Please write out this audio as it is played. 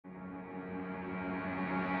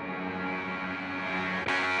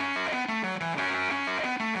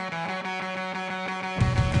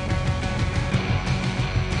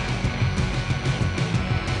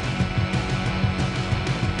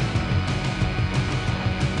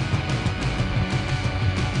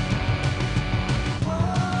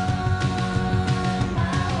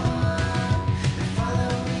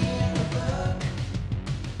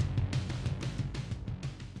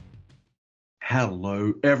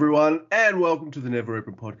Hello, everyone, and welcome to the Never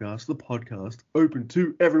Open Podcast, the podcast open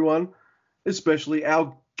to everyone, especially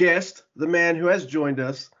our guest, the man who has joined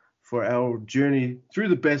us for our journey through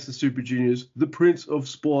the best of Super Juniors, the Prince of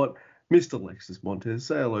Sport, Mr. Lexus Montez.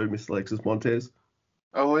 Say hello, Mr. Lexus Montez.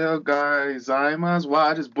 Ohayo gozaimasu. Wow,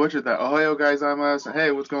 I just butchered that. Ohayo gozaimasu. Hey,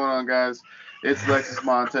 what's going on, guys? It's Lexus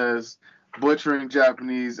Montez, butchering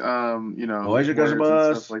Japanese, words and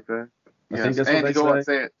stuff like that. I think that's Andy, what go they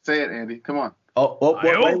on, say it, Andy. Come on.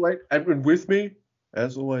 Wait. And with me,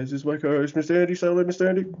 as always, is my co-host, Mr. Andy. Say hello, Mr.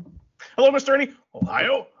 Andy. Hello, Mr. Andy.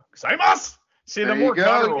 Ohayo gozaimasu. See, the more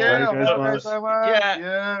guttural, the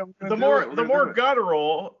more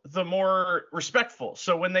guttural, the more respectful.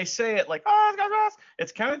 So when they say it like,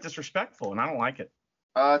 it's kind of disrespectful, and I don't like it.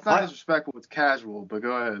 It's not disrespectful, it's casual, but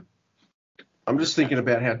go ahead. I'm just thinking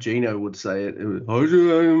about how Gino would say it. It was,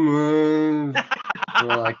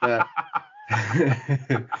 like that.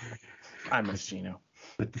 I miss Gino.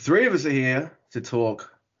 But the three of us are here to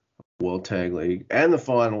talk World Tag League and the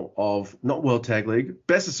final of, not World Tag League,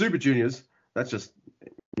 Best of Super Juniors. That's just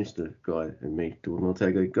Mr. Guy and me doing World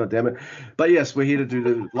Tag League. God damn it. But yes, we're here to do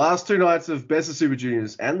the last two nights of Best of Super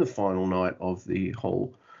Juniors and the final night of the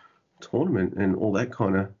whole tournament and all that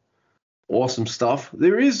kind of awesome stuff.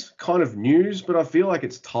 There is kind of news, but I feel like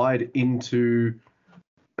it's tied into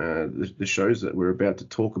the shows that we're about to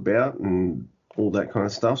talk about and all that kind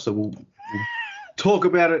of stuff. So we'll talk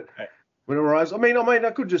about it when it arrives. I mean,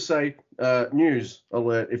 I could just say news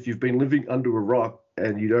alert if you've been living under a rock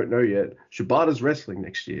and you don't know yet. Shibata's wrestling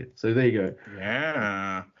next year. So there you go.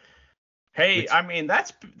 Yeah. Hey, I mean,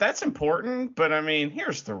 that's important, but I mean,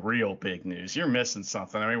 here's the real big news. You're missing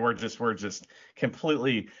something. I mean, we're just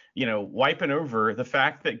completely, wiping over the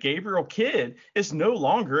fact that Gabriel Kidd is no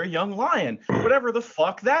longer a young lion, whatever the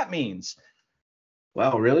fuck that means.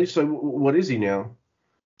 Wow, really? So what is he now?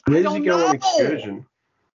 Where does he go on excursion?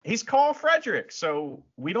 He's Carl Frederick, so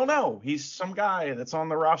we don't know. He's some guy that's on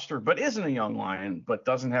the roster, but isn't a young lion, but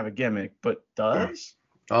doesn't have a gimmick, but does.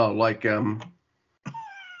 Oh, like Ren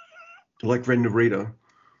Narita.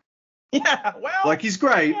 Yeah, well. Like he's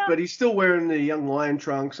great, but he's still wearing the young lion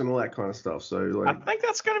trunks and all that kind of stuff. So like, I think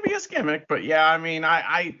that's gonna be his gimmick, but yeah, I mean,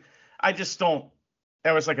 I just don't.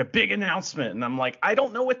 That was like a big announcement, and I'm like, I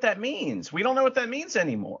don't know what that means. We don't know what that means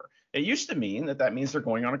anymore. It used to mean that means they're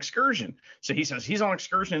going on excursion. So he says he's on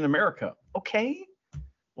excursion in America. Okay.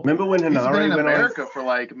 Remember when Henare He's been in went America for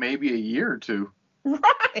like maybe a year or two. Right.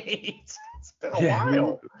 It's been a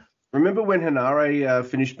while. Remember when Henare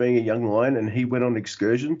finished being a young lion and he went on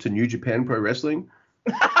excursion to New Japan Pro Wrestling?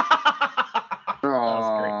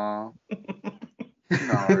 Aww.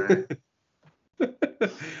 Henare.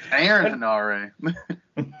 Aaron Henare.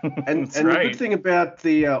 And the good thing about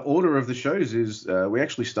the order of the shows is we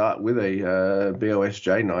actually start with a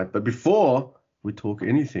BOSJ night. But before we talk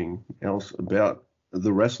anything else about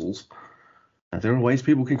the wrestles, there are ways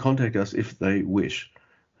people can contact us if they wish.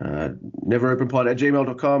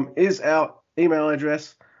 neveropenpod@gmail.com is our email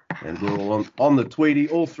address, and we're all on the Tweety,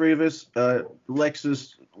 all three of us.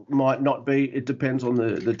 Lexus might not be. It depends on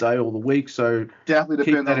the day or the week, so definitely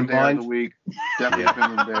keep depends that on in the day mind. of the week. Definitely depends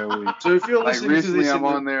on the day of the week. So if you're like listening recently, to this, I'm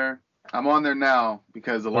on there now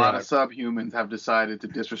because a lot of subhumans have decided to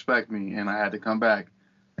disrespect me, and I had to come back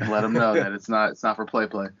and let them know that it's not for play.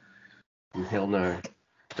 Hell no,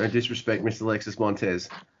 don't disrespect Mr. Lexus Montez.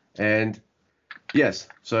 And yes,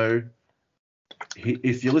 so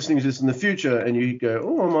if you're listening to this in the future and you go,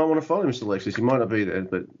 oh, I might want to follow Mr. Lexus, he might not be there,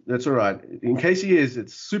 but that's all right. In case he is,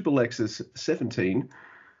 it's Super Lexus 17,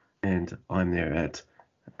 and I'm there at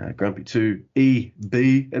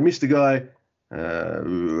Grumpy2EB, and Mr. Guy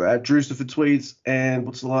at Drewster for tweets, and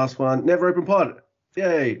what's the last one? Never Open Pod.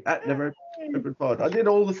 Yay, at Never Open Pod. I did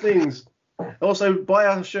all the things. Also, buy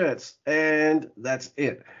our shirts, and that's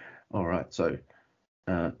it. All right, so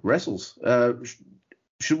wrestles.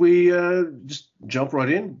 Should we just jump right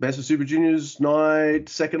in? Best of Super Juniors night,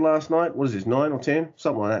 second last night. What is this, 9 or 10?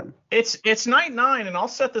 Something like that. It's night 9, and I'll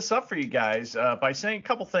set this up for you guys by saying a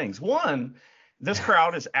couple things. One, this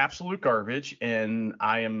crowd is absolute garbage, and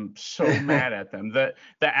I am so mad at them. The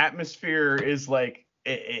atmosphere is like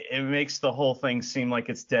it makes the whole thing seem like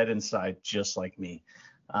it's dead inside, just like me.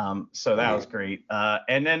 So that was great.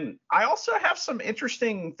 And then I also have some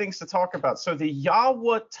interesting things to talk about. So the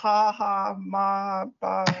Yawatahama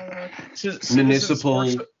Municipal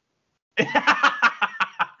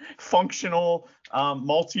Functional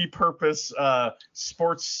Multi-Purpose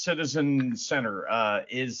Sports Citizen Center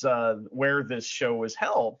is where this show is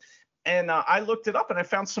held. And I looked it up and I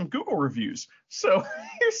found some Google reviews. So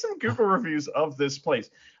here's some Google reviews of this place.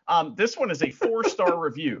 This one is a 4-star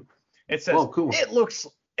review. It says, oh, cool.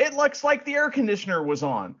 It It looks like the air conditioner was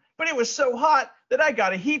on, but it was so hot that I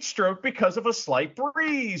got a heat stroke because of a slight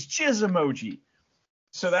breeze. Jizz emoji.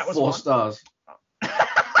 So that was 4 stars. 4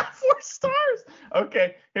 stars.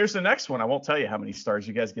 Okay, here's the next one. I won't tell you how many stars.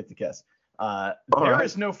 You guys get to guess. There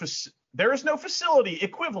is no facility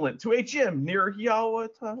equivalent to a gym near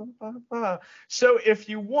Yawatava. So if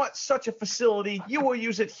you want such a facility, you will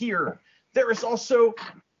use it here. There is also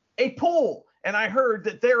a pool. And I heard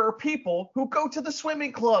that there are people who go to the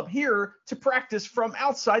swimming club here to practice from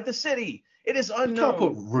outside the city. It is unknown. You can't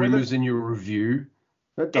put rumors in your review.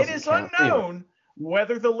 It is unknown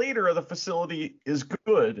whether the leader of the facility is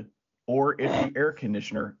good or if the air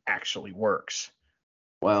conditioner actually works.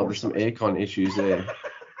 Wow, there's some aircon issues there.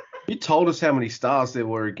 You told us how many stars there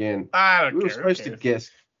were again. I don't care. We were supposed to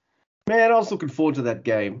guess. Man, I was looking forward to that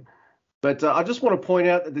game. But I just want to point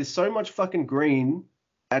out that there's so much fucking green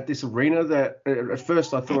at this arena that at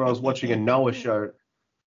first I thought I was watching a Noah show.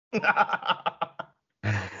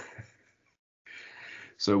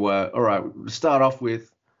 So, all right, to start off with,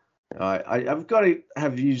 I've got to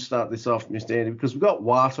have you start this off, Mr. Andy, because we've got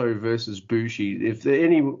Wato versus Bushi. If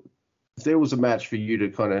there was a match for you to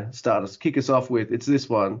kind of kick us off with, it's this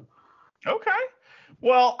one. Okay.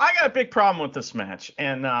 Well, I got a big problem with this match,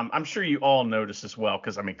 and I'm sure you all noticed as well,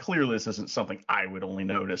 because, I mean, clearly this isn't something I would only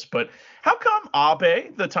notice, but how come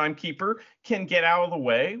Abe, the timekeeper, can get out of the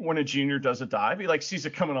way when a junior does a dive? He, sees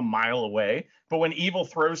it coming a mile away, but when Evil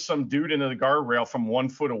throws some dude into the guardrail from 1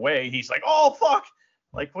 foot away, he's like, oh, fuck!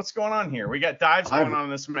 What's going on here? We got dives going on in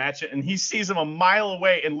this match, and he sees him a mile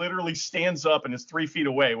away and literally stands up and is 3 feet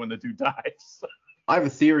away when the dude dives. I have a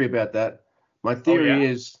theory about that. My theory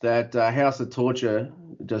is that House of Torture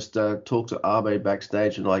just talked to Abe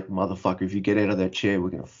backstage and motherfucker, if you get out of that chair,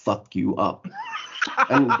 we're going to fuck you up.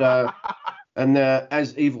 and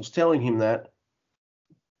as Evil's telling him that,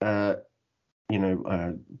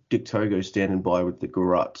 Dick Togo's standing by with the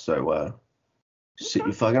garrote. So sit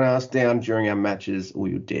your fucking ass down during our matches or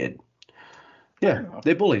you're dead. Yeah,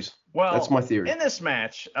 they're bullies. Well, that's my theory. In this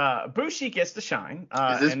match, Bushi gets the shine.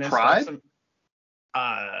 Is this Pride?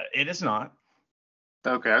 It is not.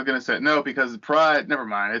 Okay, I was gonna say no because Pride. Never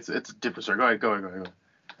mind. It's a different story. Go ahead.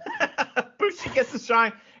 Bushi gets the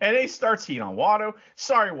shine, and he starts heat on Wato.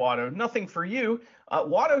 Sorry, Wato, nothing for you.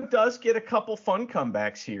 Wato does get a couple fun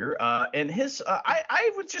comebacks here, and his.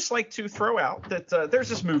 I would just like to throw out that there's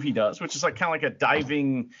this move he does, which is kind of like a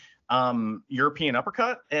diving European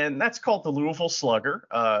uppercut, and that's called the Louisville Slugger.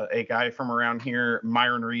 A guy from around here,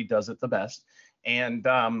 Myron Reed, does it the best, and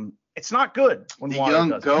it's not good when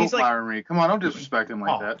Wato does it. He's Myron Reed. Come on, don't disrespect him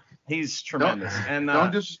like that. He's tremendous.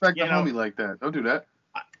 Don't disrespect the homie like that. Don't do that.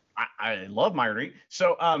 I love Myron Reed.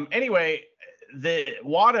 So anyway, the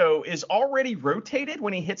Wato is already rotated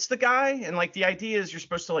when he hits the guy, and the idea is you're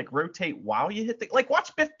supposed to rotate while you hit the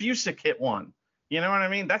watch Biff Busick hit one. You know what I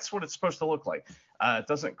mean? That's what it's supposed to look like. It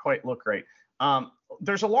doesn't quite look right.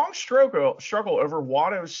 There's a long struggle over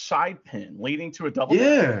Wato's side pin leading to a double.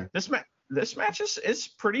 Yeah. This match is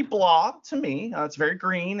pretty blah to me. It's very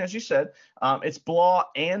green, as you said. It's blah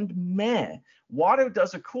and meh. Wato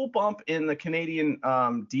does a cool bump in the Canadian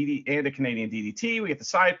DD and a Canadian DDT. We get the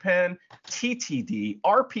side pin, TTD,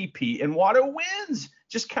 RPP, and Wato wins.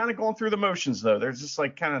 Just kind of going through the motions, though. There's just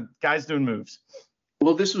kind of guys doing moves.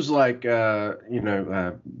 Well, this was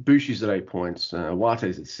Bushi's at 8 points.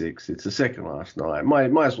 Wato's at 6. It's the second last night. Might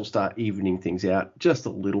as well start evening things out just a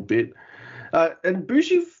little bit. And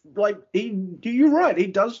Bushi, you're right. He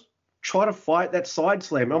does try to fight that side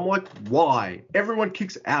slam. I'm like, why? Everyone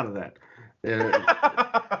kicks out of that.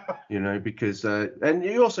 Because and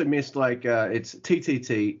you also missed it's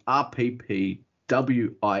TTT, RPP,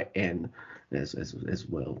 WIN as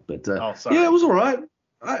well. But yeah, it was all right.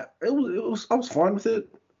 I was fine with it.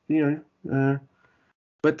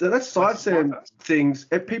 But that side slam things,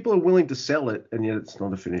 if people are willing to sell it, and yet it's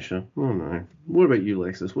not a finisher. I don't know. What about you,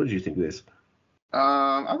 Lexus? What did you think of this?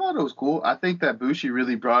 I thought it was cool. I think that Bushi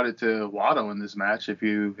really brought it to Wato in this match. If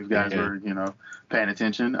you guys were paying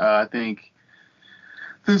attention, I think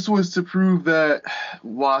this was to prove that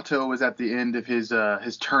Wato was at the end of his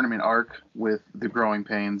tournament arc with the growing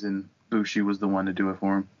pains, and Bushi was the one to do it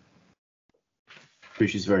for him.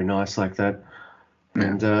 Bushi's very nice like that. Yeah.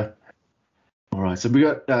 And all right, so we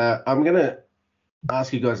got. I'm gonna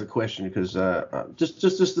ask you guys a question because just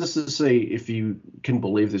to see if you can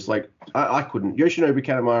believe this. I couldn't. Yoshinobu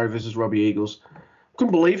Kanemaru versus Robbie Eagles.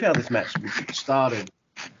 Couldn't believe how this match started.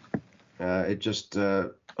 It just I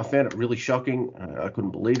found it really shocking. I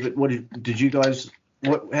couldn't believe it. How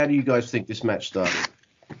do you guys think this match started?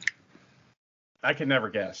 I can never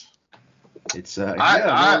guess. It's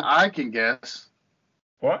I can guess.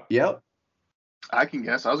 What? Yep. I can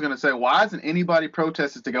guess. I was gonna say, why hasn't anybody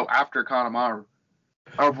protested to go after Kanemaru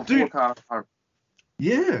or before Kanemaru?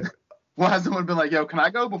 Yeah. Why hasn't someone been like, yo, can I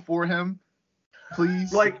go before him,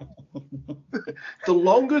 please? Like, the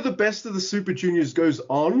longer the best of the Super Juniors goes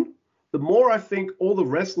on, the more I think all the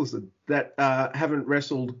wrestlers that haven't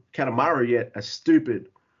wrestled Kanemaru yet are stupid.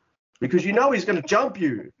 Because you know he's going to jump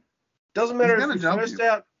you. Doesn't matter if you're first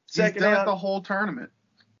out, second out. He's done it the whole tournament.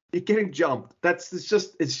 You're getting jumped. It's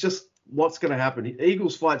just what's going to happen.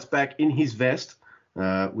 Eagles fights back in his vest,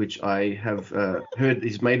 which I have heard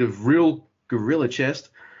is made of real gorilla chest.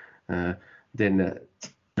 No,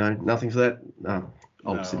 nothing for that. No.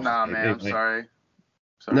 Nah, man, anyway. I'm sorry.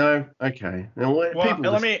 No, okay. Now,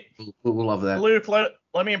 we'll love that. Luke,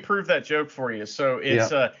 let me improve that joke for you. So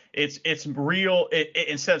it's real.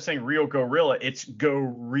 Instead of saying real gorilla, it's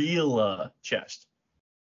gorilla chest.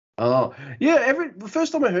 Oh yeah. The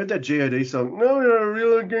first time I heard that God song, no,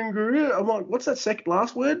 realer than gorilla. I'm like, what's that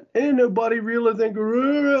last word? Ain't nobody realer than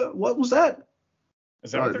gorilla. What was that?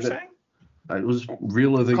 Is that what they're saying? It was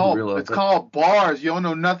realer than gorilla. It's called bars. You don't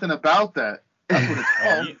know nothing about that. That's what it's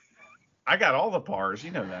called. I got all the bars.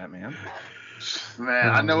 You know that, man. Man,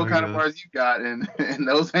 I know what kind of bars you got, and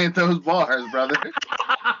those ain't those bars, brother.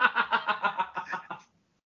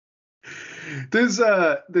 There's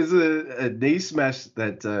a knee smash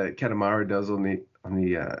that Kanemaru does on the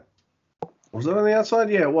was it on the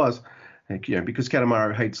outside? Yeah, it was. Because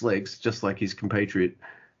Kanemaru hates legs, just like his compatriot.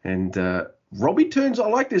 And Robbie turns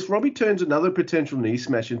another potential knee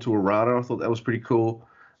smash into a Rana. I thought that was pretty cool.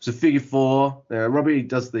 It's a figure four. Robbie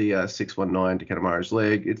does the 619 to Kanemaru's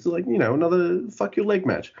leg. It's like, another fuck your leg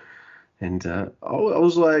match. And I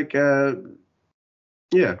was like,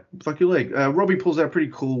 yeah, fuck your leg. Robbie pulls out a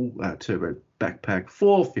pretty cool turbo backpack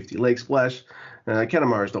 450 leg splash.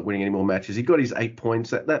 Kanemaru's not winning any more matches. He got his 8 points.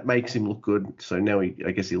 That makes him look good. So now I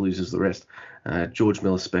guess he loses the rest. George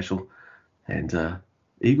Miller special. And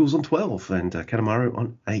Eagles on 12 and Kanemaru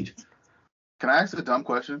on 8. Can I ask a dumb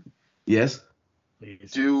question? Yes.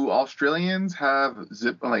 Please. Do Australians have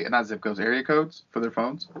not zip codes, area codes for their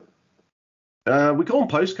phones? We call them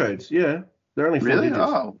postcodes. Yeah, they're only 4 digits.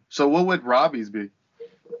 Oh, so what would Robbie's be?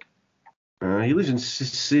 He lives in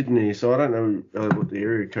Sydney, so I don't know what the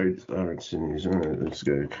area codes are in Sydney. So let's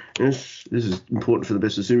go. This is important for the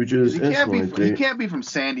best of Super Juniors. He can't be from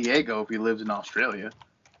San Diego if he lives in Australia.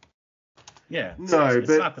 Yeah, it's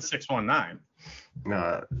not the 619.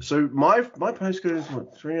 No. So my postcode is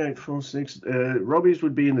what, 3846. Robbie's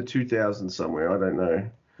would be in the 2000s somewhere. I don't know.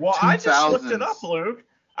 Well, 2000s. I just looked it up, Luke.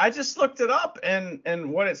 I just looked it up,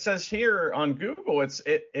 and what it says here on Google, it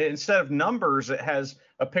instead of numbers, it has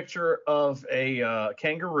a picture of a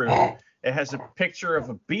kangaroo. It has a picture of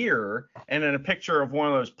a beer, and then a picture of one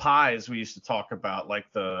of those pies we used to talk about, like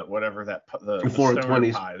the 4 and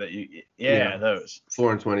 20s pie that those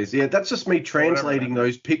 4 and 20s. Yeah, that's just me translating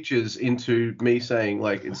those pictures into me saying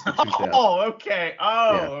like it's the 2000s. Oh, okay.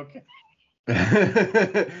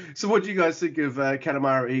 Okay. So what do you guys think of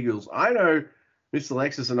Kanemaru Eagles? I know Mr.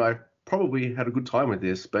 Lexus and I probably had a good time with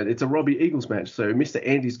this, but it's a Robbie Eagles match, so Mr.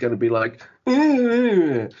 Andy's going to be like,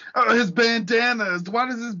 oh, his bandanas. Why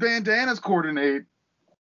does his bandanas coordinate?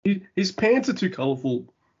 His pants are too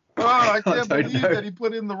colorful. Oh, I can't believe that he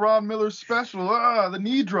put in the Ron Miller special. The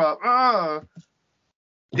knee drop.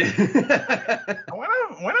 When have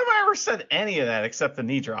I ever said any of that except the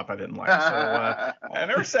knee drop I didn't like? So I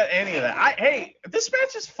never said any of that. Hey, this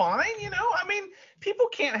match is fine, I mean, people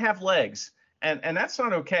can't have legs. And that's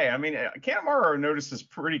not okay. I mean, Kanemaru notices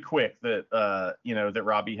pretty quick that that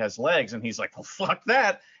Robbie has legs, and he's like, well, fuck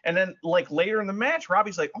that. And then like later in the match,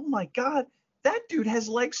 Robbie's like, oh my God, that dude has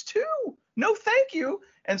legs too. No, thank you.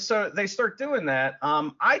 And so they start doing that.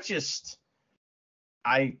 I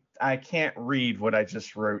can't read what I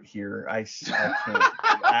just wrote here. I can't.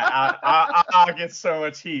 I'll get so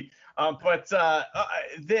much heat. But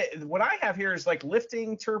what I have here is like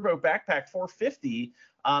lifting turbo backpack 450.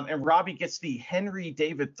 And Robbie gets the Henry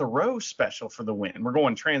David Thoreau special for the win. We're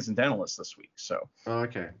going Transcendentalist this week. So.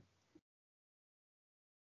 Okay.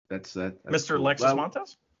 That's that. Mr. Cool. Lexus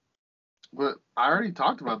Montes? But I already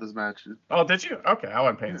talked about this match. Oh, did you? Okay, I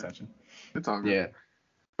wasn't paying attention. It's all good. Yeah.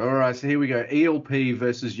 All right, so here we go. ELP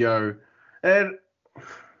versus Yo. And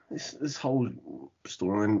this whole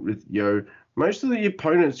storyline with Yo, most of the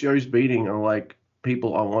opponents Yo's beating are like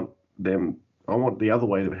people I want the other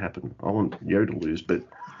way to happen. I want Yo to lose, but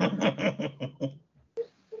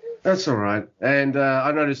that's all right. And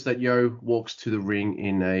I noticed that Yo walks to the ring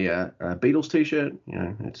in a Beatles t-shirt.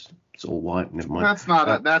 It's all white. Never mind. That's not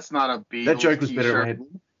a Beatles. That joke was t-shirt. Better in my head.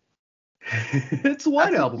 It's a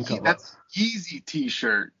white album cover. That's Yeezy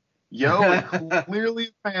t-shirt. Yo is clearly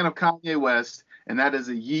a fan of Kanye West. and that is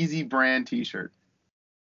a Yeezy brand T-shirt.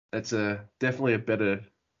 That's definitely a better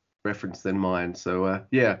reference than mine. So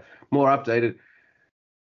yeah, more updated.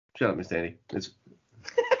 Shut up, Mr. Andy. It's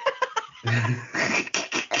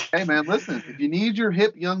Hey man, listen, if you need your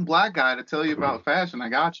hip young black guy to tell you about fashion, I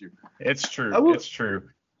got you. It's true. It's true.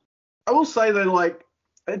 I will say though, like,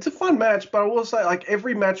 it's a fun match, but I will say, like,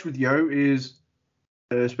 every match with Yo is,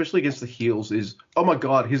 especially against the heels, is, oh my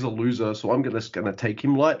god, he's a loser, so I'm just gonna take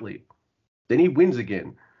him lightly. Then he wins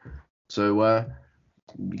again. So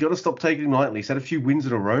you got to stop taking him lightly. He's had a few wins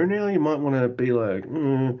in a row now. You might want to be like,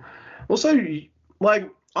 Also, like,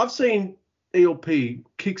 I've seen ELP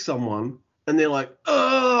kick someone, and they're like,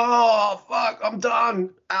 oh, fuck, I'm done.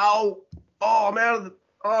 Ow. Oh, I'm out of the...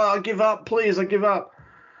 Oh, I give up. Please, I give up.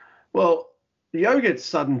 Well, Yo gets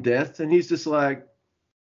sudden death, and he's just like,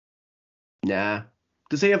 nah.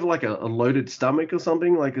 Does he have, like, a loaded stomach or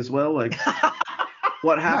something, like, as well? Like,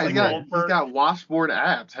 what happened? He's got washboard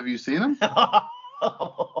abs. Have you seen him?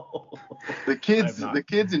 The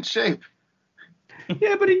kid's in shape.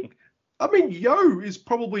 Yeah, but Yo is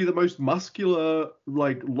probably the most muscular,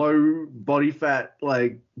 like, low body fat,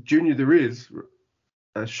 like, junior there is.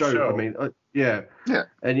 Show. I mean, yeah.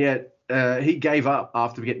 And yet he gave up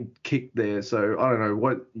after getting kicked there. So I don't know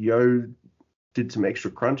what Yo did, some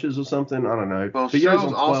extra crunches or something. I don't know. Well, but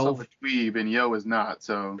Yo's also a dweeb and Yo is not.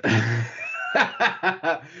 So.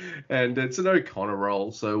 And it's an O'Connor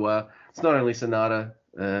roll. So it's not only Sonata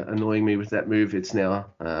annoying me with that move. It's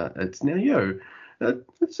now Yo. It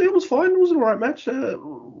was fine. It was an alright match.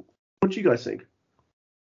 What do you guys think?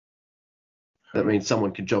 That means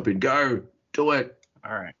someone can jump in. Go, do it.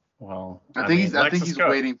 All right. Well, I think he's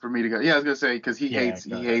waiting for me to go. Yeah, I was gonna say because he hates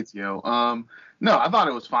Yo. No, I thought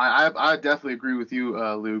it was fine. I definitely agree with you,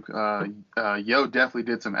 Luke. Yo definitely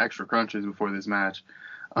did some extra crunches before this match.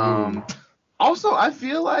 Also, I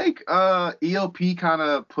feel like ELP kind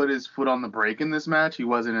of put his foot on the brake in this match. He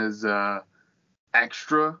wasn't as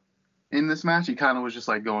extra in this match. He kind of was just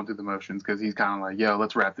like going through the motions because he's kind of like, yo,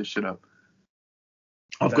 let's wrap this shit up.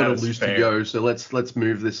 I've got to lose to Yo, so let's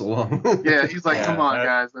move this along. Yeah, he's like, come on,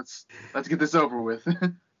 guys, let's get this over with.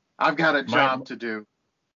 I've got a job to do.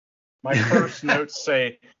 My first notes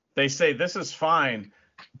say this is fine,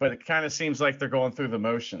 but it kind of seems like they're going through the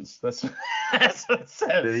motions. That's what it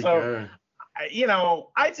says. So,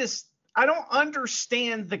 I don't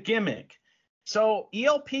understand the gimmick. So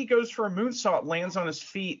ELP goes for a moonsault, lands on his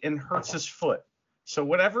feet, and hurts his foot. So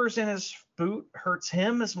whatever's in his boot hurts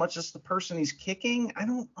him as much as the person he's kicking. I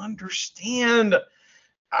don't understand.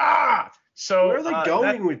 So where are they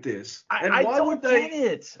going with this? And why would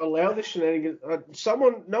they allow this shenanigans?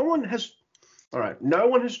 No one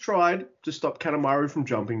has tried to stop Kanemaru from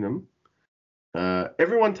jumping them.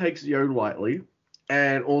 Everyone takes Yo lightly.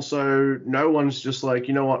 And also, no one's just like,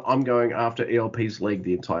 you know what, I'm going after ELP's leg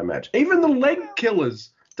the entire match. Even the leg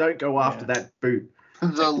killers don't go after that boot.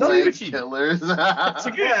 The leg killers.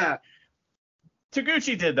 Yeah.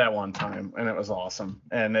 Taguchi did that one time, and it was awesome.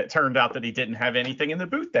 And it turned out that he didn't have anything in the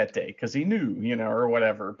boot that day because he knew, or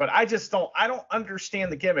whatever. But I don't understand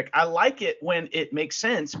the gimmick. I like it when it makes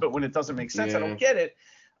sense, but when it doesn't make sense, I don't get it.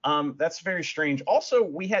 That's very strange. Also,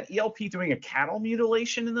 we had ELP doing a cattle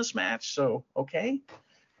mutilation in this match, so okay.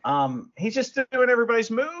 He's just doing everybody's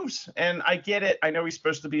moves, and I get it. I know he's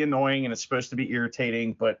supposed to be annoying and it's supposed to be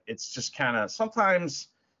irritating, but it's just kind of sometimes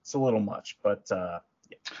it's a little much. But yeah.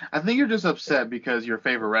 I think you're just upset because your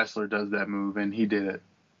favorite wrestler does that move and he did it.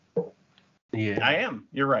 Yeah, I am.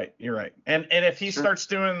 You're right. And if he starts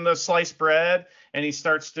doing the sliced bread and he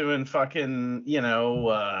starts doing fucking,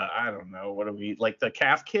 I don't know, what do we like the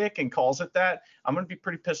calf kick and calls it that, I'm gonna be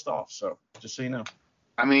pretty pissed off. So just so you know.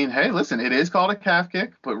 I mean, hey, listen, it is called a calf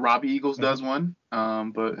kick, but Robbie Eagles does one.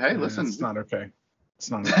 But hey, listen, it's not okay.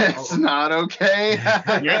 It's not okay. It's not okay.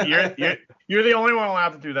 You're the only one allowed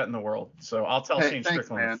to do that in the world. So I'll tell Shane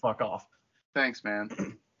Strickland to fuck off. Thanks, man.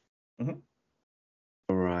 Mm-hmm.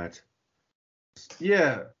 All right.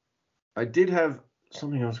 Yeah, I did have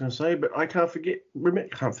something I was going to say, but I can't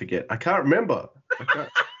remember.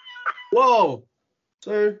 Whoa.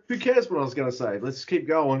 So who cares what I was going to say? Let's keep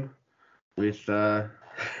going with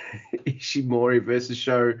Ishimori versus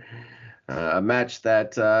Sho, a match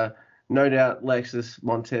that no doubt Lexus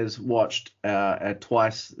Montez watched at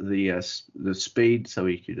twice the speed, so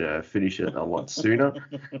he could finish it a lot sooner.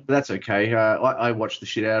 But that's okay. I watched the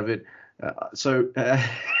shit out of it. So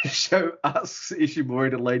Sho asks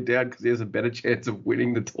Ishimori to lay down because he has a better chance of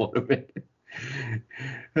winning the tournament.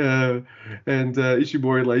 And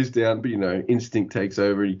Ishimori lays down, but instinct takes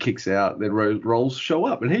over. He kicks out. Then Rolls show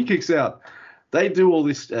up, and he kicks out. They do all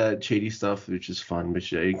this cheaty stuff, which is fun,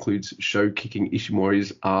 which includes Sho kicking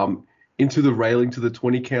Ishimori's arm into the railing to the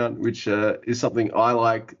 20 count, which is something I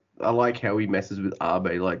like. I like how he messes with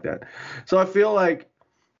Abe like that. So I feel like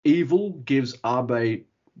Evil gives Abe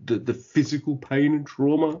the physical pain and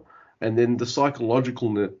trauma, and then the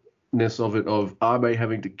psychologicalness of it, of Abe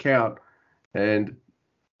having to count and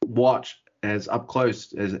watch as up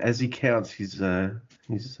close as he counts his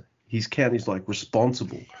count is like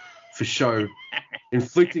responsible for Sho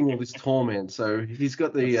inflicting all this torment. So he's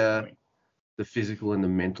got the physical and the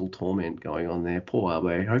mental torment going on there. Poor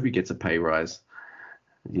Abe. I hope he gets a pay rise.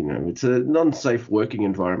 You know, it's a non-safe working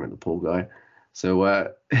environment, the poor guy.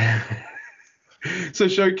 So so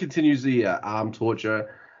Sho continues the arm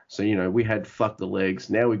torture. So, you know, we had fuck the legs.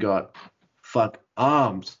 Now we got fuck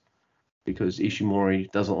arms, because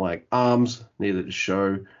Ishimori doesn't like arms, neither does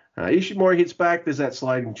Sho. Ishimori hits back. There's that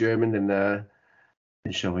sliding German and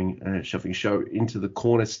shoving Sho into the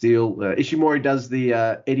corner steel. Ishimori does the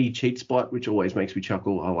Eddie cheat spot, which always makes me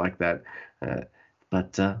chuckle. I like that.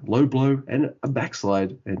 But low blow and a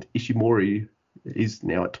backslide, and Ishimori is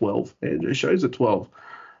now at 12, and Sho's at 12.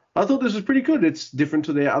 I thought this was pretty good. It's different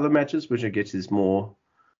to their other matches, which I guess is more,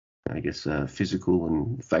 I guess, physical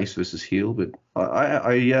and face versus heel. But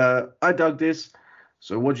I dug this.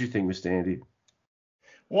 So what do you think, Mr. Andy?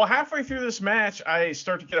 Well, halfway through this match, I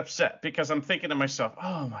start to get upset because I'm thinking to myself,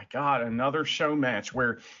 oh, my God, another Sho match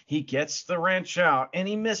where he gets the wrench out and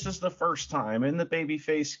he misses the first time and the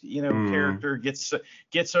babyface, character gets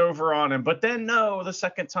over on him. But then, no, the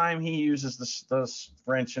second time he uses the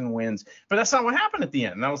wrench and wins. But that's not what happened at the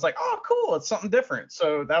end. And I was like, oh, cool, it's something different.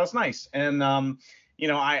 So that was nice. And,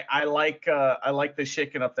 I like the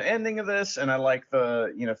shaking up the ending of this, and I like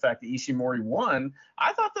the fact that Ishimori won.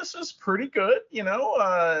 I thought this was pretty good. That's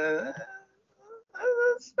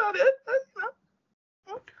about it.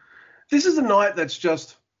 This is a night that's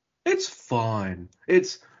just, it's fine.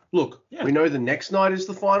 We know the next night is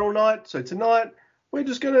the final night, so tonight we're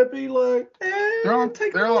just gonna be like, they're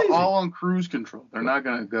all on cruise control. They're not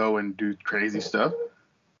gonna go and do crazy stuff.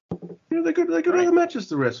 They got other matches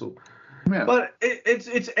to wrestle. Yeah. But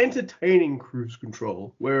it's entertaining cruise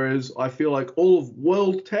control, whereas I feel like all of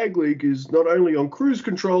World Tag League is not only on cruise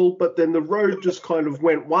control, but then the road just kind of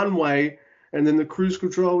went one way, and then the cruise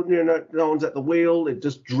control, no one's at the wheel, it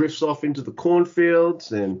just drifts off into the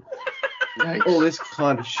cornfields and all this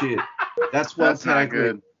kind of shit. That's Tag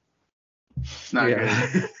League. It's not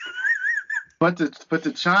good. But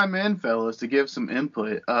to chime in, fellas, to give some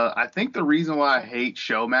input, I think the reason why I hate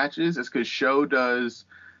Sho matches is because Sho does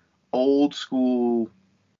old school,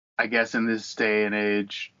 I guess in this day and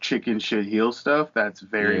age, chicken shit heel stuff that's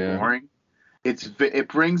very boring. It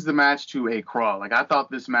brings the match to a crawl. Like, I thought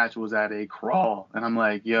this match was at a crawl, and I'm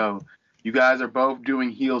like, yo, you guys are both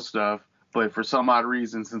doing heel stuff, but for some odd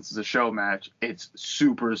reason, since it's a Sho match, it's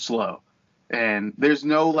super slow. And there's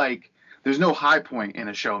no high point in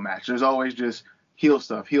a Sho match. There's always just heel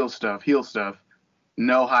stuff, heel stuff, heel stuff.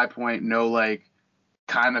 No high point, no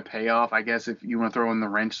kind of payoff, I guess, if you want to throw in the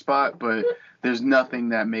wrench spot, but there's nothing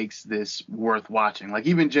that makes this worth watching. Like,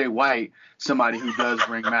 even Jay White, somebody who does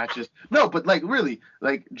bring matches. No, but really,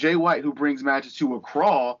 Jay White, who brings matches to a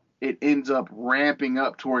crawl, it ends up ramping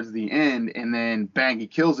up towards the end, and then bang, he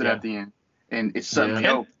kills it at the end, and it's suddenly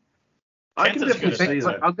over. I can definitely see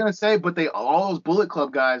that. I was gonna say, but all those Bullet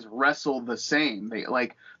Club guys wrestle the same. They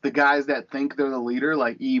the guys that think they're the leader,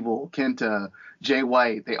 like Evil, Kenta, Jay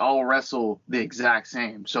White. They all wrestle the exact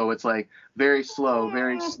same. So it's very slow,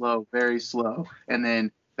 very slow, very slow, and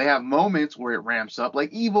then they have moments where it ramps up.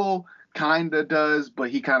 Like Evil kind of does, but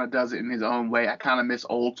he kind of does it in his own way. I kind of miss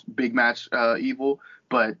old big match Evil,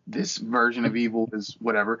 but this version of Evil is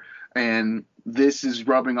whatever. And this is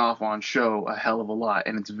rubbing off on Sho a hell of a lot,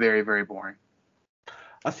 and it's very, very boring.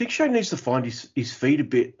 I think Sho needs to find his feet a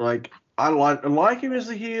bit. I like him as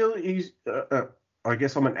a heel. He's I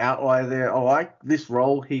guess I'm an outlier there. I like this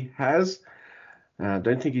role he has. I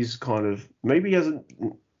don't think he's maybe he hasn't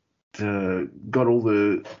got all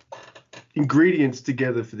the ingredients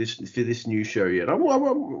together for this new show yet. I'm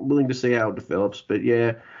willing to see how it develops, but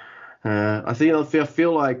yeah. I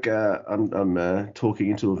feel like I'm talking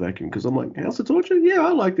into a vacuum because I'm like, House of Torture? Yeah,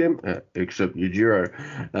 I like them. Except Yujiro.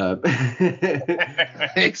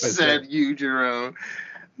 Except Yujiro.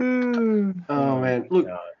 Oh, man. Look.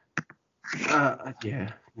 I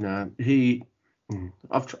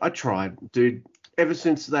tried, dude. Ever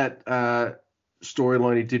since that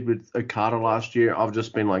storyline he did with Okada last year, I've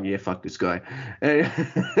just been like, yeah, fuck this guy. Yeah,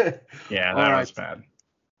 that was bad.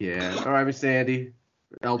 Yeah. All right, Mr. Andy.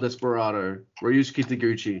 El Desperado, Ryusuke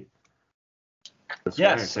Taguchi.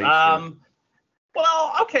 Yes.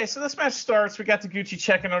 Well, okay, so this match starts. We got Taguchi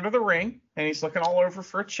checking under the ring, and he's looking all over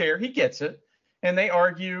for a chair. He gets it. and they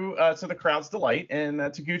argue to the crowd's delight, and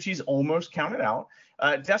Taguchi's almost counted out.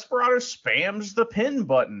 Desperado spams the pin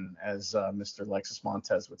button, as Mr. Lexus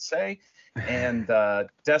Montez would say, and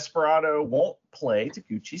Desperado won't play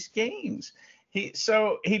Taguchi's games.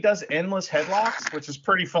 He does endless headlocks, which is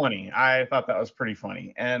pretty funny. I thought that was pretty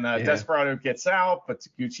funny. And Desperado gets out, but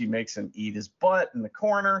Taguchi makes him eat his butt in the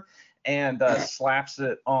corner and slaps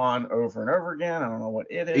it on over and over again. I don't know what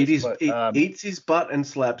it is. Eats his butt and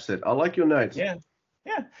slaps it. I like your notes. Yeah.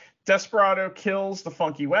 Desperado kills the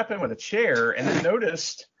funky weapon with a chair, and then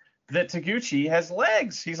noticed that Taguchi has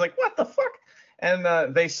legs. He's like, what the fuck?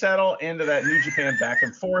 And they settle into that New Japan back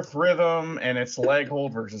and forth rhythm, and it's leg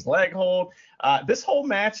hold versus leg hold. This whole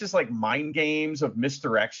match is like mind games of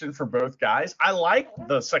misdirection for both guys. I like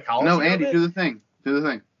the psychology. No, Andy, of it. do the thing. Do the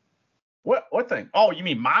thing. What thing? Oh, you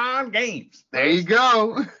mean mind games? There you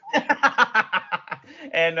go.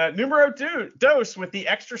 And numero dos with the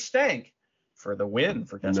extra stank for the win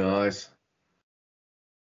for Desperado. Nice.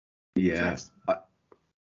 Yeah.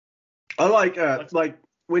 I like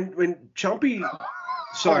when Chumpy.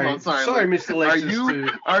 Sorry, Mr.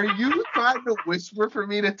 Lexus. Are you trying to whisper for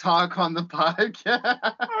me to talk on the podcast?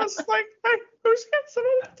 I was like, hey, who's got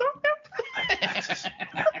somebody to talk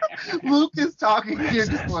now? Luke is talking here.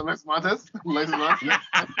 Just Lex Montez. You're like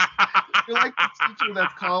the teacher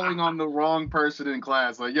that's calling on the wrong person in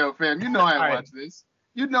class. Like, yo, fam, you know I ain't watch this.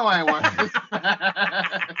 You know I ain't watch this.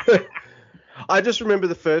 I just remember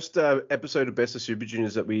the first episode of Best of Super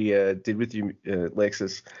Juniors that we did with you,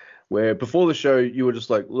 Lexus, where before the show you were just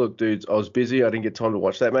like, look, dudes, I was busy. I didn't get time to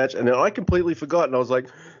watch that match. And then I completely forgot. And I was like,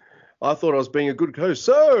 I thought I was being a good host.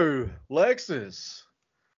 So, Lexus,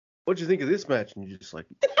 what'd you think of this match? And you're just like,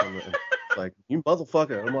 you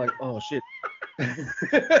motherfucker. I'm like, oh, shit.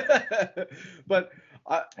 But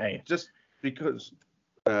just because...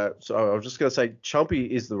 so I was just going to say, Chumpy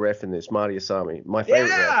is the ref in this, Marty Asami. My favorite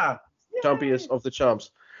ref. Chumpiest of the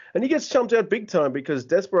chumps. And he gets chumped out big time because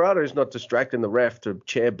Desperado is not distracting the ref to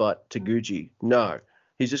chair butt Taguchi. No.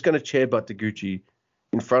 He's just going to chair butt Taguchi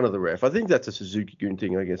in front of the ref. I think that's a Suzuki-gun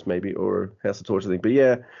thing, I guess, maybe, or a House of Torture thing. But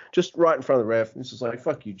yeah, just right in front of the ref. It's just like,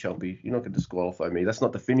 fuck you, Chumpy. You're not going to disqualify me. That's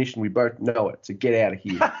not the finish, and we both know it. So get out of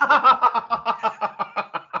here.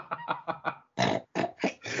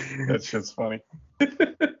 That shit's funny.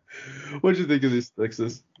 What'd you think of this,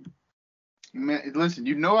 Lexus? Man, listen,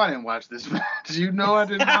 you know I didn't watch this match. You know I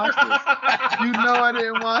didn't watch this. You know I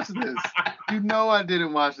didn't watch this. You know I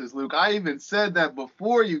didn't watch this, Luke. I even said that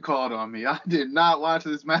before you called on me. I did not watch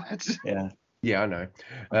this match. Yeah, I know.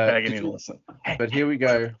 I need to listen. But here we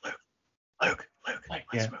go. Luke,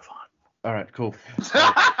 let's move on. All right, cool.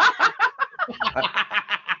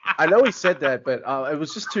 I know he said that, but it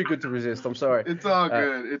was just too good to resist. I'm sorry. It's all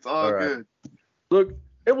good. It's all good. Look,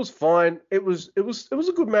 it was fine. It was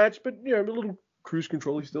a good match, but a little cruise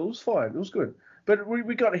control still. It was fine. It was good. But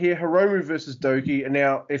we got here Hiromu versus Doki, and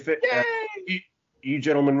now if you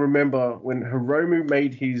gentlemen remember when Hiromu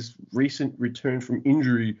made his recent return from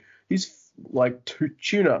injury, his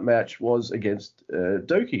tune-up match was against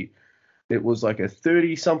Doki. It was like a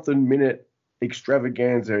 30-something minute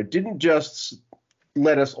extravaganza. It didn't just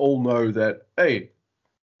let us all know that, hey,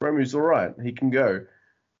 Hiromu's all right. He can go.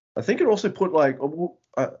 I think it also put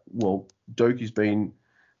Doki's been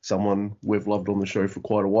someone we've loved on the show for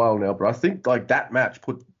quite a while now, but I think that match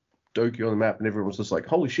put Doki on the map and everyone was just like,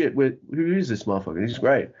 holy shit, who is this motherfucker? He's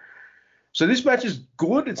great. So this match is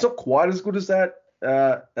good. It's not quite as good as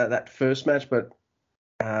that first match, but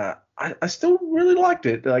I still really liked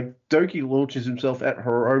it. Doki launches himself at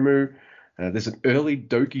Hiromu. There's an early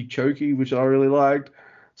Doki chokey, which I really liked.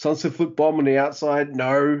 Sunset flip bomb on the outside,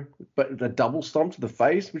 no, but the double stomp to the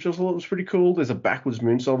face, which I thought was pretty cool. There's a backwards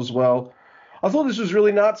moonsault as well. I thought this was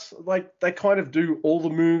really nuts. They kind of do all the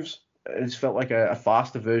moves. It just felt like a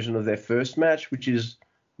faster version of their first match, which is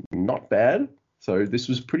not bad. So this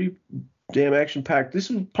was pretty damn action-packed. This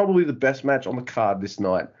was probably the best match on the card this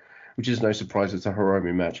night, which is no surprise. It's a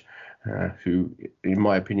Hiromu match, who, in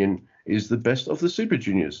my opinion, is the best of the Super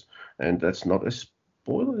Juniors. And that's not a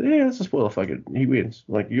spoiler. Yeah, it's a spoiler. Fuck it. He wins.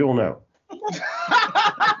 You all know.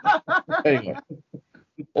 Anyway,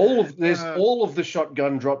 all of the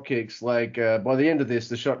shotgun drop kicks. By the end of this,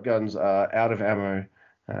 the shotguns are out of ammo.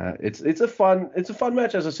 It's a fun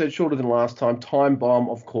match, as I said, shorter than last time. Time bomb,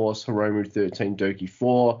 of course. Hiromu 13, Doki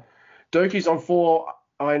 4. Doki's on 4.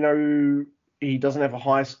 I know he doesn't have a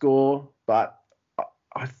high score, but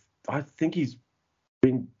I think he's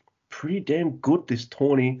been pretty damn good this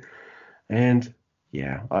tourney. And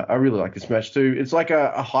yeah, I really like this match too. It's like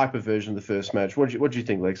a hyper version of the first match. What do you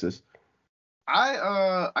think, Lexus?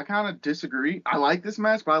 I kind of disagree. I like this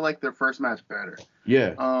match, but I like their first match better.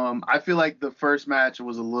 Yeah. I feel like the first match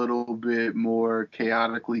was a little bit more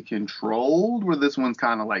chaotically controlled, where this one's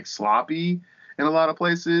kind of like sloppy in a lot of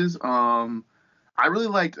places. I really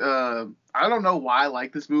liked. I don't know why I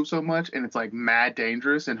like this move so much, and it's like mad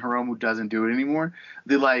dangerous, and Hiromu doesn't do it anymore.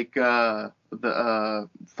 Fuck,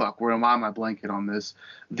 where am I? My blanket on this.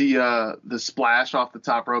 The splash off the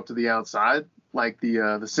top rope to the outside. Like the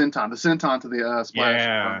senton to the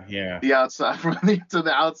splash. Yeah. The outside to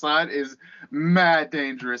the outside is mad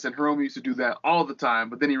dangerous, and Hiromu used to do that all the time.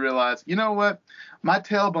 But then he realized, you know what, my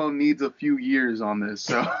tailbone needs a few years on this.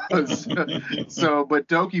 But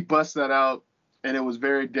Doki busts that out, and it was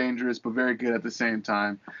very dangerous, but very good at the same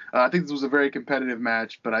time. I think this was a very competitive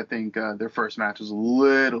match, but I think their first match was a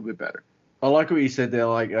little bit better. I like what you said there.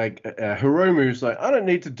 Like Hiromu's like, I don't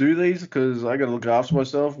need to do these because I got to look after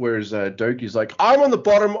myself. Whereas Doki's like, I'm on the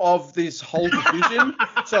bottom of this whole division,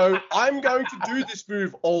 so I'm going to do this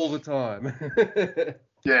move all the time.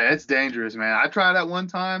 Yeah, it's dangerous, man. I tried that one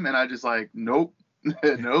time, and I just like, nope,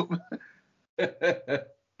 nope.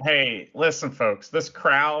 Hey, listen, folks. This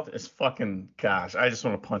crowd is fucking, gosh, I just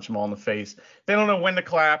want to punch them all in the face. They don't know when to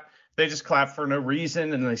clap. They just clap for no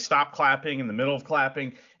reason, and they stop clapping in the middle of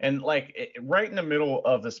clapping. And like right in the middle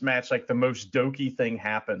of this match, like the most Doki thing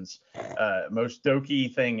happens, most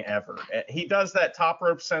Doki thing ever. He does that top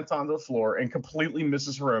rope sent onto the floor and completely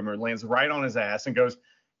misses Hiromu, lands right on his ass, and goes,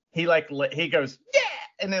 he goes, yeah,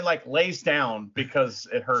 and then like lays down because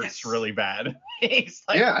it hurts really bad. He's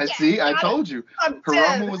like, yeah, I told you.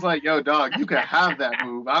 Hiromu was like, yo, dog, you can have that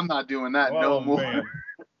move. I'm not doing that no more. Man.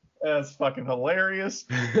 That's fucking hilarious.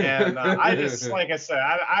 And I just, like I said,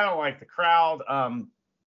 I don't like the crowd.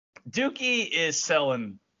 Dookie is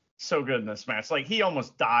selling so good in this match. Like, he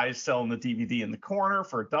almost dies selling the DVD in the corner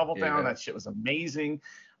for a double down. That shit was amazing.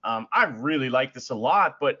 I really like this a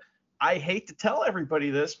lot, but I hate to tell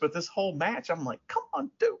everybody this, but this whole match, I'm like, come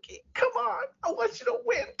on, Dookie, come on. I want you to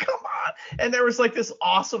win. Come on. And there was like this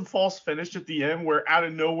awesome false finish at the end where out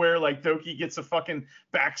of nowhere, like Dookie gets a fucking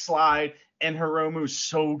backslide, and Hiromu's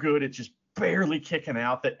so good at just barely kicking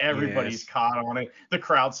out that everybody's caught on it. The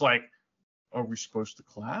crowd's like, are we supposed to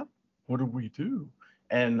clap? What do we do?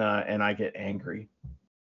 And I get angry.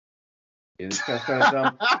 It's kind of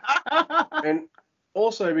dumb. And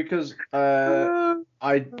also because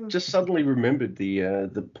I just suddenly remembered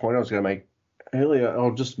the point I was going to make earlier.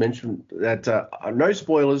 I'll just mention that no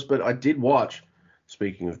spoilers, but I did watch,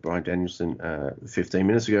 speaking of Bryan Danielson 15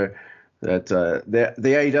 minutes ago, that the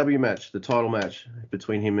AEW match, the title match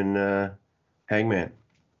between him and Hangman.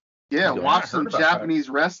 Yeah, watch some Japanese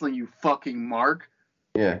wrestling, you fucking mark.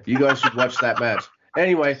 Yeah, you guys should watch that match.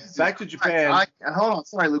 Anyway, back to Japan. Hold on,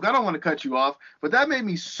 sorry, Luke. I don't want to cut you off, but that made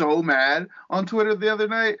me so mad on Twitter the other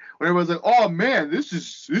night when everyone's like, "Oh man, this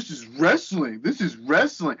is wrestling. This is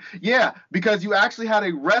wrestling." Yeah, because you actually had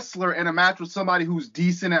a wrestler in a match with somebody who's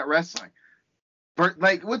decent at wrestling. But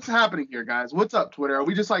like, what's happening here, guys? What's up, Twitter? Are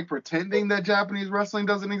we just like pretending that Japanese wrestling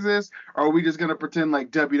doesn't exist, or are we just gonna pretend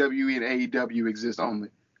like WWE and AEW exist only?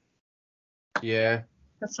 Yeah.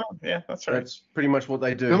 That's right. That's pretty much what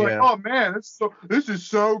they do. They're like, oh man, this is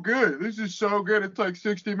so good. This is so good. It's like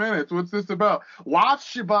 60 minutes. What's this about?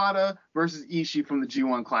 Watch Shibata versus Ishii from the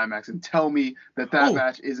G1 Climax and tell me that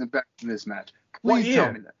match isn't better than this match. Please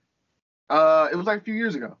tell me that. It was like a few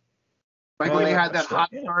years ago. Like when they had that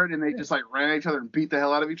hot start and they just like ran at each other and beat the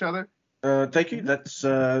hell out of each other. Thank you. That's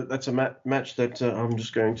a match that I'm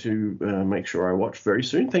just going to make sure I watch very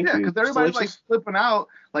soon. Thank you. Yeah, because everybody's like flipping out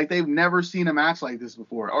like they've never seen a match like this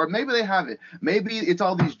before. Or maybe they haven't. Maybe it's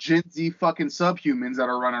all these Gen Z fucking subhumans that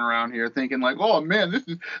are running around here thinking like, oh man,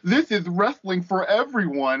 this is wrestling for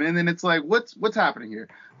everyone. And then it's like, what's happening here?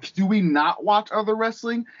 Do we not watch other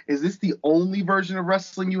wrestling? Is this the only version of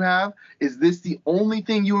wrestling you have? Is this the only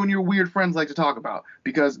thing you and your weird friends like to talk about?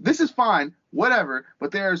 Because this is fine, whatever,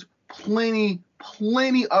 but there's plenty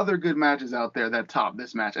other good matches out there that top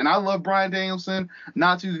this match. And I love Bryan Danielson,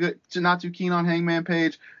 not too keen on Hangman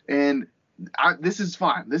Page, and this is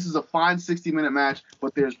fine. This is a fine 60-minute match,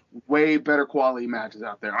 but there's way better quality matches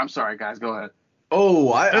out there. I'm sorry, guys. Go ahead.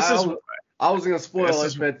 Oh, I was going to spoil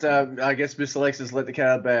it, but I guess Mr. Alexis let the cat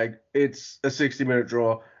out of the bag. It's a 60-minute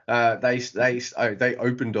draw. They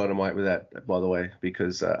opened Dynamite with that, by the way,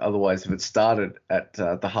 because otherwise, if it started at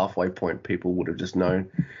the halfway point, people would have just known.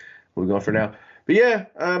 We're going for now. But yeah,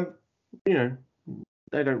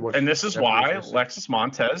 they don't watch. And this is why Alexis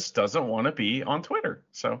Montez doesn't want to be on Twitter.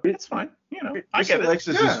 So it's fine. I get it.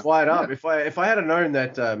 Alexis is fired up. If I had known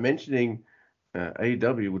that mentioning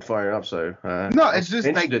AEW would fire it up. So no, it's just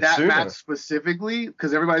like that match specifically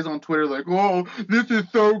because everybody's on Twitter like, "Oh, this is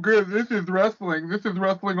so good. This is wrestling. This is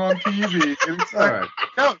wrestling on TV." And it's like,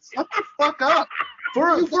 no, shut the fuck up. What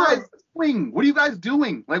are you guys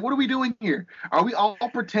doing? Like, what are we doing here? Are we all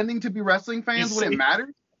pretending to be wrestling fans when it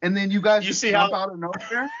matters? And then you guys just jump out of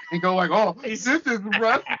nowhere and go like, "Oh, this is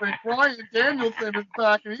wrestling. Bryan Danielson is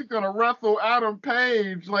back and he's gonna wrestle Adam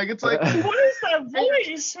Page." Like, it's like, what is that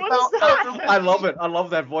voice? What is that? I love it. I love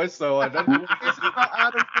that voice though. It's about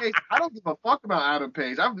Adam Page. I don't give a fuck about Adam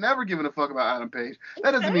Page. I've never given a fuck about Adam Page. That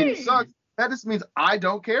doesn't mean he sucks. That just means I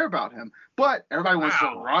don't care about him. But everybody wants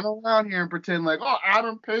to run around here and pretend like, "Oh,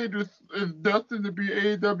 Adam Page is destined to be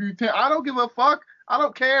AEW 10." I don't give a fuck. I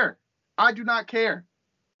don't care. I do not care.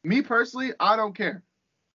 Me personally, I don't care.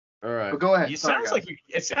 All right. But go ahead. It sounds like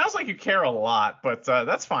you care a lot, but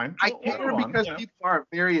that's fine. I care because people are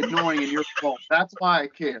very annoying and your fault. That's why I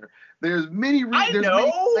care. There's many reasons.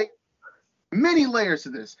 Many layers to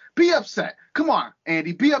this. Be upset. Come on,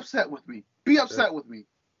 Andy. Be upset with me. Be upset with me.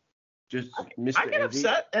 Just Mr. I get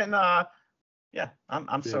upset and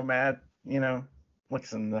I'm so mad.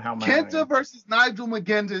 Listen to how mad Kenta versus Nigel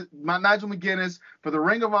McGuinness for the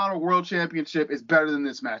Ring of Honor World Championship is better than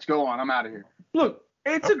this match. Go on, I'm out of here. Look,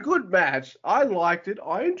 it's a good match. I liked it.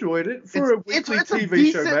 I enjoyed it. For a weekly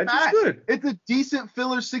TV show match, it's good. It's a decent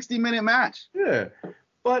filler 60-minute match. Yeah,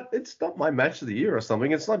 but it's not my match of the year or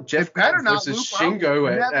something. It's not Jeff versus Shingo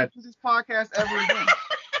at this podcast ever again.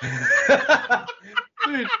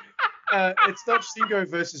 Dude. It's not Shingo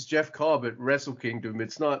versus Jeff Cobb at Wrestle Kingdom.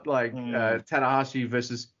 It's not like Tanahashi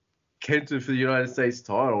versus Kenta for the United States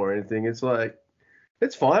title or anything. It's like,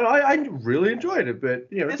 it's fine. I really enjoyed it, but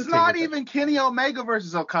it's not even Kenny Omega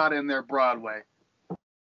versus Okada in their Broadway.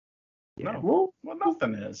 Yeah, well,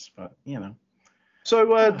 nothing is, but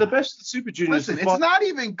So the best of the Super Juniors. Listen, it's not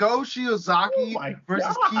even Go Shiozaki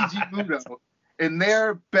versus Keiji Muto in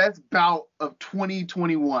their best bout of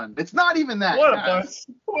 2021. It's not even that. What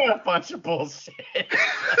a bunch of bullshit.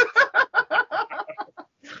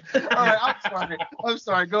 All right, I'm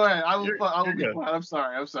sorry. Go ahead. I will be quiet. I'm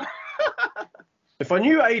sorry. If I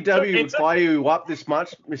knew AEW would fire you up this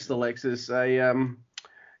much, Mr. Lexus,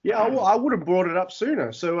 I would have brought it up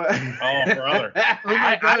sooner. So. Oh, brother. Oh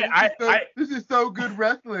my God, this is so good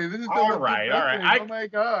wrestling. This is so all right. Oh my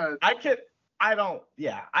God.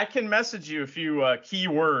 I can message you a few key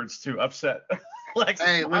words to upset Lexus.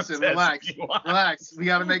 Hey, listen, relax. We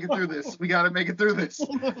got to make it through this.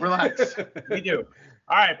 Relax. We do.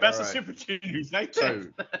 All right, best of Super Juniors. Night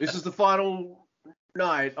 10. So this is the final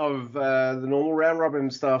night of the normal round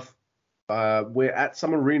robin stuff. We're at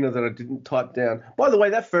some arena that I didn't type down. By the way,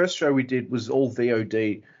 that first show we did was all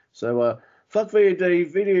VOD. So fuck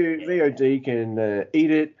VOD. VOD can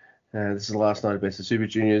eat it. This is the last night of Best of Super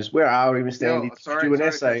Juniors. Where are we, Mr. Andy? Do an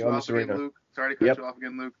essay on this arena. Sorry to cut you off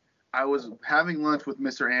again, Luke. I was having lunch with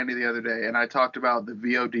Mr. Andy the other day, and I talked about the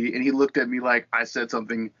VOD, and he looked at me like I said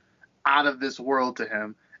something out of this world to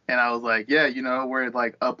him. And I was like, yeah, where it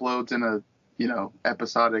like uploads in a,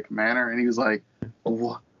 episodic manner. And he was like,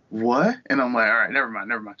 what? And I'm like, all right, never mind.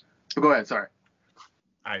 But go ahead, sorry.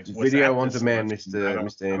 Video on demand, Mr.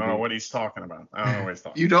 Andy. I don't know what he's talking about. I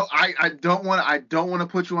don't want to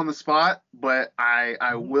put you on the spot, but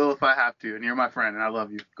I will if I have to. And you're my friend, and I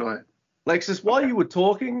love you. Go ahead. Lexus, while you were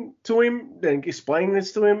talking to him and explaining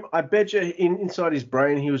this to him, I bet you inside his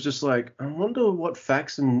brain he was just like, I wonder what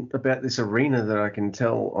facts about this arena that I can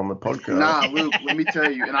tell on the podcast. Nah, Luke, let me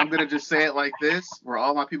tell you, and I'm gonna just say it like this, where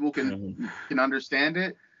all my people can understand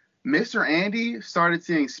it. Mr. Andy started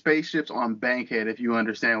seeing spaceships on Bankhead, if you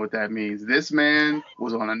understand what that means. This man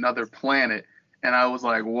was on another planet, and I was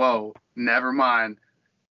like, whoa, never mind.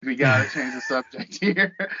 We gotta change the subject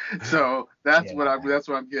here. So that's what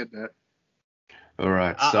I'm getting at. All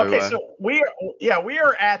right. So we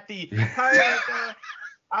are at the HIME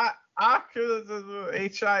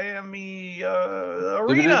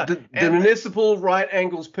arena. The municipal right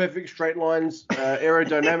angles, perfect straight lines,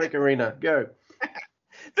 aerodynamic arena. Go.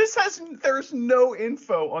 There's no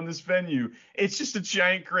info on this venue. It's just a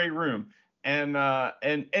giant gray room. And I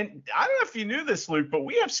don't know if you knew this, Luke, but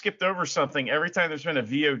we have skipped over something every time there's been a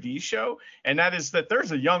VOD show, and that is that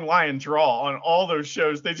there's a Young Lion draw on all those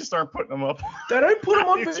shows. They just aren't putting them up. They don't put them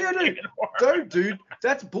on VOD. Don't, dude.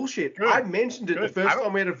 That's bullshit. Good. I mentioned it the first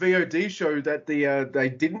time we had a VOD show that they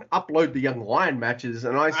didn't upload the Young Lion matches,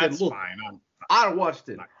 and I said, look, I watched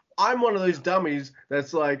it. I'm one of those dummies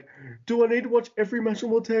that's like, do I need to watch every match in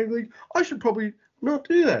World Tag League? I should probably not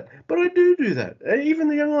do that. But I do that. Even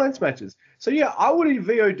the Young Lions matches. So, yeah, I would have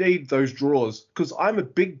VOD'd those draws because I'm a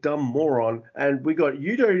big dumb moron. And we got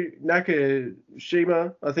Yuto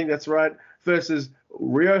Nakashima, I think that's right, versus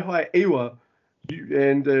Ryohei Iwa,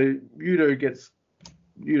 and Yuto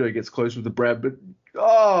gets close with the Brad, but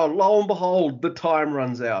lo and behold, the time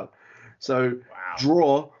runs out. So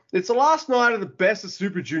draw. It's the last night of the Best of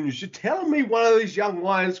Super Juniors. You're telling me one of these young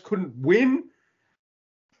lions couldn't win?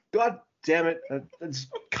 God damn it! It's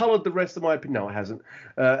coloured the rest of my opinion. No, it hasn't.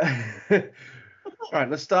 All right,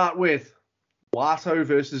 let's start with Wato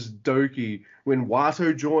versus Doki. When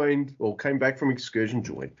Wato came back from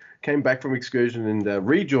Excursion and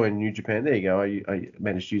rejoined New Japan. There you go. I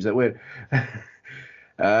managed to use that word.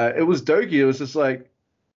 It was Doki. It was just like,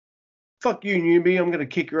 fuck you, newbie. I'm going to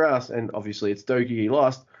kick your ass. And obviously it's Doki. He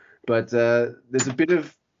lost. But there's a bit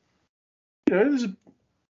of, there's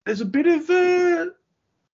a bit of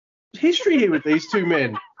history here with these two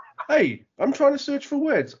men. Hey, I'm trying to search for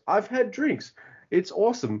words. I've had drinks. It's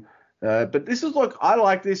awesome. But this is I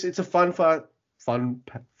like this. It's a fast-paced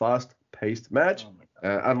match.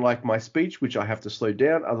 Unlike my speech, which I have to slow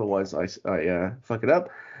down, otherwise I fuck it up.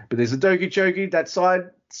 But there's a Doki Choki, that side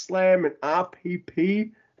slam, and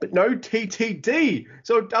RPP, but no TTD,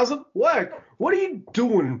 so it doesn't work. What are you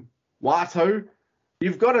doing, Wato?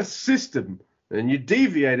 You've got a system, and you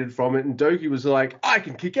deviated from it, and Doki was like, I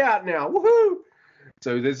can kick out now, woohoo!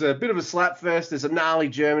 So there's a bit of a slap fest. There's a gnarly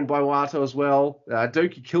German by Wato as well.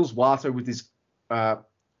 Doki kills Wato with this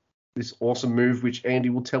awesome move, which Andy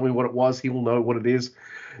will tell me what it was. He will know what it is.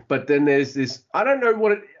 But then there's this, I don't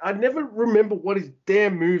know I never remember what his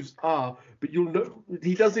damn moves are, but you'll know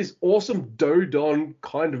he does this awesome Dodon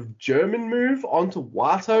kind of German move onto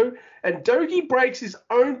Wato, and Doki breaks his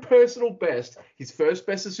own personal best. His first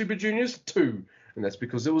Best of Super Juniors, 2. And that's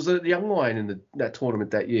because there was a young lion in that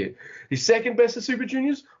tournament that year. His second Best of Super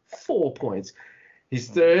Juniors, 4 points. His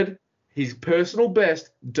third, his personal best,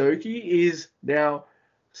 Doki is now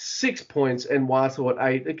 6 points and Wato at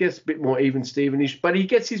 8. It gets a bit more even Stevenish, but he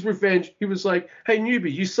gets his revenge. He was like, hey,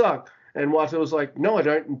 newbie, you suck. And Wato was like, no, I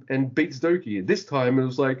don't, and beats Doki. This time it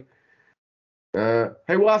was like, hey,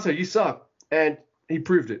 Wato, you suck. And he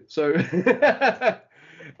proved it. So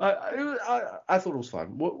I thought it was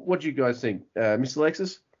fun. What do you guys think? Mr.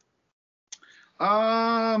 Lexus?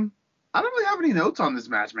 I don't really have any notes on this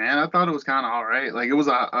match, man. I thought it was kind of all right. Like, it was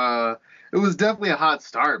definitely a hot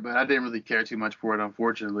start, but I didn't really care too much for it,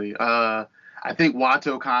 unfortunately. I think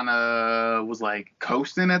Wato kind of was like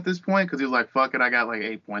coasting at this point because he was like, fuck it, I got like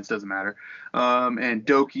 8 points, doesn't matter. And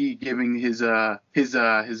Doki giving his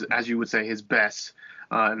as you would say, his best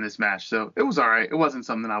in this match. So it was all right. It wasn't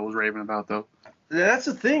something I was raving about, though. That's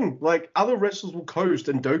the thing. Like, other wrestlers will coast,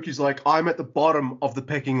 and Doki's like, I'm at the bottom of the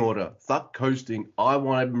pecking order. Fuck coasting. I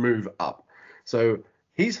want to move up. So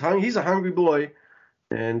he's a hungry boy,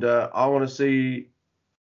 and I want to see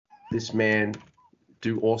this man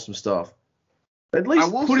do awesome stuff. At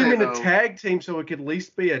least put him in a tag team so it could at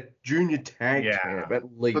least be a junior tag champ, at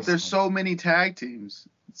least. But there's so many tag teams.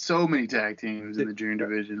 So many tag teams in the junior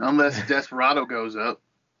division. Unless Desperado goes up.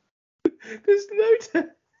 There's no tag.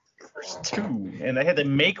 There's 2. And they had to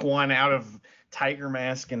make one out of Tiger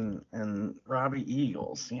Mask and Robbie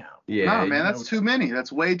Eagles. Yeah, no, man, that's too many.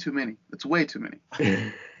 That's way too many. That's way too many.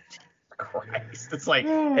 Christ.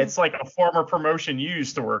 It's like a former promotion you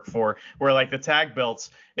used to work for, where like the tag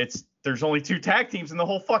belts, there's only 2 tag teams in the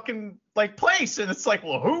whole fucking like place, and it's like,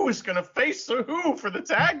 well, who is gonna face who for the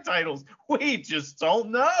tag titles? We just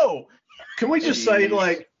don't know. Can we just say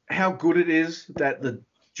like how good it is that the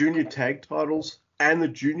junior tag titles and the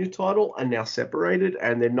junior title are now separated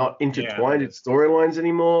and they're not intertwined in storylines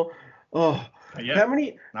anymore? Oh. Yeah. How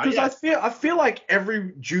many? Because I feel like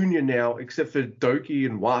every junior now, except for Doki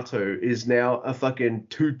and Wato, is now a fucking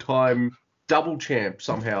 2-time double champ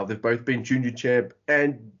somehow. They've both been junior champ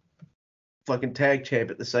and fucking tag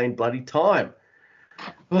champ at the same bloody time.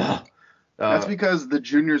 That's because the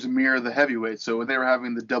juniors mirror the heavyweights. So when they were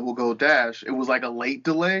having the double gold dash, it was like a late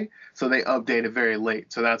delay, so they updated very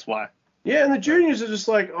late. So that's why. Yeah, and the juniors are just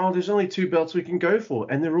like, oh, there's only 2 belts we can go for.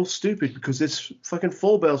 And they're all stupid because there's fucking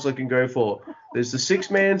 4 belts they can go for. There's the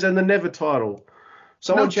 6-mans and the Never title.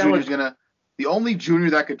 The only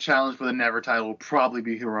junior that could challenge for the Never title will probably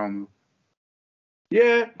be Hiromu.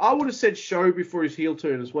 Yeah, I would have said Show before his heel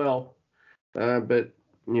turn as well. But,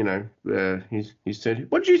 he's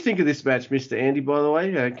turned. What do you think of this match, Mr. Andy, by the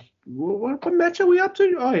way? What match are we up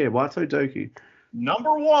to? Oh, yeah, Wato Doki.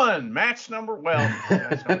 Number 1. Match number.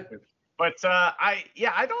 But I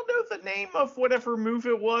don't know the name of whatever move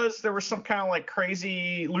it was. There was some kind of like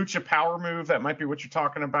crazy lucha power move. That might be what you're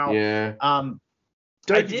talking about. Yeah.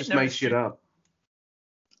 Doki just makes shit up.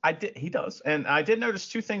 He does. And I did notice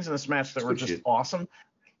 2 things in this match that were just awesome.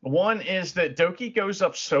 One is that Doki goes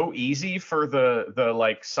up so easy for the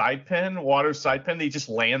like side pin, Wato's side pin, that he just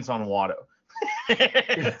lands on Wato.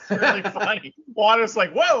 It's really funny. Wada's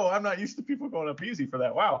like, whoa, I'm not used to people going up easy for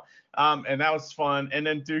that. Wow. And that was fun. And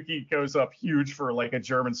then Dookie goes up huge for like a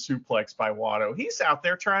German suplex by Wado. He's out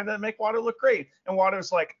there trying to make Wado look great. And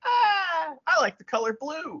Wado's like, I like the color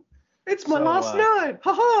blue. It's my last night.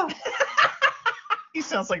 Ha He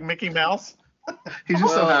sounds like Mickey Mouse. He's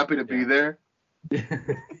just so happy to be there.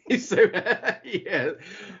 He's so yeah.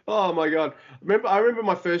 Oh my god. I remember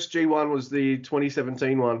my first G1 was the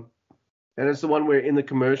 2017 one, and it's the one where in the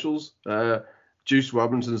commercials, Juice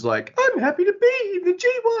Robinson's like, "I'm happy to be in the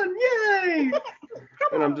G1, yay!"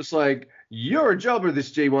 And I'm just like, "You're a jobber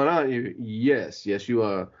this G1, aren't you?" Yes, you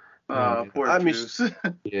are. Poor Juice.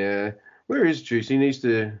 Yeah. Where is Juice? He needs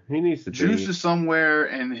to. Juice is somewhere,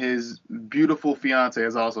 and his beautiful fiance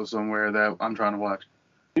is also somewhere that I'm trying to watch.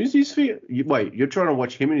 Who's his fiance? Wait, you're trying to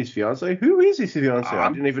watch him and his fiance? Who is his fiance? I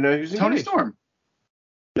didn't even know who's Toni Storm.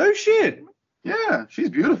 No shit. Yeah, she's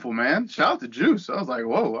beautiful, man. Shout out to Juice. I was like,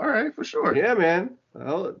 whoa, all right, for sure. Yeah, man.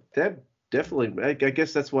 Well, that definitely. I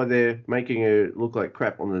guess that's why they're making her look like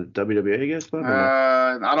crap on the WWE. I guess. But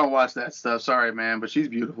I don't watch that stuff. Sorry, man, but she's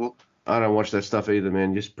beautiful. I don't watch that stuff either,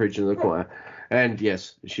 man. Just preaching to the choir. And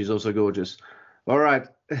yes, she's also gorgeous. All right,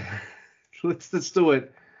 let's do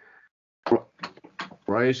it.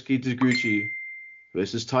 Ryosuke Taguchi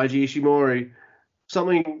versus Taiji Ishimori.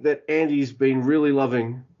 Something that Andy's been really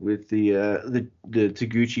loving with the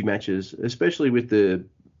Taguchi matches, especially with the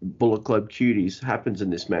Bullet Club cuties, happens in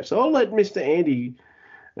this match. So I'll let Mr. Andy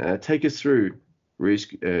take us through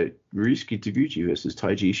Ryosuke Taguchi versus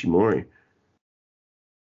Taiji Ishimori.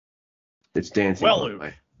 It's dancing. Well,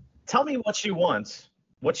 Luke, tell me what you want.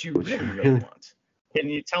 What you really want. Can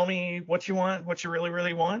you tell me what you want? What you really,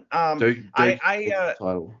 really want?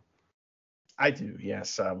 Title. I do.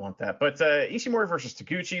 Yes, I want that. But Ishimori versus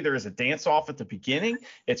Taguchi, there is a dance off at the beginning.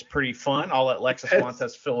 It's pretty fun. I'll let Lexus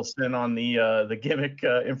Montez fill us in on the gimmick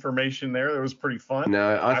information there. It was pretty fun.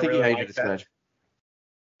 No, I think really he hated this match.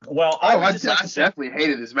 Well, I definitely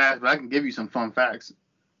hated this match, but I can give you some fun facts.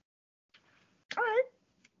 All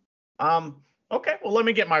right. Okay, well, let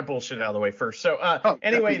me get my bullshit out of the way first. So,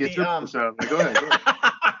 anyway, go ahead.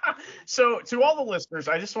 So, to all the listeners,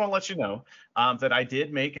 I just want to let you know that I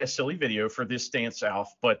did make a silly video for this dance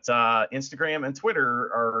off, but Instagram and Twitter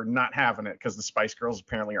are not having it because the Spice Girls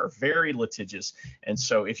apparently are very litigious. And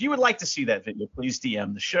so, if you would like to see that video, please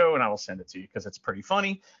DM the show and I will send it to you because it's pretty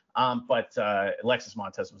funny. But Alexis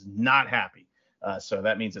Montez was not happy, so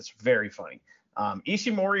that means it's very funny.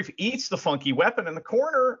 Ishimori eats the funky weapon in the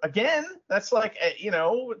corner again. That's like,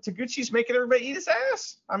 Taguchi's making everybody eat his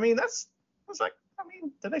ass. I mean,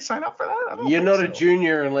 did they sign up for that? You're not a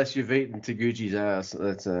junior unless you've eaten Taguchi's ass.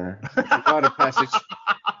 That's a rite of passage.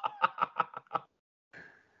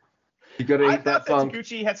 You got to eat that funk.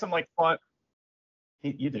 Taguchi had some like fun.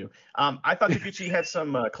 You do. I thought Taguchi had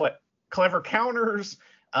some clever counters.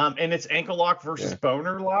 And it's ankle lock versus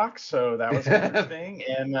boner lock, so that was interesting.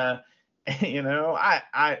 And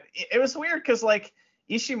it was weird because like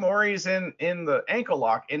Ishimori's in the ankle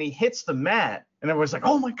lock and he hits the mat and everyone's like,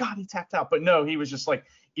 oh my god, he tapped out. But no, he was just like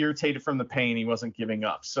irritated from the pain. He wasn't giving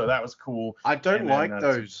up. So that was cool. I don't like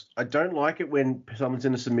those. I don't like it when someone's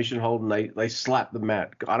in a submission hold and they slap the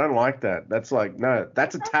mat. I don't like that. That's like, no,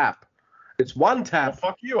 that's a tap. It's one tap.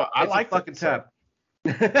 Well, fuck you. I like a fucking tap.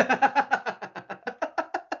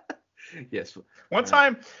 Yes. One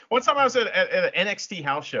time I was at an NXT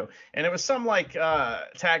house show and it was some like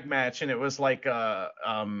tag match and it was like Samoa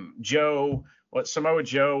Joe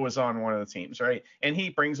was on one of the teams, right? And he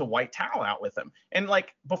brings a white towel out with him. And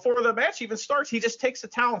like before the match even starts, he just takes the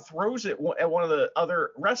towel and throws it at one of the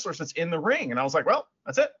other wrestlers that's in the ring. And I was like, well,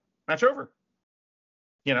 that's it. Match over.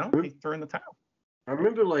 He threw in the towel. I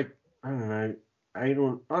remember like, I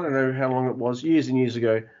don't know how long it was, years and years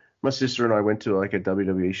ago. My sister and I went to like a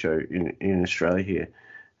WWE show in Australia here,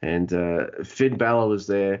 and Finn Balor was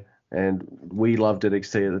there, and we loved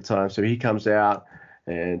NXT at the time. So he comes out,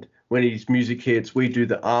 and when his music hits, we do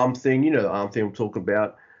the arm thing. You know the arm thing I'm talking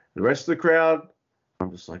about. The rest of the crowd,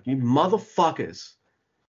 I'm just like, you motherfuckers.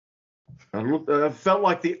 I felt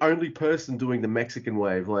like the only person doing the Mexican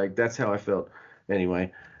wave. Like that's how I felt.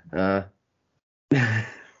 Anyway,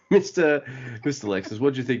 Mr. Lexus,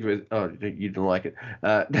 what did you think of it? Oh, you didn't like it.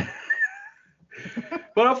 But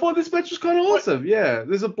I thought this match was kind of awesome. Yeah,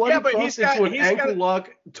 there's a bloody cross into an ankle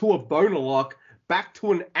lock, to a boner lock, back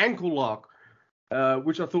to an ankle lock,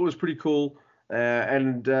 which I thought was pretty cool.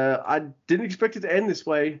 And I didn't expect it to end this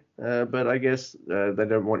way, but I guess they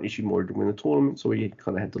don't want Ishimori to win the tournament, so he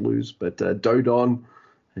kind of had to lose. But Dodon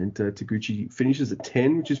and Taguchi finishes at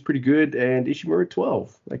 10, which is pretty good, and Ishimori at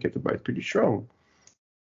 12. They kept them both pretty strong.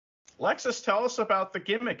 Lexus, tell us about the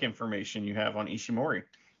gimmick information you have on Ishimori.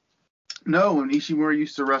 No, when Ishimori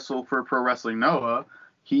used to wrestle for Pro Wrestling Noah,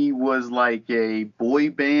 he was like a boy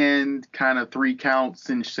band kind of 3-count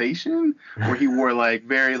sensation, where he wore like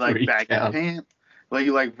very like baggy pants,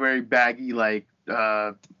 like very baggy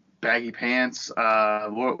baggy pants. I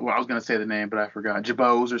was gonna say the name, but I forgot.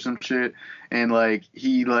 Jabos or some shit. And like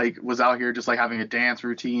he like was out here just like having a dance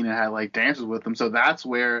routine and had like dancers with him. So that's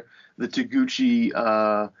where the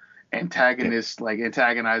Taguchi antagonist like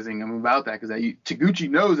antagonizing him about that, because Taguchi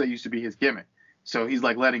knows that used to be his gimmick. So he's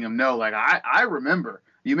like letting him know, like, I remember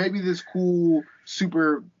you may be this cool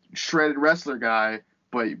super shredded wrestler guy,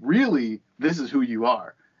 but really this is who you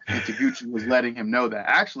are. And Taguchi was letting him know that.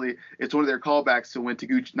 Actually, it's one of their callbacks to when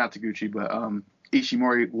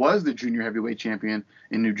Ishimori was the junior heavyweight champion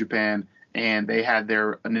in New Japan, and they had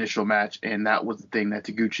their initial match, and that was the thing that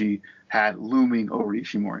Taguchi had looming over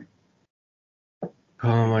Ishimori.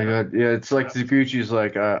 Oh my god, yeah, it's like Taguchi's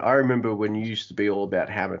like, I remember when you used to be all about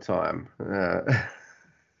Hammer Time.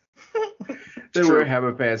 They wear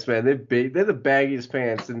Hammer pants, man. They're big. They're the baggiest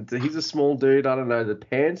pants, and he's a small dude. I don't know the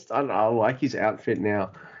pants. I like his outfit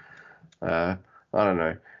now. I don't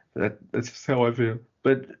know. That's just how I feel.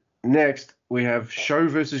 But next we have Sho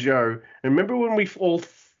versus Yo. And remember when we all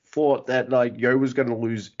thought that like Yo was going to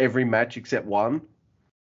lose every match except one?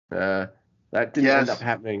 That didn't end up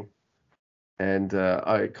happening. And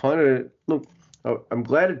I kind of I'm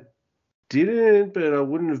glad it didn't, but I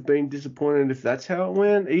wouldn't have been disappointed if that's how it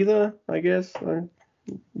went either, I guess.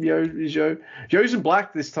 Yo is Yo. Yo's in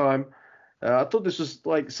black this time. I thought this was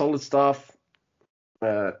like solid stuff.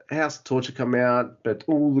 House of Torture come out, but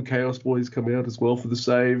all the Chaos Boys come out as well for the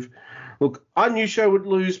save. Look, I knew Sho would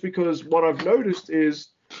lose because what I've noticed is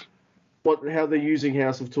how they're using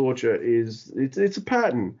House of Torture is it's a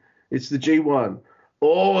pattern. It's the G1.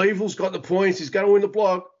 Oh, Evil's got the points. He's going to win the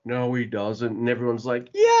block. No, he doesn't. And everyone's like,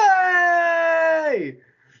 yay!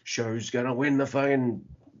 Sho's going to win the fucking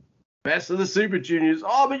best of the Super Juniors.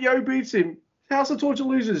 Oh, but Yo beats him. House of Torture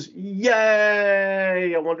loses.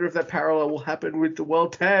 Yay! I wonder if that parallel will happen with the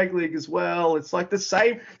World Tag League as well. It's like the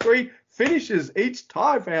same 3 finishes each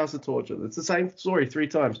time for House of Torture. It's the same story 3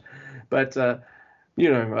 times. But, I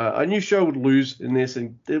knew Sho would lose in this,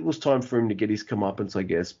 and it was time for him to get his comeuppance, I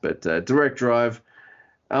guess. But Direct Drive,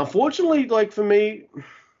 unfortunately, like for me,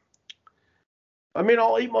 I mean,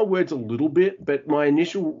 I'll eat my words a little bit, but my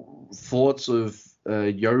initial thoughts of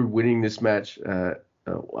Yo winning this match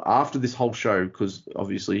after this whole show, because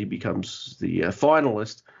obviously he becomes the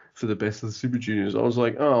finalist for the Best of the Super Juniors, I was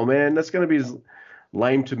like, oh man, that's going to be as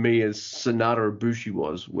lame to me as Sonata Ibushi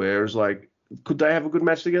was. Whereas, like, could they have a good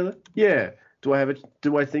match together? Yeah. Do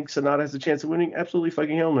I think Sonata has a chance of winning? Absolutely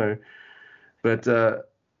fucking hell no. But I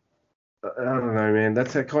don't know, man.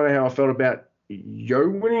 That's kind of how I felt about Yo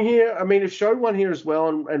winning here. I mean, if Sho won here as well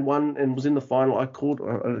and won and was in the final, I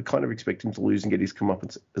kind of expect him to lose and get his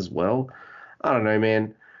comeuppance as well. I don't know,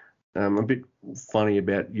 man. I'm a bit funny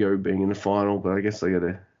about Yo being in the final, but I guess I got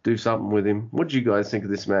to do something with him. What did you guys think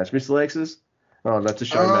of this match, Mr. Lexus? Oh, that's a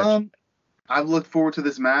Sho match. I've looked forward to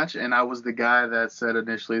this match, and I was the guy that said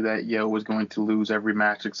initially that Yo was going to lose every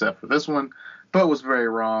match except for this one, but was very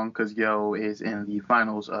wrong because Yo is in the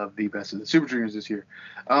finals of the Best of the Super Juniors this year.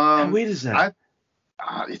 How weird is that?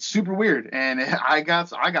 It's super weird, and I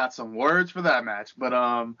got some words for that match, but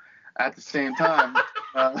at the same time,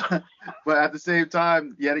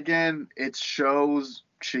 yet again, it shows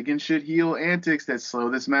chicken shit heel antics that slow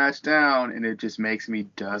this match down, and it just makes me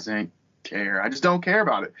doesn't care. I just don't care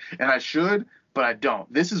about it, and I should, but I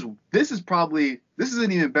don't. This isn't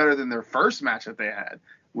even better than their first match that they had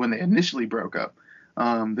when they initially broke up.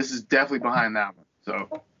 This is definitely behind that one.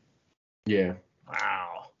 So yeah.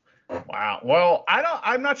 Wow. Well,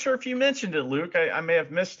 I'm not sure if you mentioned it, Luke. I may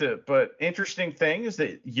have missed it, but interesting thing is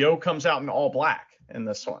that Yo comes out in all black in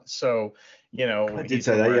this one. So, I did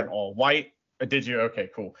say that, yeah. All white. Did you? Okay,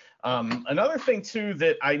 cool. Another thing too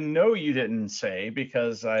that I know you didn't say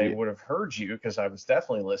because I would have heard you because I was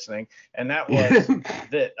definitely listening, and that was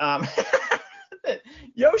that that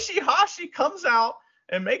Yoshihashi comes out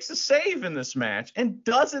and makes a save in this match and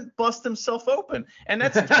doesn't bust himself open, and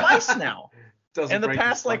that's twice now. In the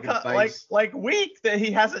past like week that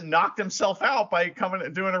he hasn't knocked himself out by coming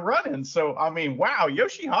and doing a run-in. So I mean, wow,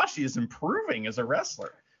 Yoshihashi is improving as a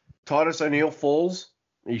wrestler. Titus O'Neil falls.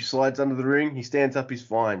 He slides under the ring. He stands up. He's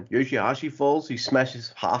fine. Yoshihashi falls. He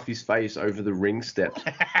smashes half his face over the ring steps.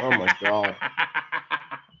 Oh, my God.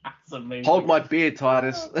 That's amazing. Hold my beer,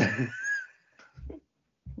 Titus. And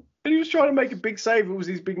he was trying to make a big save. It was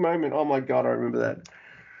his big moment. Oh, my God. I remember that.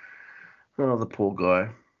 Oh, the poor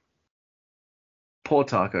guy. Poor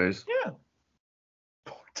Tacos. Yeah.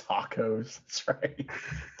 Tacos. That's right.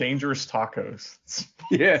 Dangerous tacos.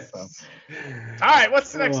 Yes. So. All right.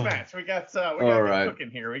 What's the next match? We got cooking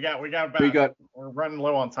here. We're running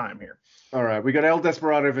low on time here. All right. We got El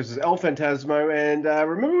Desperado versus El Phantasmo. And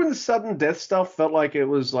remember when the sudden death stuff felt like it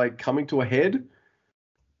was like coming to a head?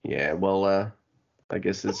 Yeah. Well, I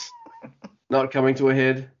guess it's not coming to a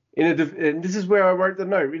head. And this is where I wrote the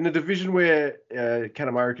note. In a division where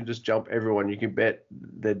Kanemaru can just jump everyone, you can bet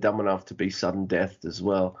they're dumb enough to be sudden death as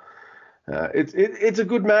well. It's a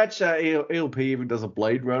good match. ELP even does a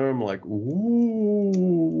Blade Runner. I'm like,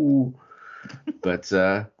 ooh. But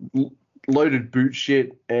loaded boot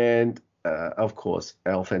shit. And, of course,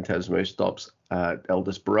 El Phantasmo stops El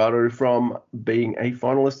Desperado from being a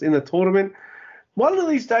finalist in the tournament. One of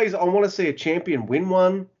these days, I want to see a champion win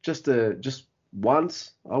one. Just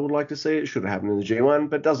once, I would like to see it. Should have happened in the G1,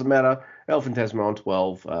 but it doesn't matter. El Phantasmo on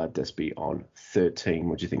 12, Despy on 13.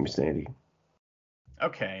 What do you think, Mr. Andy?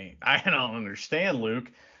 Okay, I don't understand, Luke.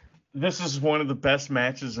 This is one of the best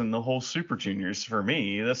matches in the whole Super Juniors for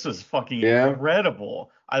me. This is fucking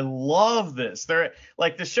incredible. I love this. The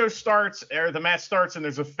show starts, or the match starts, and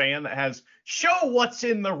there's a fan that has "Show what's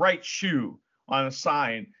in the right shoe" on a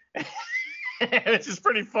sign. It's just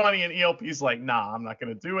pretty funny, and ELP's like, nah, I'm not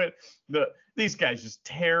going to do it. These guys just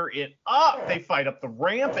tear it up. They fight up the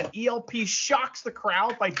ramp, and ELP shocks the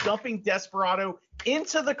crowd by dumping Desperado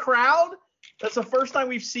into the crowd. That's the first time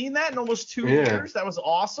we've seen that in almost 2 years. That was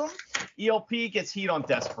awesome. ELP gets heat on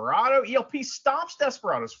Desperado. ELP stomps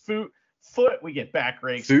Desperado's foot. We get back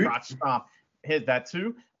rakes, crotch stomp. Hit that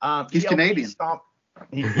too. He's ELP Canadian. Stomp.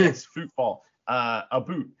 He gets foot fall. A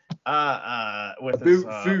boot. With his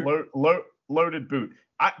loaded boot.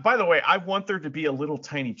 By the way, I want there to be a little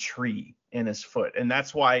tiny tree in his foot, and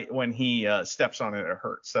that's why when he steps on it, it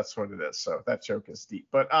hurts. That's what it is. So that joke is deep.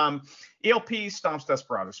 But ELP stomps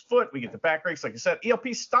Desperado's foot. We get the back rakes, like I said. ELP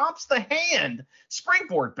stomps the hand.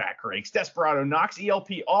 Springboard back rakes. Desperado knocks ELP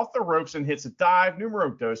off the ropes and hits a dive. Numero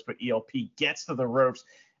dos, but ELP gets to the ropes.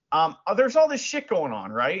 There's all this shit going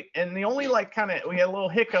on, right? And the only we had a little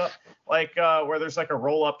hiccup, where there's like a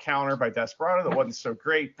roll-up counter by Desperado that wasn't so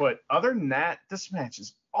great. But other than that, this match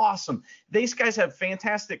is awesome. These guys have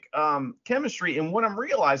fantastic chemistry. And what I'm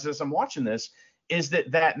realizing as I'm watching this is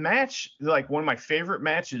that match, like one of my favorite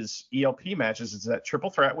matches, ELP matches, is that triple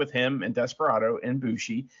threat with him and Desperado and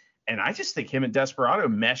Bushi. And I just think him and Desperado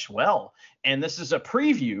mesh well. And this is a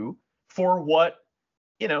preview for what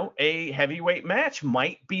a heavyweight match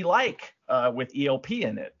might be like with ELP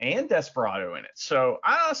in it and Desperado in it. So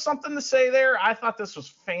something to say there. I thought this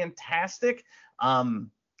was fantastic.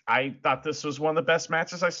 I thought this was one of the best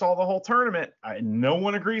matches I saw the whole tournament. No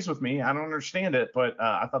one agrees with me. I don't understand it, but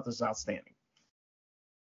I thought this was outstanding.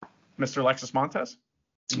 Mr. Alexis Montez?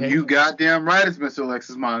 You goddamn right it's Mr.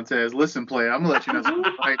 Alexis Montez. Listen, player, I'm going to let you know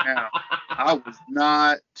something right now. I was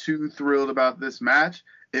not too thrilled about this match.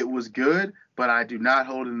 It was good, but I do not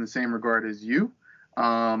hold it in the same regard as you.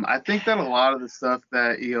 I think that a lot of the stuff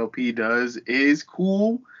that ELP does is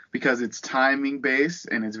cool because it's timing based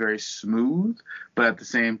and it's very smooth. But at the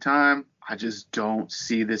same time, I just don't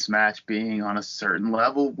see this match being on a certain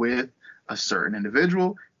level with a certain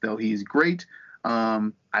individual, though he's great.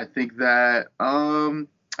 I think that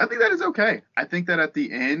is okay. I think that at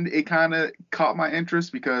the end, it kind of caught my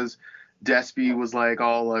interest because Despy was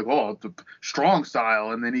oh, the strong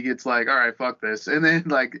style, and then he gets like, all right, fuck this, and then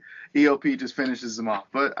ELP just finishes him off.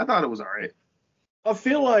 But I thought it was all right. I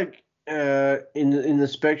feel like in the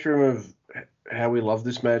spectrum of how we love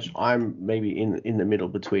this match, I'm maybe in the middle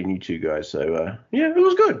between you two guys. So it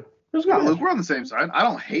was good. It was good. Look, we're on the same side. I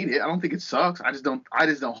don't hate it. I don't think it sucks. I just don't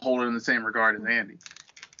hold it in the same regard as Andy.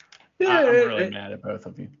 Yeah, I'm really mad at both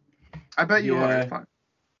of you. I bet you are. It's fine.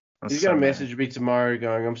 He's going to message me tomorrow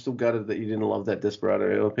going, I'm still gutted that you didn't love that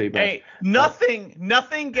Desperado LP match. Hey,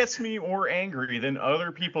 nothing gets me more angry than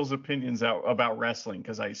other people's opinions about wrestling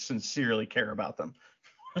because I sincerely care about them.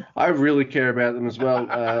 I really care about them as well.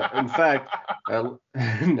 In fact, all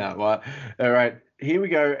right, here we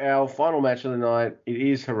go. Our final match of the night. It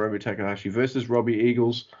is Hiromu Takahashi versus Robbie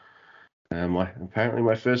Eagles. Apparently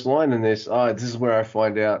my first line in this. This is where I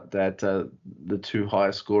find out that the two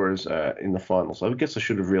highest scorers are in the final. So I guess I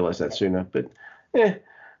should have realized that sooner. But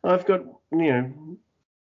I've got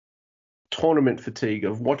tournament fatigue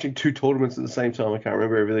of watching two tournaments at the same time. I can't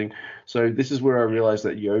remember everything. So this is where I realized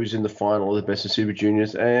that Yo's in the final of the Best of Super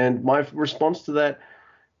Juniors. And my response to that,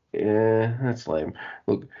 that's lame.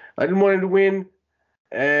 Look, I didn't want him to win,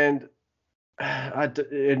 and I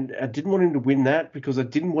didn't want him to win that because I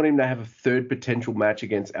didn't want him to have a third potential match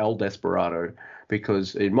against El Desperado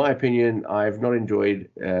because, in my opinion, I've not enjoyed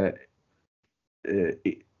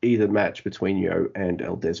either match between Yo and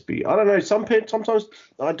El Despi. I don't know. Sometimes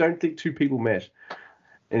I don't think two people mesh.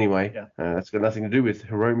 Anyway, that's got nothing to do with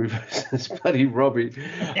Hiromu versus bloody Robbie.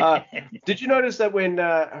 Did you notice that when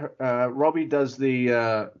Robbie does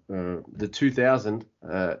the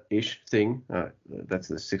 2000-ish thing, that's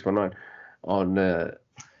the 619,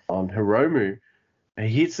 on Hiromu, he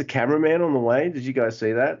hits the cameraman on the way? Did you guys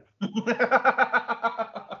see that?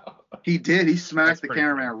 He did. He smacked the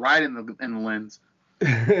cameraman right in the lens.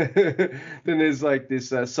 Then there's like this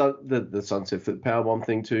the sunset for the powerbomb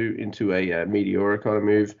thing too, into a Meteora kind of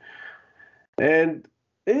move, and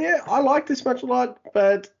yeah, I like this match a lot,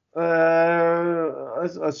 but I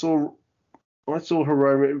saw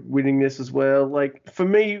Hiromu winning this as well. Like, for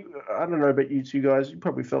me, I don't know about you two guys, you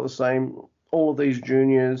probably felt the same. All of these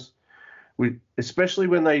juniors, especially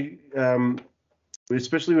when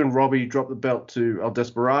Robbie dropped the belt to El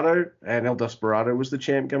Desperado, and El Desperado was the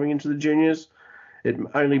champ coming into the juniors. It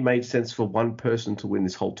only made sense for one person to win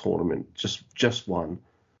this whole tournament, just one,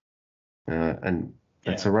 and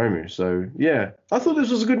that's Hiromu. So yeah, I thought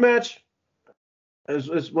this was a good match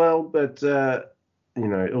as well, but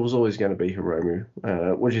it was always going to be Hiromu.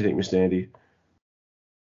 What do you think, Mr. Andy?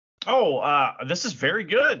 Oh, this is very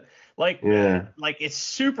good. Like it's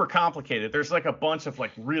super complicated. There's like a bunch of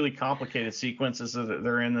like really complicated sequences that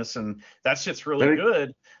they're in this, and that shit's really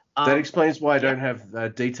good. That explains why I don't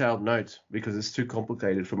have detailed notes, because it's too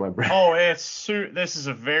complicated for my brain. Oh, this is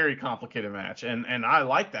a very complicated match, and I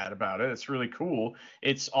like that about it. It's really cool.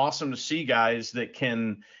 It's awesome to see guys that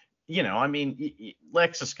can,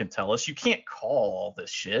 Lexus can tell us you can't call all this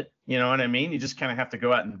shit. You know what I mean? You just kind of have to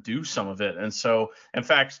go out and do some of it. And so, in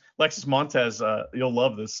fact, Lexus Montez, you'll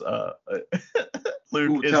love this. Luke,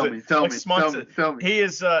 Ooh, tell me. He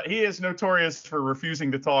is notorious for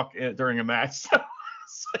refusing to talk during a match.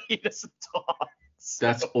 So he doesn't talk.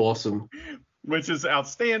 That's awesome. Which is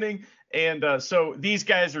outstanding. And so these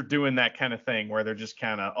guys are doing that kind of thing where they're just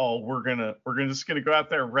kind of, we're just gonna go out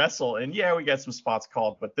there and wrestle. And yeah, we got some spots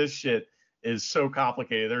called, but this shit is so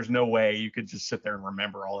complicated. There's no way you could just sit there and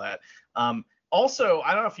remember all that. Also,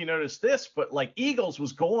 I don't know if you noticed this, but like Eagles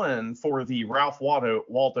was going for the Ralph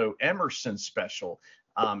Waldo Emerson special.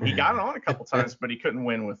 He got it on a couple times, but he couldn't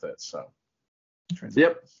win with it. So.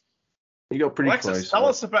 Yep. You go pretty Alexis, close. Tell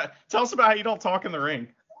us about how you don't talk in the ring.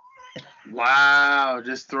 Wow,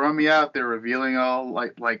 just throwing me out there, revealing all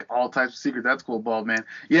like all types of secrets. That's cool, bald man.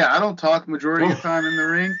 Yeah, I don't talk majority of the time in the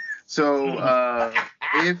ring. So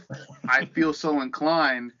if I feel so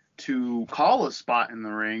inclined to call a spot in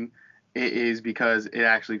the ring, it is because it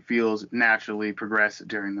actually feels naturally progressed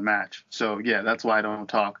during the match. So yeah, that's why I don't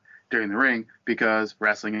talk during the ring, because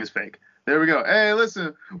wrestling is fake. There we go. Hey,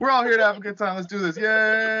 listen, we're all here to have a good time. Let's do this.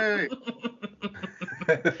 Yay!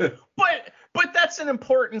 But that's an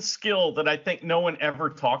important skill that I think no one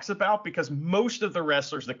ever talks about, because most of the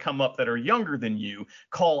wrestlers that come up that are younger than you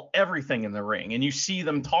call everything in the ring, and you see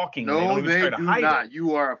them talking. No, and they don't even try to hide not. It.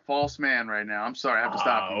 You are a false man right now. I'm sorry. I have to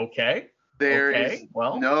stop you. Okay. There's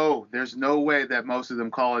no way that most of them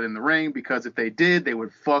call it in the ring, because if they did, they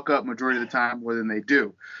would fuck up majority of the time more than they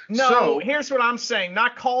do. No, here's what I'm saying.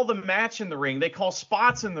 Not call the match in the ring. They call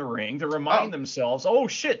spots in the ring to remind themselves, oh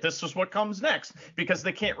shit, this is what comes next, because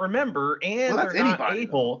they can't remember, and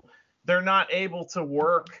they're not able to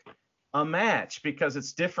work a match, because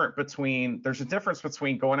there's a difference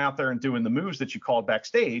between going out there and doing the moves that you called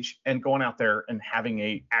backstage and going out there and having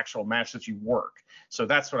a actual match that you work. So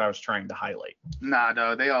that's what I was trying to highlight. Nah,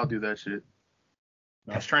 no, they all do that shit.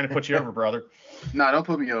 I was trying to put you over, brother. Nah, don't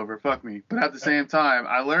put me over. Fuck me. But at the same time,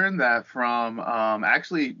 I learned that from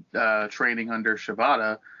actually training under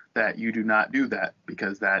Shibata, that you do not do that,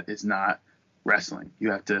 because that is not wrestling.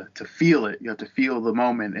 You have to feel it. You have to feel the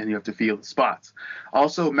moment, and you have to feel the spots.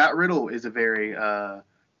 Also, Matt Riddle is a very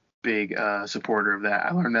big supporter of that.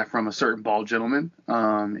 I learned that from a certain bald gentleman,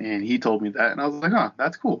 and he told me that, and I was like,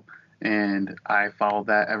 that's cool. And I followed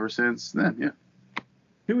that ever since then. Yeah.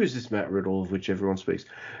 Who is this Matt Riddle of which everyone speaks?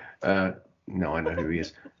 No, I know who he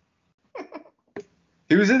is.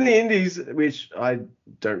 He was in the Indies, which I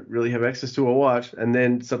don't really have access to or watch, and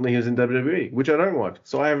then suddenly he was in WWE, which I don't watch.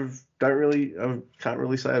 So I can't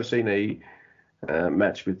really say I've seen a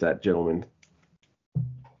match with that gentleman.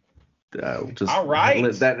 Just all right.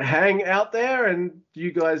 Let that hang out there, and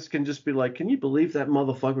you guys can just be like, can you believe that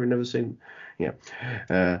motherfucker? I've never seen. Yeah.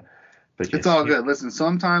 But it's all good. Listen,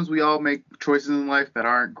 sometimes we all make choices in life that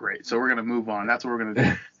aren't great, so we're gonna move on. That's what we're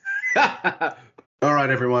gonna do. All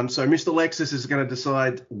right, everyone. So Mr. Lexus is going to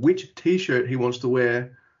decide which T-shirt he wants to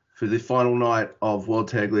wear for the final night of World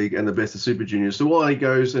Tag League and the Best of Super Juniors. So while he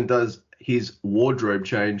goes and does his wardrobe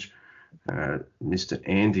change, Mr.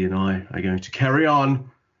 Andy and I are going to carry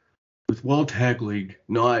on with World Tag League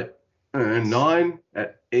Night 9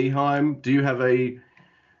 at Eheim. Do you have a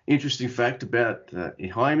interesting fact about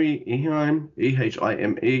Eheim?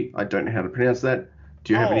 Ehime? I don't know how to pronounce that.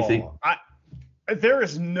 Do you have anything? There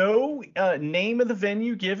is no name of the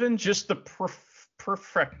venue given, just the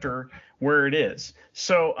prefecture where it is.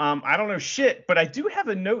 So I don't know shit, but I do have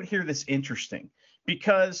a note here that's interesting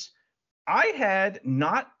because I've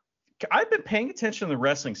been paying attention to the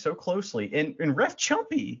wrestling so closely, and Ref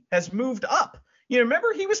Chumpy has moved up.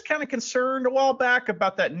 Remember he was kind of concerned a while back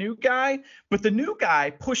about that new guy, but the new guy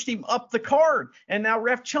pushed him up the card, and now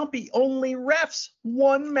Ref Chumpy only refs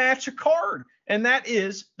one match a card, and that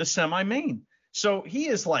is the semi-main. So he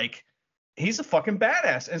is he's a fucking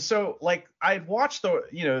badass. And so I had watched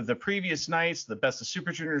the previous nights, the Best of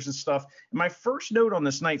Super Juniors and stuff. And my first note on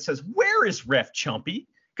this night says, "Where is Ref Chumpy?"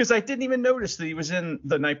 Because I didn't even notice that he was in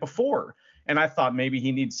the night before. And I thought maybe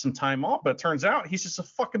he needs some time off, but it turns out he's just a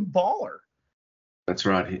fucking baller. That's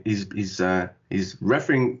right. He's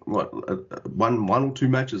refereeing one or two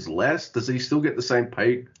matches less. Does he still get the same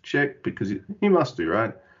paycheck? Because he must do,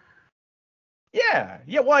 right? Yeah.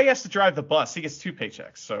 Well, he has to drive the bus. He gets 2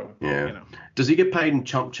 paychecks. So yeah. Does he get paid in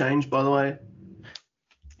chump change, by the way?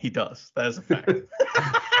 He does. That is a fact.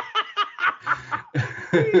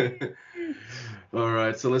 All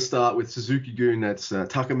right. So let's start with Suzuki-gun. That's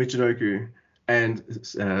Taka Michinoku and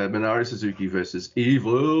Minoru Suzuki versus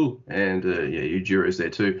Evil, and Yujiro's there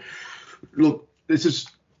too. Look,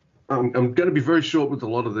 I'm going to be very short with a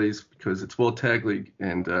lot of these because it's World Tag League,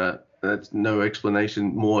 and that's no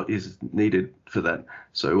explanation more is needed for that.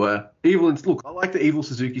 So Evil, look, I like the Evil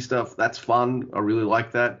Suzuki stuff. That's fun. I really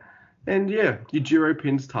like that. And yeah, Yujiro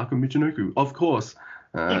pins Taka Michinoku, of course,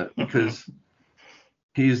 because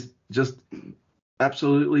he's just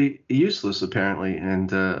absolutely useless apparently,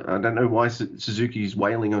 and I don't know why Suzuki's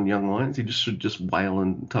wailing on Young Lions. He should just wail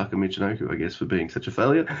on Taka Michinoku, I guess, for being such a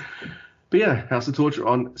failure. But yeah, House of Torture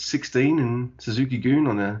on 16 and Suzuki-gun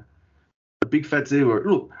on a big fat 0.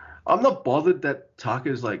 Look, I'm not bothered that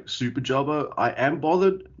Taka is super jobber. I am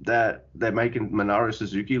bothered that they're making Minoru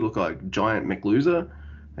Suzuki look like giant McLoser,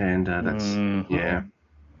 and that's yeah.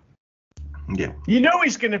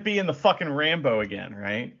 He's going to be in the fucking Rambo again,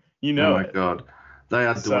 right? Oh my God. They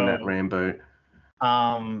are doing that Rambo.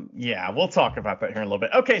 Yeah, we'll talk about that here in a little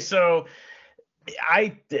bit. Okay, so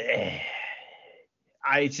I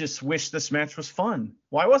just wish this match was fun.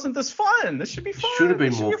 Why wasn't this fun? This should be fun. Should have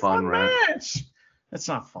been more fun, right? Match. It's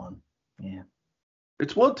not fun. Yeah.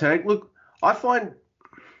 It's World Tag. Look, I find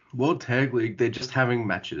World Tag League, they're just having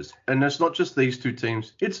matches. And it's not just these two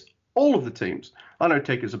teams. It's all of the teams. I know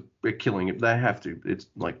Takers are killing it. They have to. It's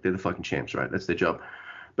they're the fucking champs, right? That's their job.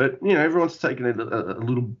 But, everyone's taking it a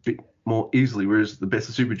little bit more easily, whereas the Best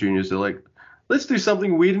of Super Juniors, they're like, let's do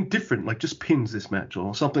something weird and different, like just pins this match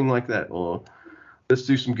or something like that, or let's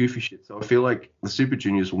do some goofy shit. So I feel like the Super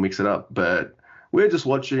Juniors will mix it up, but we're just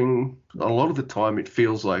watching, a lot of the time it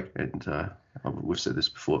feels like, and we've said this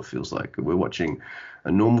before, it feels like we're watching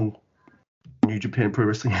a normal New Japan Pro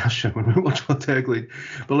Wrestling house show when we watch World Tag League.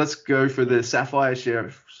 But let's go for the Sapphire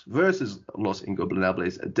Sheriffs versus Los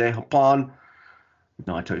Ingobernables de Japón.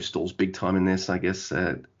 Naito stalls big time in this, I guess.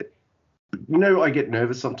 I get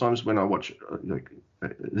nervous sometimes when I watch,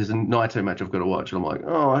 there's a Naito match I've got to watch, and I'm like,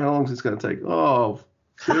 oh, how long is this going to take? Oh,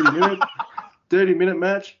 30 minutes? 30-minute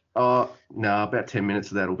match? No, about 10 minutes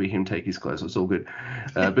of that will be him take his clothes. It's all good.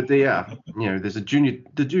 But there's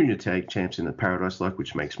the junior tag champs in the Paradise Lock,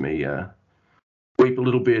 which makes me weep a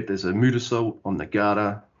little bit. There's a Mudaso on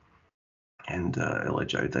Nagata, and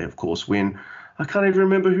LIJ, they, of course, win. I can't even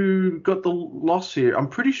remember who got the loss here. I'm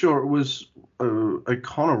pretty sure it was a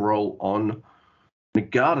Connor roll on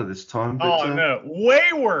Nagata this time. But, no.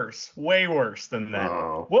 Way worse than that.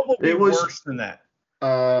 What will be worse than that?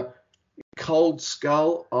 Cold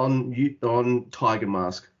Skull on Tiger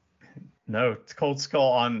Mask. No, it's Cold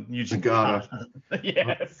Skull on Yuji Nagata.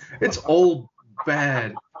 Yes. It's all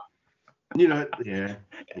bad. Yeah.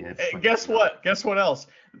 Guess what? Guess what else?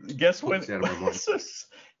 Guess when?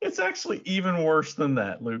 It's actually even worse than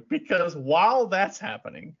that, Luke, because while that's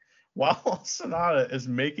happening, while Sonata is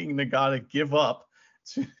making Nagata give up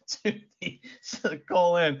to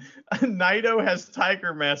call in, Naito has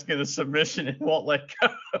Tiger Mask in a submission and won't let go.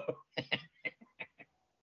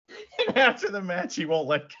 And after the match, he won't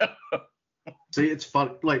let go. See, it's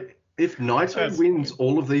fun. If Naito wins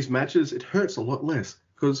all of these matches, it hurts a lot less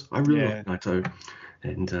because I really like Naito,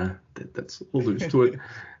 and that's all there is to it.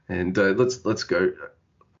 And let's go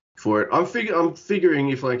for it. I'm figuring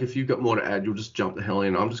if you've got more to add, you'll just jump the hell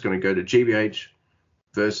in. I'm just going to go to GBH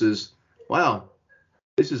versus. Wow,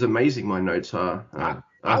 this is amazing. My notes are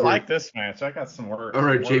I like this match. I got some work. I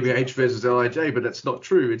wrote GBH versus LIJ, but that's not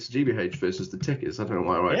true. It's GBH versus the Techers. I don't know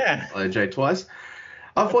why I wrote LIJ twice.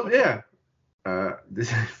 I thought,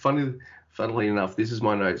 funnily enough, this is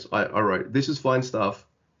my notes. I wrote, this is fine stuff.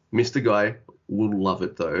 Mr. Guy will love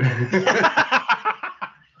it, though.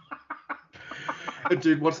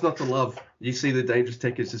 Dude, what's not to love? You see the Dangerous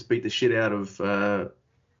Techers just beat the shit out of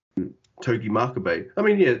Togi Makabe. I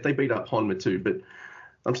mean, yeah, they beat up Honma too, but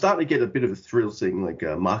I'm starting to get a bit of a thrill seeing like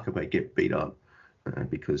Makabe get beat up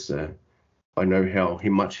because I know how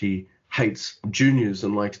much he hates juniors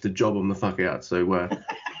and likes to job them the fuck out. So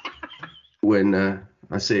when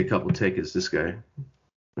I see a couple of Techers, this guy,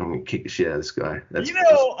 I'm gonna kick the shit out of this guy. That's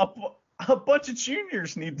a bunch of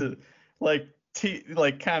juniors need to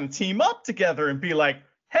kind of team up together and be like,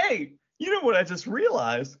 hey, you know what I just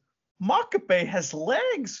realized? Makabe has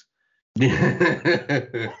legs.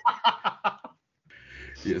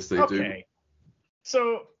 Yes, they do.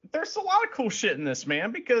 So there's a lot of cool shit in this,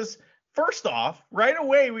 man, because first off, right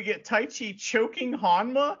away we get Taichi choking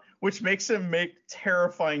Honma, which makes him make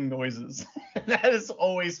terrifying noises. That is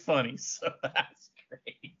always funny. So that's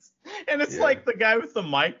great. And it's like the guy with the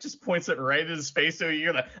mic just points it right in his face, so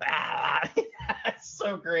you're like, it's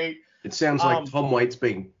so great. It sounds like Tom Waits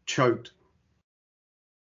being choked.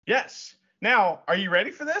 Yes. Now, are you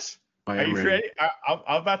ready for this? Are you ready? I'm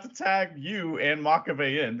about to tag you and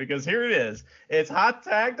Makabe in because here it is. It's hot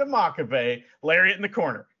tag to Makabe, lariat in the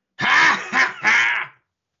corner.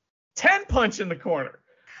 10 punch in the corner.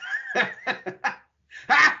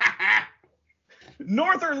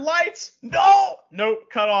 Northern Lights,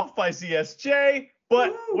 nope, cut off by ZSJ.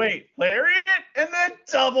 But wait, lariat and then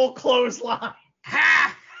double clothesline.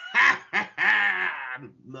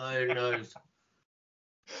 Nice.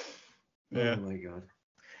 Yeah. Oh my god.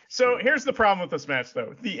 So here's the problem with this match,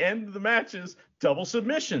 though. The end of the match is double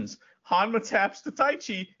submissions. Honma taps to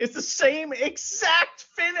Taichi. It's the same exact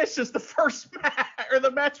finish as the first match, or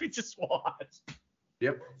the match we just watched.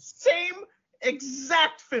 Yep. Same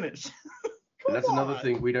exact finish. And that's another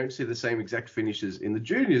thing. We don't see the same exact finishes in the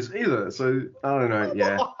juniors either. So, I don't know.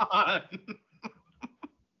 Yeah.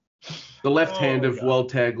 The left hand of World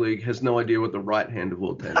Tag League has no idea what the right hand of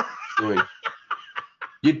World Tag League is doing.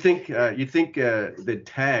 You'd think they'd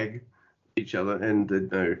tag each other, and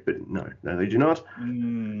no, they do not.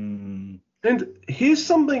 And here's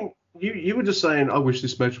something you were just saying. I wish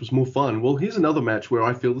this match was more fun. Well, here's another match where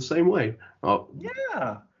I feel the same way.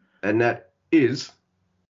 And that is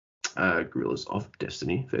Guerrillas of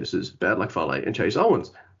Destiny versus Bad Luck Fale and Chase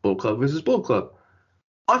Owens. Bullet Club versus Bullet Club.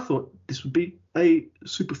 I thought this would be a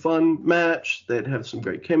super fun match. They'd have some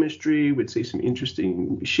great chemistry. We'd see some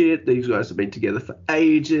interesting shit. These guys have been together for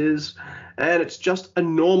ages. And it's just a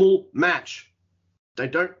normal match. They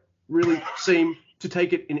don't really seem to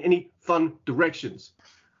take it in any fun directions.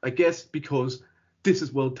 I guess because this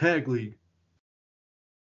is World Tag League.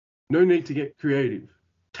 No need to get creative.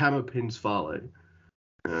 Tama pins Fale.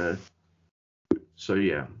 So,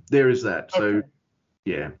 yeah, there is that. So, Okay.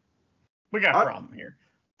 Yeah. We got a problem here.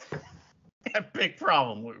 A big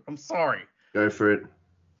problem, Luke. I'm sorry. Go for it.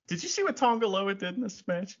 Did you see what Tonga Loa did in this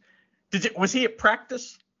match? Was he at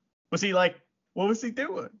practice? Was he like, what was he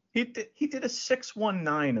doing? He did a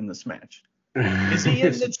 619 in this match. Is he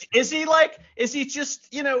is he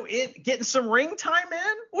just, getting some ring time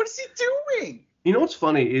in? What is he doing? You know what's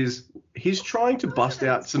funny is he's trying to bust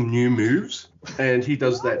out some new moves, and he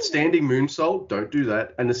does that standing moonsault. Don't do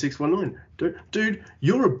that. And the 619. Dude,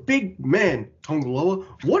 you're a big man, Tonga Loa.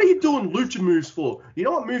 What are you doing lucha moves for? You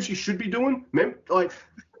know what moves you should be doing?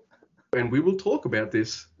 And we will talk about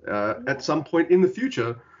this at some point in the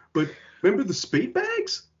future. But remember the speed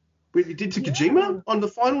bags? What you did to Kojima on the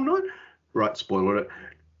final night? Right, spoiler alert.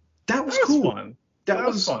 That was cool. Fun. That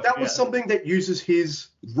was something that uses his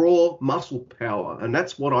raw muscle power, and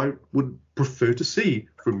that's what I would prefer to see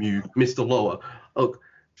from you, Mr. Loa. Look,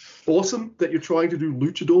 awesome that you're trying to do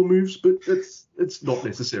luchador moves, but it's not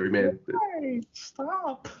necessary, man. Hey,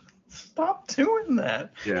 stop doing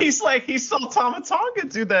that. Yeah. He's like, he saw Tama Tonga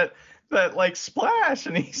do that like splash,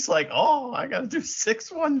 and he's like, oh, I gotta do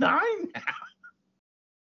 619 now.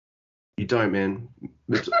 You don't, man.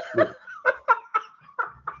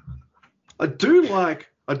 I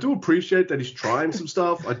do appreciate that he's trying some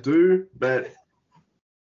stuff. I do, but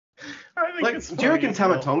do you reckon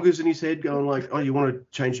Tama Tonga's in his head going like, oh, you want to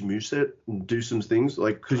change your moveset and do some things?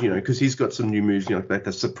 Like, because he's got some new moves, like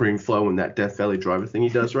the Supreme Flow and that Death Valley Driver thing he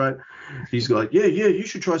does, right? He's like, yeah, you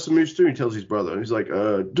should try some moves too. He tells his brother. He's like,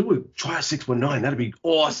 try a 619. That'd be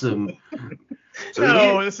awesome. So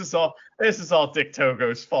no, this is all Dick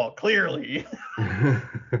Togo's fault, clearly.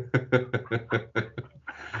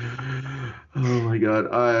 Oh my God,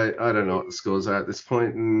 I don't know what the scores are at this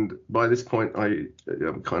point, and by this point, I'm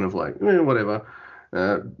kind of like, whatever,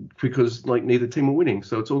 because like neither team are winning,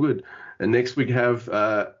 so it's all good. And next we have,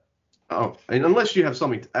 and unless you have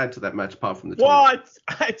something to add to that match apart from the. Well,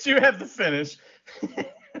 I do have the finish.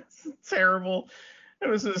 It's terrible. It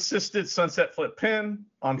was an assisted sunset flip pin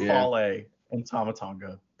on Fale, and Tama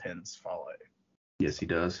Tonga pins Fale. Yes, he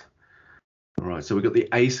does. All right, so we got the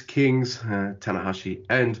Ace Kings, Tanahashi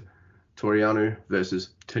and Toriano versus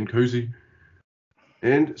Tenkozy.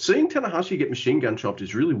 And seeing Tanahashi get machine gun chopped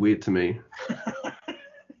is really weird to me.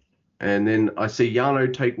 And then I see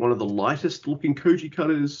Yano take one of the lightest looking Koji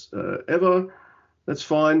cutters ever. That's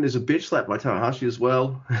fine. There's a bitch slap by Tanahashi as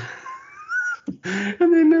well. And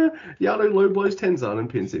then Yano low blows Tenzan and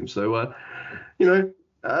pins him. So, it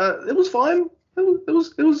was fine. It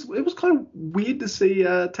was kind of weird to see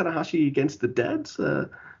Tanahashi against the dads, but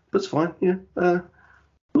it's fine. Yeah, it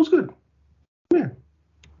was good. Yeah.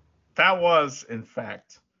 That was, in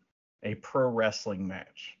fact, a pro wrestling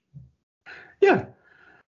match. Yeah.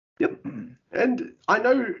 Yep. And I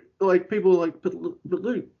know, like, people are like, but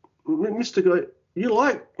Luke, Mr. Guy, you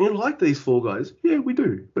like these four guys? Yeah, we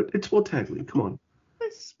do. But it's World Tag League. Come on. They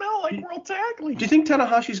smell like World Tag League. Do you think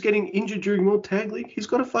Tanahashi's getting injured during World Tag League? He's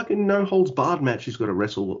got a fucking no holds barred match. He's got to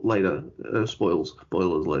wrestle later. Spoilers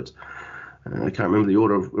alerts. I can't remember the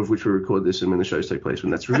order of which we record this and when the shows take place when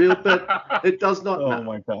that's revealed, but it does not matter. Oh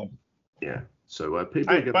my God. Yeah. So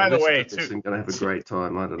people are going to have a great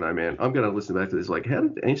time. I don't know, man. I'm going to listen back to this. Like, how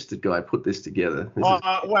did the interested guy put this together?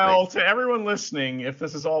 To everyone listening, if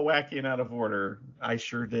this is all wacky and out of order, I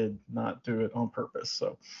sure did not do it on purpose.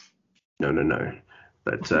 So. No.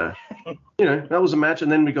 But, that was a match.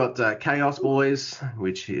 And then we got Chaos Boys,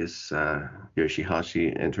 which is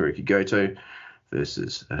Yoshihashi and Hiroki Goto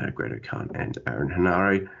versus Great-O-Khan and Aaron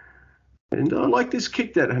Henare. And I like this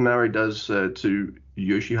kick that Henare does to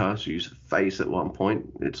Yoshihashi's face at one point.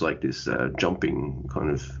 It's like this jumping kind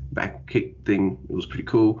of back kick thing. It was pretty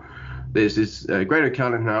cool. There's this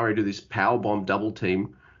Great-O-Khan and Henare do this powerbomb double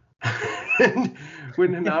team. And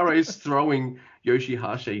when Henare is throwing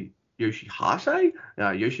Yoshihashi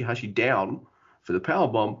down for the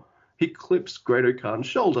powerbomb, he clips Great-O-Khan's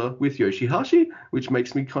shoulder with Yoshihashi, which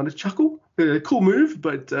makes me kind of chuckle. Cool move,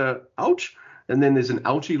 but ouch. And then there's an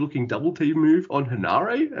ouchie-looking double team move on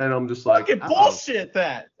Henare, and I'm just like, fucking bullshit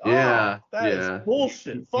that. Yeah, that is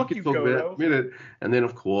bullshit. Fuck you, Goto. And then,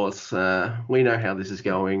 of course, we know how this is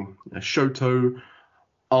going. Shoto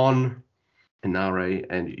on Henare,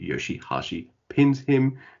 and Yoshihashi pins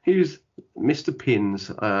him. He's Mr. Pins.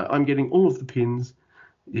 I'm getting all of the pins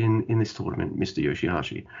in this tournament, Mr.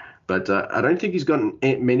 Yoshihashi. But I don't think he's gotten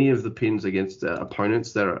many of the pins against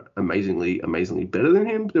opponents that are amazingly better than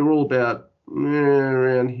him. They're all about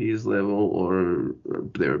around his level or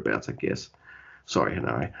thereabouts, I guess. Sorry,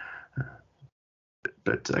 Henare.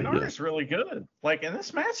 But Henare's really good. Like, and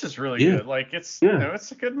this match is really good. Like, it's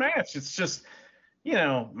it's a good match. It's just,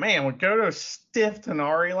 man, when Goto stiffed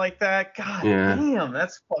Henare like that, god damn,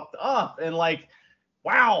 that's fucked up. And like,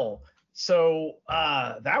 wow. So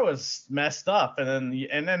that was messed up, and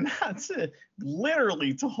then that's it.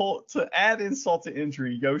 Literally to add insult to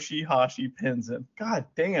injury, Yoshihashi pins him. God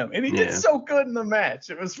damn, and he did so good in the match.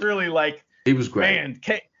 It was really like he was great. Man,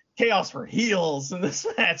 chaos for heels in this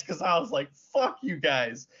match because I was like, fuck you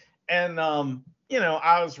guys, and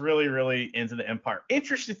I was really really into the Empire.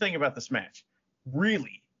 Interesting thing about this match,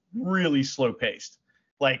 really really slow paced,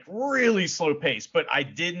 but I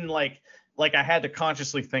didn't like I had to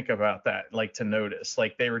consciously think about that, like to notice,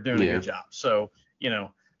 like they were doing a good job. So,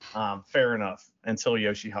 fair enough until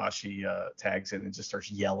Yoshihashi tags in and just starts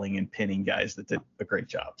yelling and pinning guys that did a great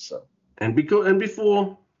job. So. And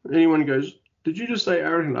before anyone goes, did you just say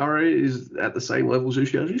Aaron Henare is at the same level as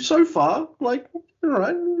Yoshihashi? So far, like, all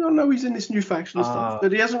right, I know he's in this new faction and stuff,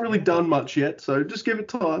 but he hasn't really done much yet. So just give it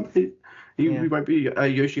time. He won't be a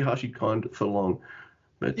Yoshihashi kind for long.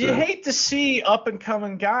 But, you hate to see up and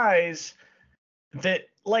coming guys that,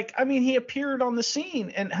 like, I mean, he appeared on the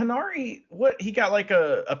scene, and Henare, he got like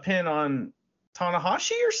a pin on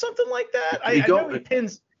Tanahashi or something like that. I know he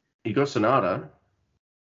pins. He got Sonata.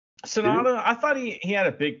 I thought he had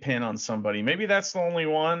a big pin on somebody. Maybe that's the only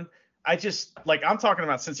one. I just, like, I'm talking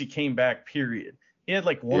about since he came back, period. He had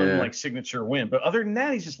like one like signature win, but other than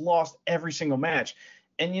that, he's just lost every single match.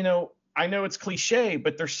 And I know it's cliche,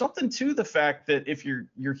 but there's something to the fact that if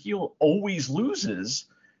your heel always loses,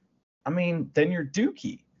 I mean, then you're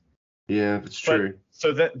dookie. Yeah, that's true.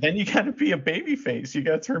 So then you got to be a babyface. You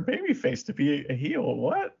got to turn babyface to be a heel.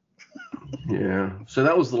 What? Yeah. So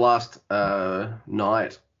that was the last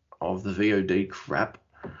night of the VOD crap.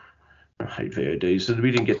 I hate VOD. So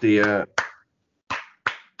we didn't get the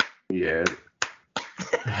Yeah.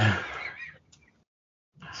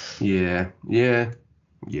 Yeah.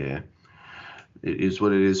 It is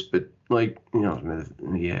what it is, but like, you know,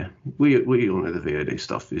 yeah, we all know the VOD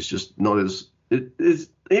stuff is just not as it is.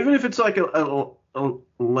 Even if it's like a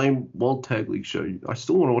lame World Tag League show, I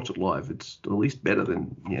still want to watch it live. It's at least better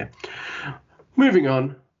than Moving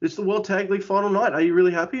on, it's the World Tag League final night. Are you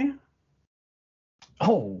really happy?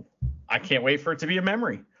 Oh, I can't wait for it to be a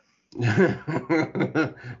memory.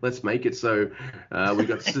 Let's make it so. We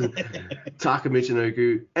got Taka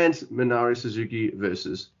Michinoku and Minari Suzuki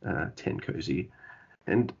versus Tenkozy,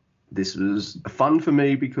 and this was fun for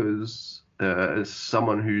me because as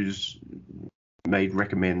someone who's made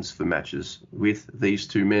recommends for matches with these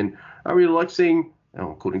two men, I really like seeing.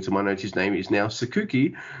 According to my notes, his name is now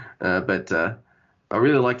Sakuki, but I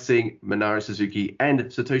really like seeing Minari Suzuki and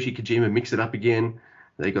Satoshi Kojima mix it up again.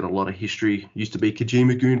 They got a lot of history. Used to be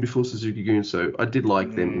Kojima-gun before Suzuki-gun, so I did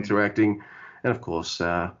like them interacting. And, of course,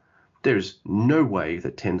 there's no way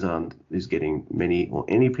that Tenzan is getting many or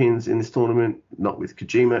any pins in this tournament, not with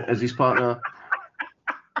Kojima as his partner.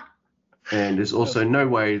 And there's also no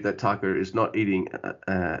way that Taka is not eating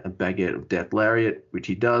a baguette of Death Lariat, which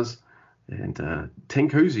he does. And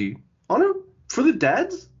Tenkozy, for the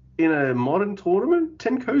dads in a modern tournament,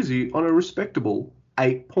 Tenkozy on a respectable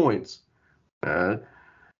 8 points.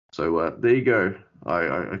 So there you go.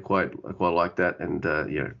 I quite like that, and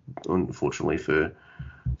unfortunately for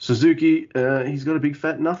Suzuki, he's got a big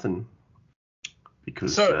fat nothing.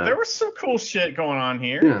 Because there was some cool shit going on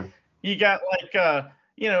here. Yeah. You got like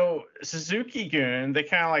Suzuki-gun. They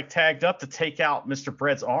kind of like tagged up to take out Mr.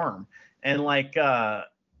 Bread's arm, and like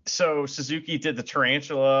so Suzuki did the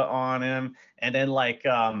tarantula on him, and then like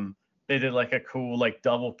they did like a cool like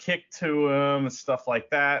double kick to him and stuff like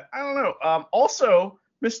that. I don't know. Also,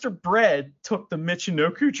 Mr. Bread took the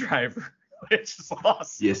Michinoku driver, which is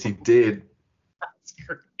awesome. Yes, he did. That's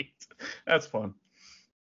great. That's fun.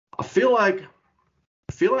 I feel like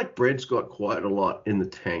Bread's got quite a lot in the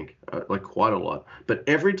tank, like quite a lot. But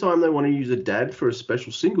every time they want to use a dad for a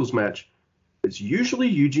special singles match, it's usually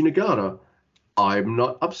Yuji Nagata. I'm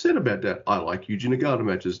not upset about that. I like Yuji Nagata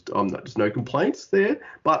matches. There's no complaints there,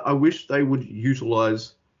 but I wish they would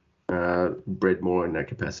utilize Bread more in that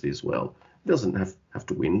capacity as well. He doesn't have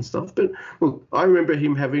to win and stuff, but look, I remember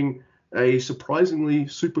him having a surprisingly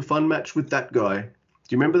super fun match with that guy. Do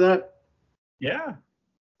you remember that? Yeah.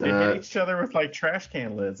 They hit each other with like trash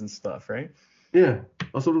can lids and stuff, right? Yeah,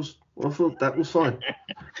 I thought that was fine.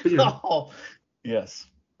 But, Oh, yes.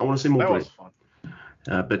 I want to see more Bread. Was fun.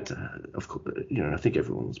 But of course, I think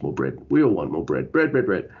everyone wants more bread. We all want more bread. Bread.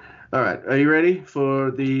 All right, are you ready for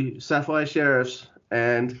the Sapphire Sheriffs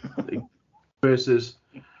and versus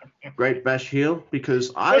Great Bash Heel?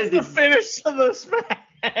 Because the finish of this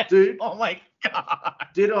match, dude. Oh my god!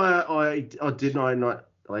 Did I not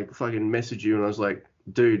like fucking message you and I was like,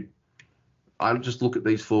 dude, I just look at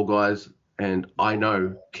these four guys and I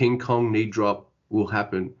know King Kong knee drop will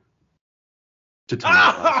happen to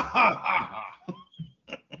Tiger.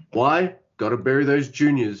 Why? Got to bury those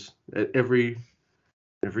juniors at every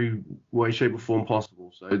way, shape, or form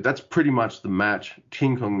possible. So that's pretty much the match.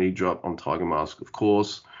 King Kong knee drop on Tiger Mask, of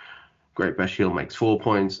course. Great Bash Heel makes 4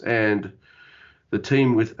 points, and the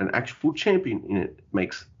team with an actual champion in it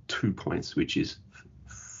makes 2 points, which is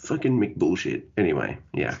fucking McBullshit. Anyway,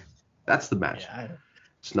 yeah, that's the match. Yeah,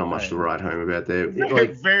 it's not much to write home about there.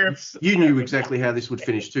 You knew exactly how this would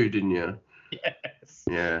finish too, didn't you? Yes.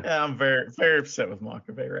 Yeah. I'm very, very upset with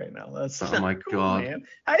Makabe right now. That's my cool, god, man.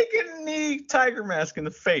 How you getting knee Tiger Mask in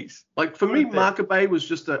the face? Like for me, Makabe was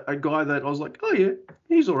just a guy that I was like, oh yeah,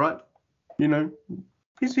 he's all right.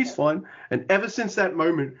 He's fine. And ever since that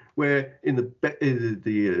moment where in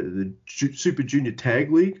the Super Junior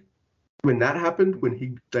Tag League, when that happened,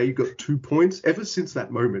 when they got 2 points, ever since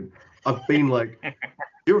that moment, I've been like,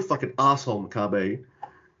 you're a fucking asshole, Makabe.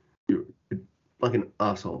 You're like an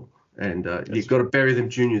asshole. And you've got to bury them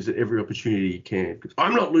juniors at every opportunity you can. Because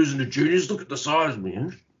I'm not losing to juniors. Look at the size of me.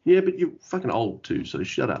 Huh? Yeah, but you're fucking old too, so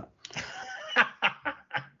shut up.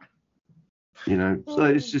 So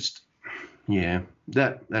it's just, yeah.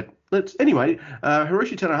 Anyway,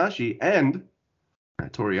 Hiroshi Tanahashi and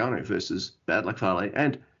Toriano versus Bad Luck Fale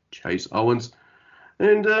and Chase Owens.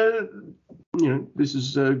 And, this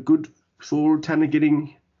is good for Tana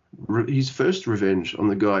getting his first revenge on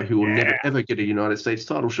the guy who will never ever get a United States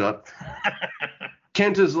title shot.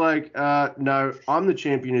 Kenta's like, no, I'm the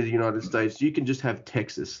champion of the United States. You can just have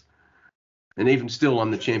Texas. And even still,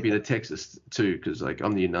 I'm the champion of Texas too, because like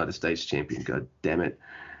I'm the United States champion. God damn it.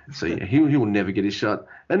 So yeah, he will never get his shot.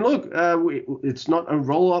 And look, it's not a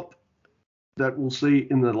roll up. that we'll see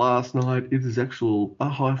in the last night, it is a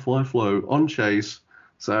high fly flow on Chase.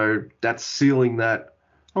 So that's sealing that.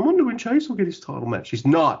 I wonder when Chase will get his title match. He's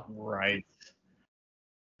not. Right.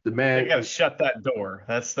 The man. They got to shut that door.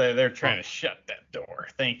 They're trying to shut that door.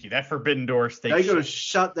 Thank you. That forbidden door stays They got to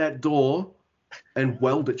shut that door and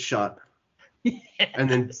weld it shut. Yes. And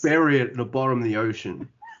then bury it in the bottom of the ocean.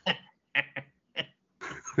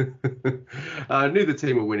 Neither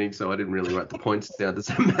team were winning, so I didn't really write the points down.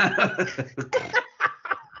 Doesn't matter.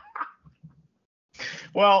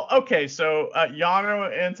 Well, okay, so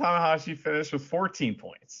Yano and Tanahashi finished with 14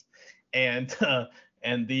 points, and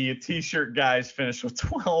the T-shirt guys finished with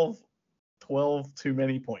 12 too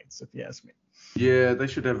many points, if you ask me. Yeah, they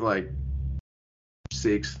should have like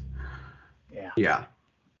 6. Yeah.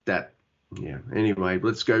 Anyway,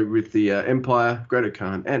 let's go with the Empire,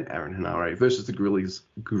 Great-O-Khan, and Aaron Henare versus the Guerrillas.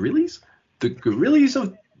 The Guerrillas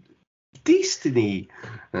of Destiny.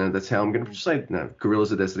 That's how I'm going to say it. No,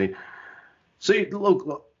 Guerrillas of Destiny. See,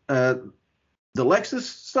 look, the Lexus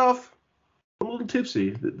stuff, I'm a little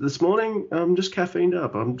tipsy. This morning, I'm just caffeined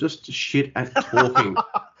up. I'm just shit at talking.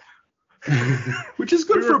 Which is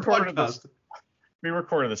good for a podcast. We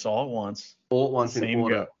recorded this all at once. All at once Same in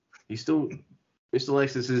order. Mr.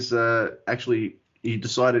 Lexus is actually, he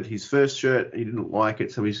decided his first shirt, he didn't like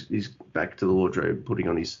it, so he's back to the wardrobe, putting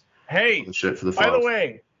on his shirt for the finals. By the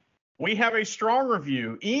way, we have a strong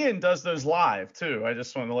review. Ian does those live, too. I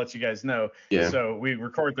just wanted to let you guys know. Yeah. So we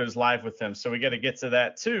record those live with him. So we got to get to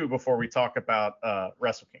that, too, before we talk about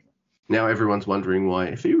Wrestle Kingdom. Now everyone's wondering why,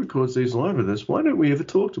 if he records these live with us, why don't we ever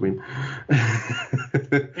talk to him?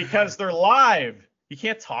 Because they're live. You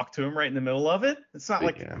can't talk to him right in the middle of it. It's not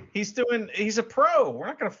like he's a pro. We're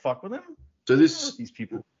not going to fuck with him. So these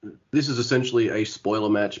people. This is essentially a spoiler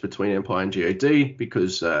match between Empire and GOD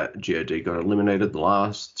because GOD got eliminated the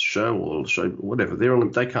last show or show, whatever.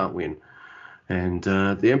 They can't win. And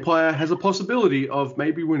the Empire has a possibility of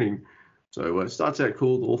maybe winning. So it starts out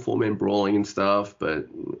cool, all 4 men brawling and stuff, but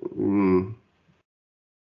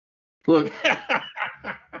look,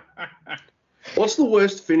 what's the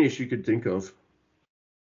worst finish you could think of?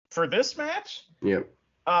 For this match? Yeah.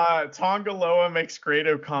 Tonga Loa makes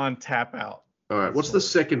Great-O-Khan tap out. All right. What's the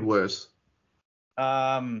second worst?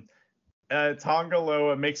 Tonga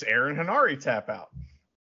Loa makes Aaron Henare tap out.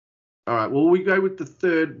 All right. Well, we go with the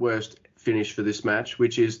third worst finish for this match,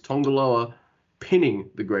 which is Tonga Loa pinning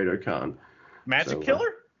the Great-O-Khan. Magic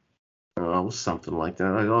Killer? Something like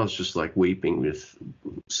that. I was just like weeping with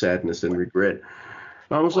sadness and regret.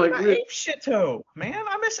 I was like, Ape Shito, man.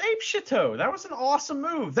 I miss Ape Shito. That was an awesome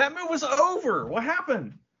move. That move was over. What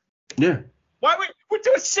happened? Yeah. Why we're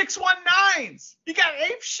doing 619s? You got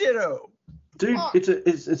Ape Shito. Dude,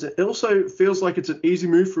 it also feels like it's an easy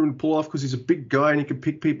move for him to pull off because he's a big guy and he can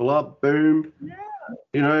pick people up. Boom. Yeah.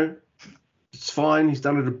 You know, it's fine. He's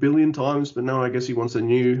done it a billion times, but no, I guess he wants a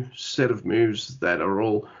new set of moves that are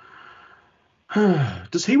all.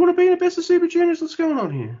 Does he want to be in the best of Super Juniors? What's going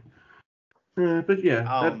on here? But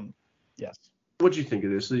yeah. Yes. What do you think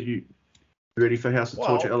of this? Are you ready for House of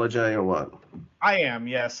Torture LJ or what? I am.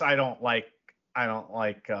 Yes. I'm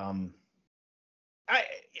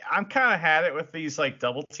kind of had it with these like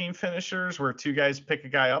double team finishers where 2 guys pick a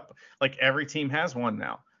guy up. Like every team has one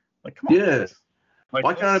now. Like come on. Yeah. Like,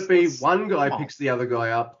 why can't it be one guy picks the other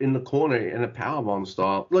guy up in the corner in a powerbomb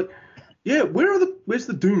style? Like, yeah, where's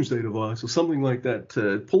the Doomsday device or something like that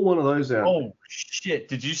to pull one of those out? Oh shit!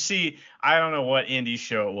 Did you see? I don't know what indie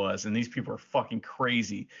show it was, and these people are fucking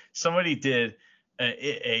crazy. Somebody did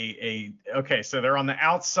okay, so they're on the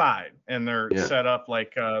outside and they're set up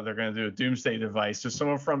like they're gonna do a Doomsday device. So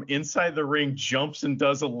someone from inside the ring jumps and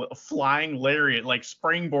does a flying lariat, like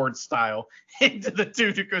springboard style, into the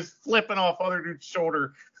dude who goes flipping off other dude's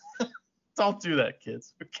shoulder. Don't do that,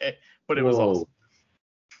 kids. Okay, but it was awesome.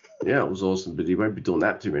 Yeah, it was awesome, but he won't be doing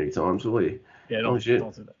that too many times, will he? Yeah, don't do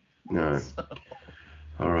that. No.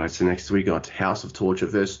 All right, so next we got House of Torture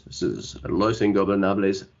versus Los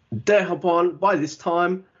Ingobernables de Japón. By this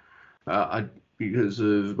time, because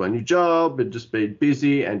of my new job and just being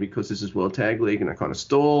busy, and because this is World Tag League and I kind of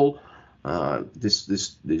stall,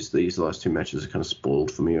 these last 2 matches are kind of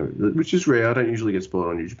spoiled for me, which is rare. I don't usually get spoiled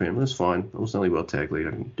on New Japan, but that's fine. It was only World Tag League.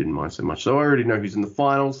 I didn't mind so much. So I already know who's in the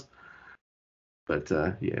finals. But,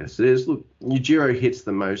 yes, look, Yujiro hits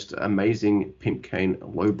the most amazing Pimp Cane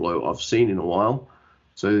low blow I've seen in a while.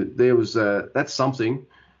 So there was, that's something.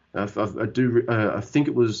 I think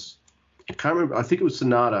it was, I can't remember, I think it was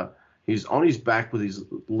Sonata. He's on his back with his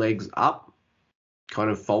legs up, kind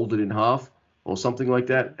of folded in half or something like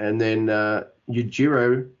that. And then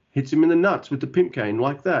Yujiro hits him in the nuts with the Pimp Cane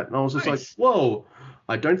like that. And I was just like, whoa,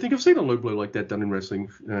 I don't think I've seen a low blow like that done in wrestling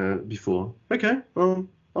before. Okay, well,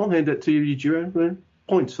 I'll hand that to you, Yujiro.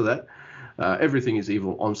 Points for that. Everything is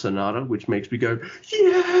evil on Sonata, which makes me go,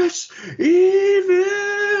 yes,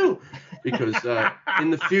 evil! Because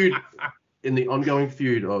in the ongoing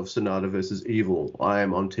feud of Sonata versus Evil, I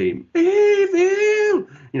am on team Evil!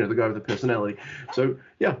 The guy with the personality. So,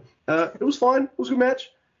 yeah, it was fine. It was a good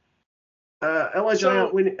match.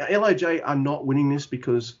 LIJ are not winning this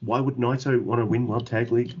because why would Naito want to win World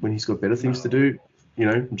Tag League when he's got better things to do?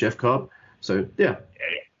 Jeff Cobb. So, yeah.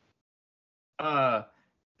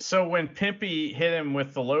 So when Pimpy hit him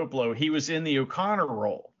with the low blow, he was in the O'Connor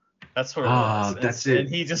roll. That's what it was. That's it. And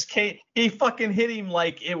he just came. He fucking hit him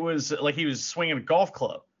like he was swinging a golf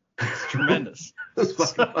club. It's tremendous. That's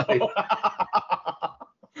fucking funny.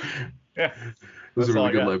 Yeah. It was a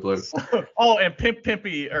really good low blow. Oh, and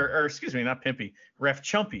Pimpy, or excuse me, not Pimpy, Ref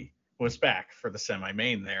Chumpy was back for the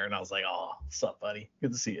semi-main there, and I was like, oh, what's up, buddy?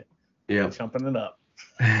 Good to see you. Yeah. Chumping it up.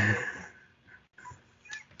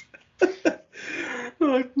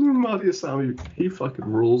 Marty Asami, he fucking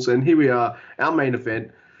rules. And here we are, our main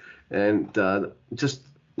event. And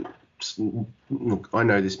look, I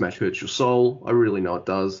know this match hurts your soul. I really know it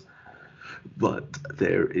does. But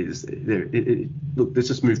look, let's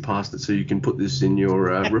just move past it so you can put this in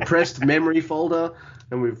your repressed memory folder.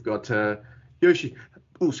 And we've got Yoshihashi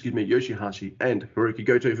and Hiroki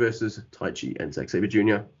Goto versus Taichi and Zack Sabre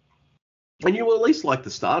Jr. And you will at least like the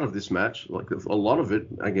start of this match, like a lot of it,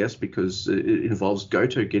 I guess, because it involves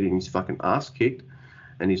Goto getting his fucking ass kicked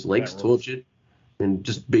and his legs tortured and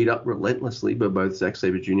just beat up relentlessly by both Zack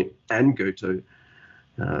Sabre Jr. and Goto.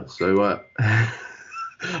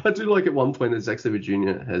 I do like at one point that Zack Sabre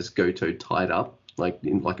Jr. has Goto tied up, like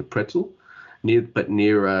a pretzel, near the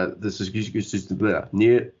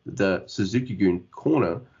Suzuki-gun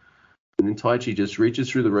corner. And then Taichi just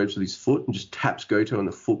reaches through the ropes with his foot and just taps Goto on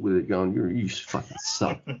the foot with it, going, "You fucking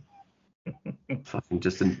suck." Fucking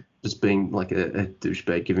just being like a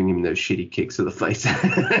douchebag, giving him those shitty kicks to the face.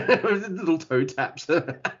 Little toe taps.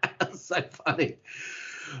 So funny.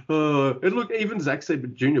 And look, even Zack Sabre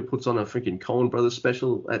Jr. puts on a freaking Coen Brothers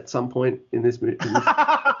special at some point in this movie.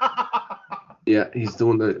 Yeah, he's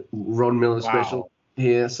doing the Ron Miller special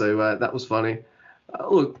here, so that was funny.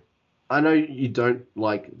 Look, I know you don't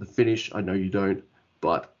like the finish. I know you don't,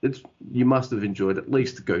 but you must have enjoyed at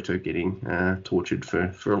least Goto getting tortured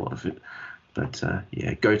for a lot of it. But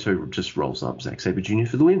yeah, Goto just rolls up Zack Sabre Jr.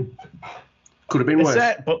 for the win. Could have been worse.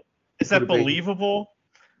 Is that believable?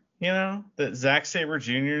 That Zack Sabre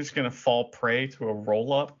Jr. is going to fall prey to a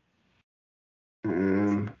roll up?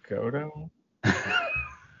 Goto?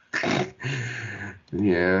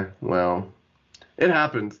 Yeah, well, it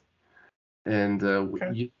happened. And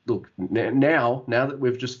look, now that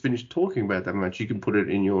we've just finished talking about that match, you can put it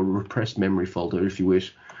in your repressed memory folder if you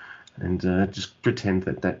wish, and just pretend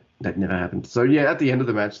that never happened. So yeah, at the end of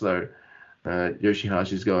the match though,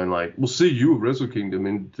 Yoshihashi's going like, "We'll see you at Wrestle Kingdom,"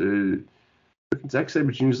 and Zack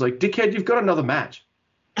Sabre Jr.'s like, "Dickhead, you've got another match.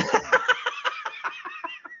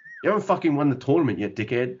 You haven't fucking won the tournament yet,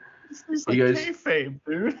 dickhead." He goes, kayfabe,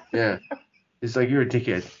 dude. Yeah, it's like, you're a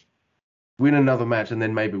dickhead. Win another match and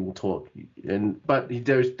then maybe we'll talk. But he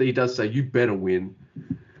does say, you better win,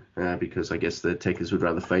 because I guess the Techers would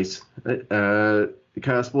rather face the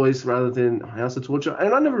Chaos Boys rather than House of Torture.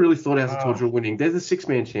 And I never really thought House of Torture were winning. They're the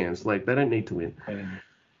 6-man champs. Like, they don't need to win.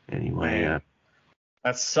 Anyway.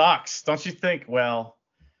 That sucks. Don't you think? Well,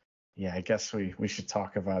 yeah, I guess we should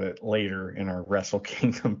talk about it later in our Wrestle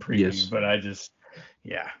Kingdom preview. Yes. But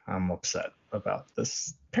I'm upset about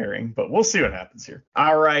this pairing, but we'll see what happens here.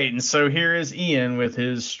 All right, and so here is Ian with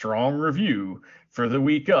his strong review for the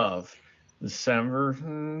week of December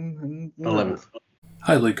 11th.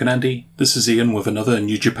 Hi Luke and Andy, this is Ian with another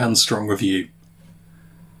New Japan Strong review.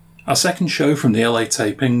 Our second show from the LA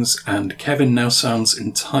tapings, and Kevin now sounds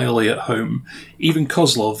entirely at home. Even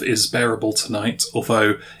Kozlov is bearable tonight,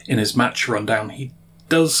 although in his match rundown he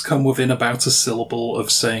does come within about a syllable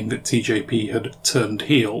of saying that TJP had turned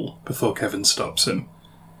heel before Kevin stops him.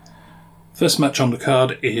 First match on the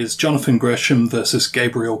card is Jonathan Gresham versus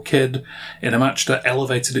Gabriel Kidd in a match that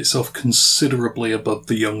elevated itself considerably above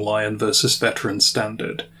the Young Lion versus Veteran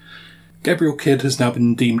standard. Gabriel Kidd has now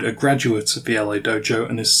been deemed a graduate of the LA Dojo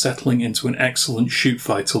and is settling into an excellent shoot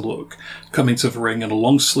fighter look, coming to the ring in a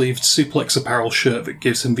long-sleeved suplex apparel shirt that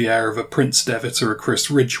gives him the air of a Prince Devitt or a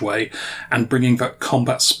Chris Ridgway, and bringing that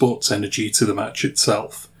combat sports energy to the match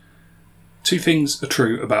itself. Two things are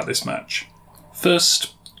true about this match.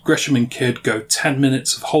 First, Gresham and Kidd go 10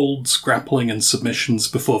 minutes of holds, grappling and submissions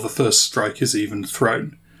before the first strike is even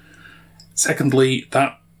thrown. Secondly,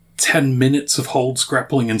 that 10 minutes of holds,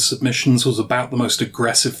 grappling and submissions was about the most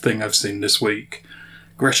aggressive thing I've seen this week.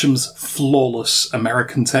 Gresham's flawless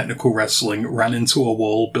American technical wrestling ran into a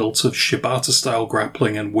wall built of Shibata-style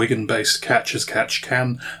grappling and Wigan-based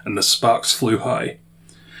catch-as-catch-can, and the sparks flew high.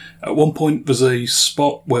 At one point, there's a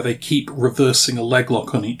spot where they keep reversing a leg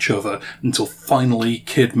lock on each other until finally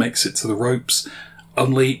Kid makes it to the ropes,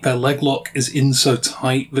 only their leg lock is in so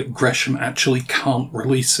tight that Gresham actually can't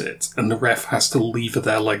release it, and the ref has to lever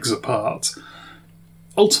their legs apart.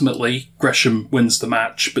 Ultimately, Gresham wins the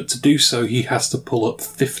match, but to do so he has to pull up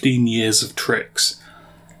 15 years of tricks.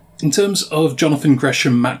 In terms of Jonathan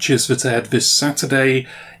Gresham matches that aired this Saturday,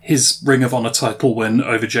 his Ring of Honor title win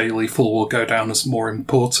over Jay Lethal will go down as more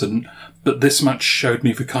important, but this match showed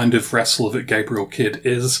me the kind of wrestler that Gabriel Kidd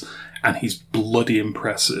is, and he's bloody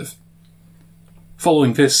impressive.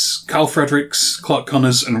 Following this, Kyle Fredericks, Clark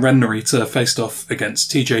Connors and Ren Narita faced off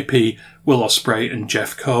against TJP, Will Ospreay and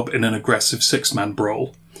Jeff Cobb in an aggressive six-man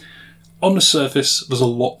brawl. On the surface, there's a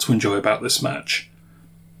lot to enjoy about this match.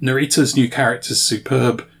 Narita's new character is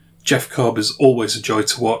superb, Jeff Cobb is always a joy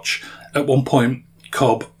to watch. At one point,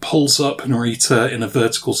 Cobb pulls up Narita in a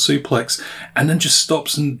vertical suplex and then just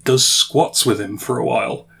stops and does squats with him for a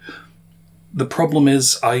while. The problem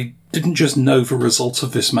is, I didn't just know the result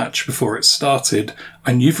of this match before it started,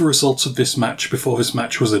 I knew the result of this match before this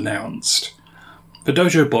match was announced. The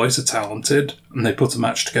Dojo Boys are talented, and they put a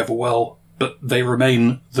match together well, but they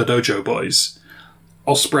remain the Dojo Boys.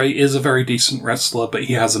 Ospreay is a very decent wrestler, but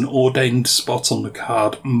he has an ordained spot on the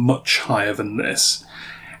card much higher than this.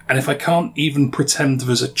 And if I can't even pretend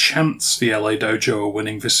there's a chance the LA Dojo are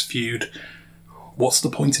winning this feud, what's the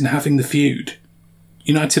point in having the feud?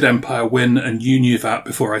 United Empire win, and you knew that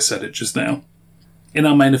before I said it just now. In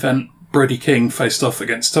our main event, Brody King faced off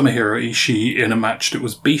against Tomohiro Ishii in a match that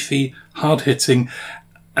was beefy, hard-hitting,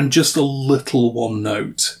 and just a little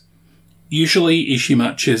one-note. Usually, Ishii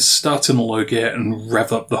matches start in a low gear and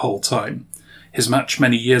rev up the whole time. His match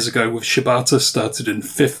many years ago with Shibata started in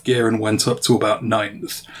 5th gear and went up to about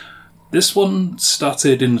 9th. This one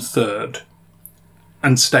started in 3rd,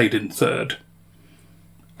 and stayed in 3rd.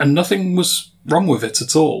 And nothing was wrong with it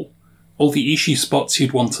at all. All the Ishii spots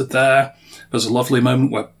you'd wanted there. There's a lovely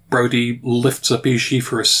moment where Brody lifts up Ishii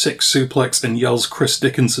for a sick suplex and yells Chris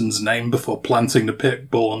Dickinson's name before planting the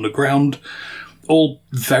pit bull on the ground. All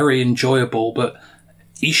very enjoyable, but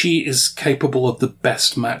Ishii is capable of the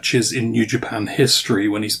best matches in New Japan history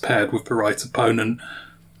when he's paired with the right opponent,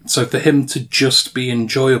 so for him to just be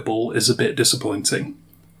enjoyable is a bit disappointing.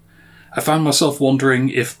 I found myself wondering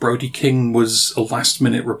if Brody King was a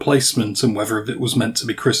last-minute replacement and whether it was meant to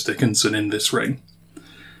be Chris Dickinson in this ring.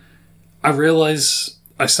 I realise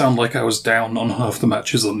I sound like I was down on half the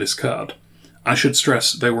matches on this card. I should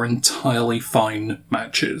stress they were entirely fine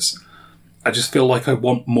matches. I just feel like I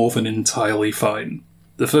want more than entirely fine.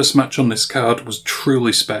 The first match on this card was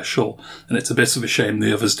truly special, and it's a bit of a shame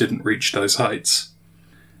the others didn't reach those heights.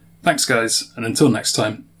 Thanks guys, and until next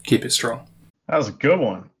time, keep it strong. That was a good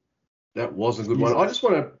one. That was a good one. I just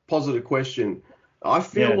want to posit a question. I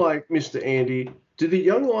feel like, Mr. Andy, do the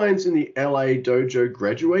young lions in the LA dojo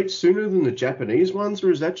graduate sooner than the Japanese ones,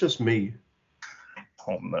 or is that just me?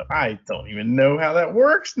 I don't even know how that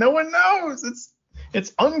works. No one knows.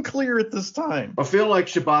 It's unclear at this time. I feel like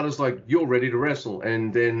Shibata's like, you're ready to wrestle,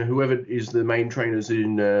 and then whoever is the main trainers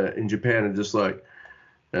in Japan are just like,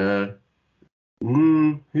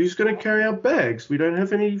 who's going to carry our bags? We don't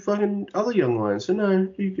have any fucking other young lions, so no,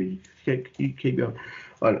 you keep going.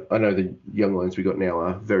 I know the young lions we got now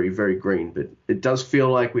are very, very green, but it does feel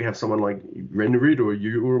like we have someone like Ren Narita or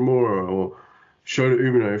Yu Uemura or Shota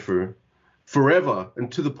Umino for forever,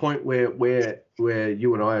 and to the point where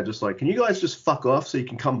you and I are just like, can you guys just fuck off so you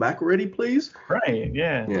can come back already, please? Right,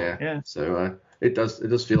 yeah. So it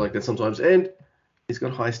does feel like that sometimes, and he's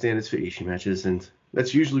got high standards for Ishii matches, and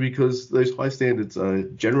that's usually because those high standards are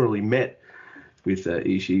generally met with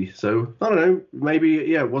Ishii. So I don't know.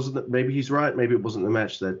 Maybe it wasn't. Maybe he's right. Maybe it wasn't the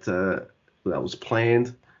match that was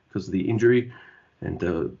planned because of the injury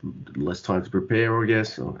and less time to prepare, I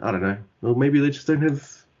guess. Or, I don't know. Well, maybe they just don't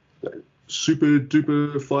have super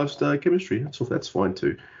duper 5-star chemistry. That's fine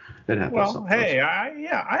too. That happens. Well, sometimes. hey,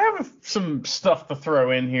 I have some stuff to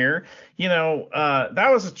throw in here. That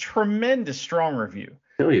was a tremendous strong review.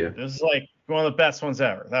 Hell yeah. It was like one of the best ones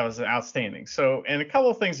ever. That was outstanding. So, and a couple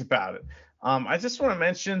of things about it. I just want to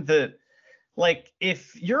mention that, like,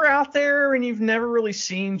 if you're out there and you've never really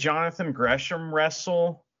seen Jonathan Gresham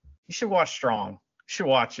wrestle, you should watch Strong. You should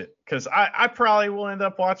watch it, because I probably will end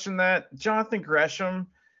up watching that. Jonathan Gresham,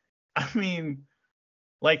 I mean,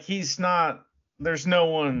 like, there's no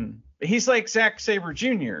one he's like Zack Sabre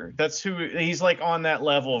Jr. That's who he's like on that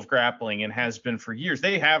level of grappling and has been for years.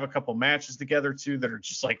 They have a couple matches together too that are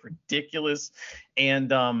just like ridiculous.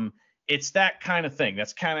 And it's that kind of thing.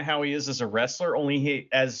 That's kind of how he is as a wrestler. Only he,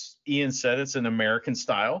 as Ian said, it's an American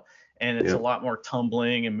style and it's a lot more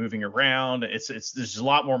tumbling and moving around. It's there's a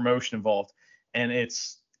lot more motion involved and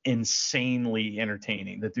it's insanely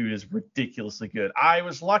entertaining. The dude is ridiculously good. I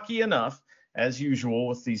was lucky enough, as usual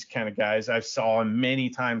with these kind of guys, I saw him many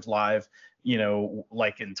times live, you know,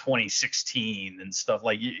 like in 2016 and stuff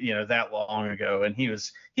like, you know, that long ago. And he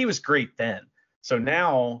was great then. So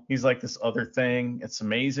now he's like this other thing. It's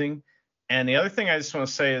amazing. And the other thing I just want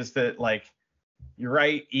to say is that, like, you're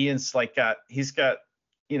right. Ian's like he's got,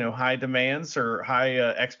 you know, high demands or high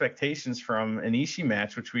expectations from an Ishii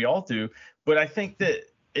match, which we all do. But I think that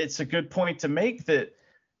it's a good point to make that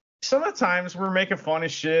some of the times we're making fun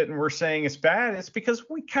of shit and we're saying it's bad. It's because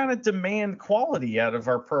we kind of demand quality out of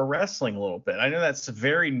our pro wrestling a little bit. I know that's a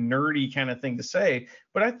very nerdy kind of thing to say,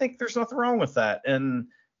 but I think there's nothing wrong with that. And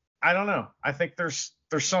I don't know. I think there's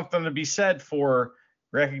something to be said for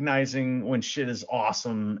recognizing when shit is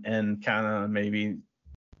awesome and kind of maybe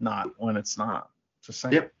not when it's not. Just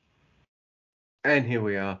saying. Yep. And here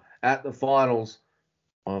we are at the finals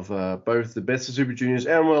of both the Best of Super Juniors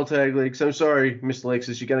and World Tag League. So I'm sorry, Mr.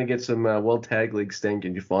 Lexus, you're going to get some World Tag League stank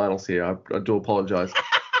in your finals here. I do apologize.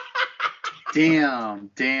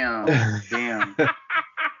 Damn.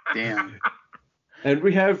 And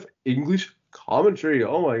we have English commentary.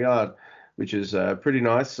 Oh my God, which is pretty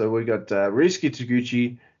nice. So we got Ryusuke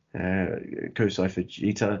Taguchi, Kosei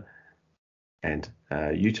Fujita, and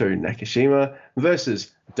Yuto Nakashima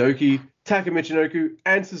versus Doki, Taka Michinoku,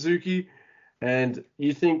 and Suzuki. And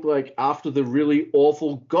you think, like, after the really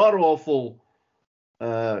awful, god-awful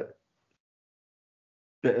World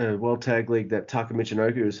Tag League that Taka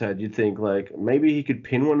Michinoku has had, you'd think, like, maybe he could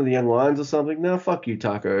pin one of the Young Lions or something. No, fuck you,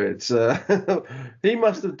 Taco. It's he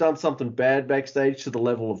must have done something bad backstage to the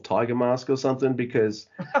level of Tiger Mask or something, because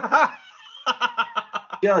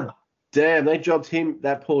God damn, they jobbed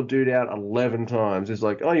that poor dude out 11 times. It's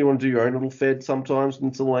like, oh, you want to do your own little fed sometimes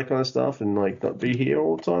and all that kind of stuff and, like, not be here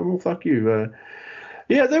all the time? Well, fuck you.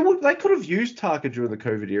 Yeah, they could have used Taka during the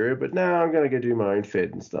COVID era, but now I'm going to go do my own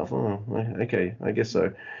fed and stuff. Oh, okay, I guess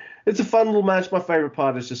so. It's a fun little match. My favorite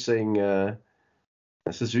part is just seeing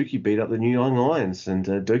Suzuki beat up the New Young Lions, and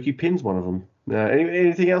Doki pins one of them.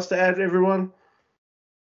 Anything else to add, everyone?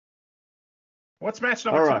 What's match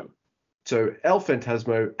number 2? Right. So El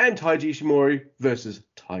Phantasmo and Taiji Ishimori versus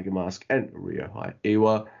Tiger Mask and Ryohei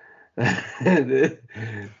Iwa.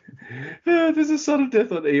 There's a sudden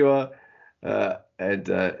death on Iwa, and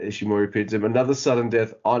Ishimori pins him. Another sudden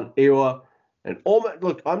death on Iwa, and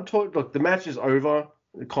Look, the match is over.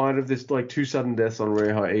 Kind of. There's like 2 sudden deaths on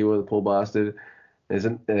Ryohei Iwa, the poor bastard.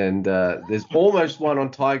 There's almost one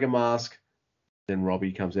on Tiger Mask. Then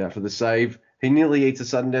Robbie comes out for the save. He nearly eats a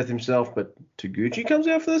sudden death himself, but Taguchi comes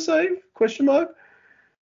out for the save? ?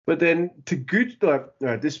 But then Taguchi,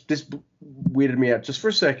 this weirded me out just for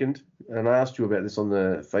a second, and I asked you about this on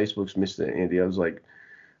the Facebooks, Mr. Andy. I was like,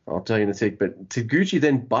 I'll tell you in a sec. But Taguchi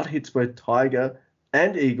then butt hits both Tiger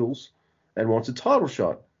and Eagles and wants a title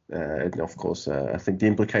shot. And of course, I think the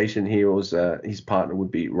implication here was his partner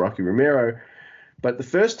would be Rocky Romero. But the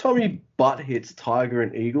first time he butt hits Tiger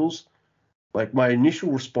and Eagles, like, my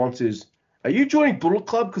initial response is, are you joining Bullet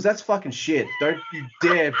Club? Because that's fucking shit. Don't you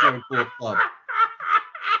dare join Bullet Club.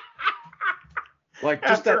 Like,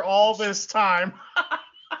 just after all this time,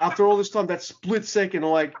 that split second,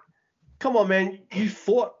 like, come on, man, you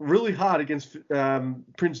fought really hard against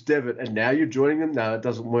Prince Devitt, and now you're joining them? No, it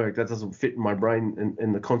doesn't work. That doesn't fit in my brain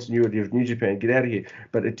in the continuity of New Japan. Get out of here.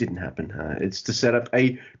 But it didn't happen. It's to set up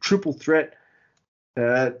a triple threat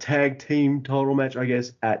tag team title match, I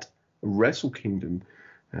guess, at Wrestle Kingdom.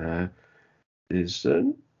 There's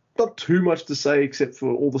not too much to say except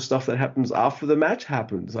for all the stuff that happens after the match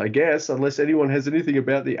happens, I guess, unless anyone has anything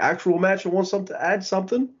about the actual match or wants to add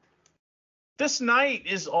something. This night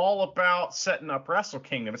is all about setting up Wrestle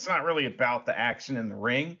Kingdom. It's not really about the action in the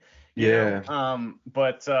ring. Yeah.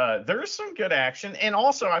 But there is some good action. And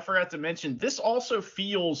also, I forgot to mention, this also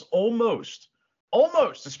feels almost,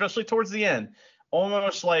 especially towards the end,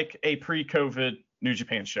 almost like a pre-COVID New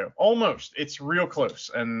Japan show. Almost. It's real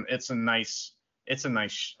close, and it's a nice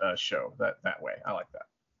show that way. I like that.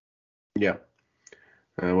 Yeah.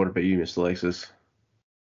 What about you, Mr. Lexus?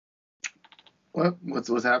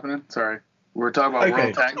 What's happening? Sorry. We're talking about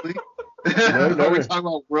World Tag League? No. We're talking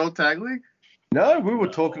about World Tag League? No, we were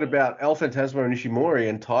talking about El Phantasmo and Ishimori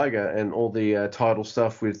and Tiger and all the title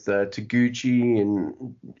stuff with Taguchi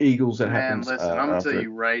and Eagles that happens. Man, listen, I'm going to tell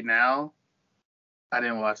you right now, I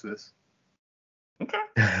didn't watch this. Okay.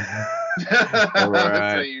 All right.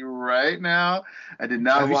 I'll tell you right now, I did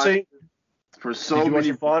not watch it for so many. Did you watch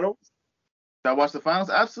the finals? Did I watch the finals?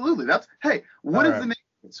 Absolutely. What is the name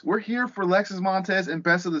of this? We're here for Lexus Montez and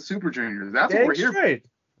Best of the Super Juniors. That's what we're here for.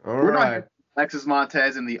 We're not here for Lexus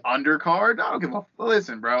Montez in the undercard. I don't give a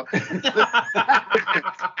listen, bro.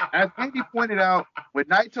 As Andy pointed out, when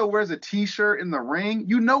Naito wears a T-shirt in the ring,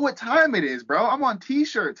 you know what time it is, bro. I'm on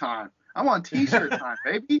T-shirt time. I'm on T-shirt time,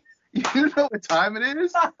 baby. You know what time it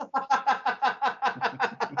is?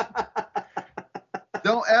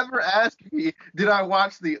 Don't ever ask me, did I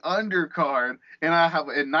watch the undercard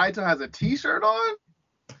and Naito has a T-shirt on?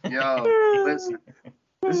 Yo, listen.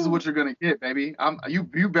 This is what you're gonna get, baby.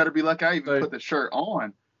 You better be lucky I even put the shirt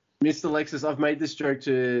on. Mr. Lexus, I've made this joke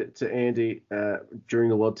to Andy during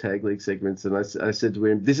the World Tag League segments, and I said to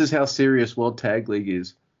him, this is how serious World Tag League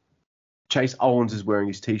is. Chase Owens is wearing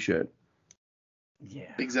his T-shirt.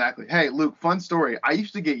 Yeah. Exactly. Hey, Luke, fun story. I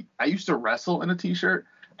used to wrestle in a T-shirt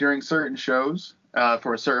during certain shows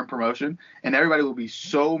for a certain promotion, and everybody would be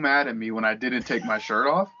so mad at me when I didn't take my shirt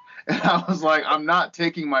off. And I was like, I'm not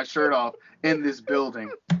taking my shirt off in this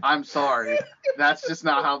building. I'm sorry. That's just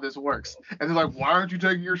not how this works. And they're like, why aren't you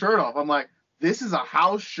taking your shirt off? I'm like, this is a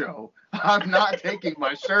house show. I'm not taking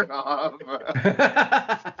my shirt off.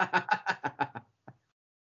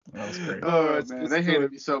 That was great. Oh, man. They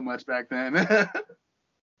hated me so much back then.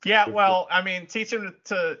 Yeah, well, I mean, teach them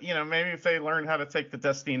to, maybe if they learn how to take the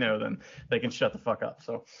Destino, then they can shut the fuck up.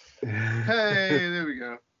 So, hey, there we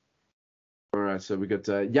go. All right, so we got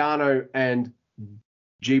Yano and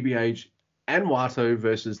GBH and Wato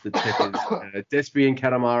versus the Tekkers, Despy and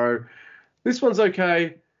Kanemaru. This one's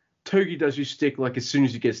okay. Togi does his stick like as soon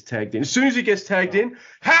as he gets tagged in. As soon as he gets tagged in,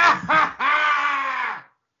 ha ha ha!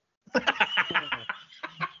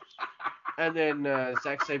 And then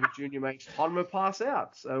Zack Sabre Jr. makes Honma pass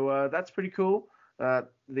out. So that's pretty cool.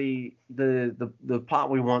 The part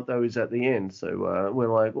we want, though, is at the end. So we're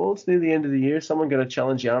like, well, it's near the end of the year. Someone going to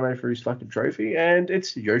challenge Yano for his fucking trophy, and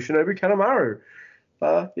it's Yoshinobu Kanemaru.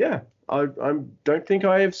 Yeah, I don't think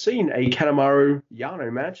I have seen a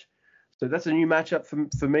Kanemaru-Yano match. So that's a new matchup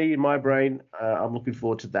for me in my brain. I'm looking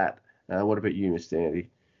forward to that. What about you, Mr. Andy?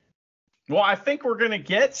 Well, I think we're going to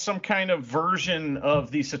get some kind of version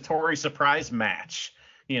of the Satori surprise match.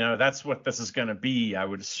 That's what this is going to be, I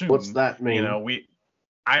would assume. What's that mean?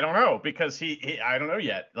 I don't know, because he I don't know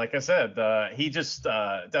yet. Like I said, he just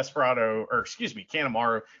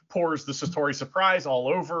Kanemaru pours the Satori surprise all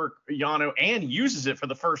over Yano and uses it for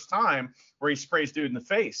the first time where he sprays dude in the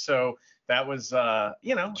face. So that was and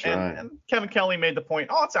Kevin Kelly made the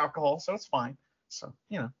point, it's alcohol, so it's fine. So,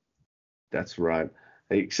 That's right.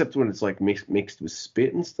 Except when it's like mixed with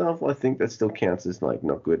spit and stuff, I think that still counts as like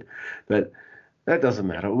not good. But that doesn't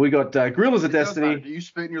matter. We got Gorillas of Destiny. Do you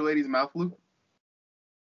spit in your lady's mouth, Luke?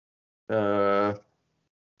 It's a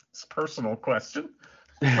personal question.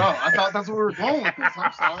 Oh, I thought that's where we were going with this.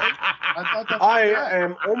 I'm sorry. I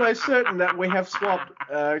am almost certain that we have swapped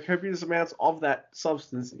copious amounts of that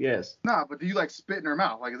substance. Yes. Nah, but do you like spit in her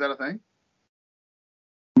mouth? Like, is that a thing?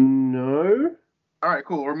 No. All right,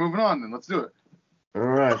 cool. We're moving on then. Let's do it. All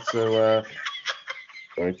right. So,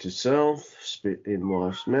 going to self, spit in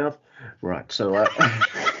wife's mouth. Right. So, oh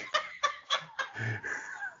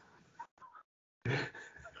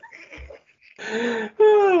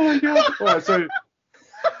my god! All right, so.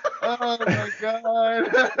 Oh my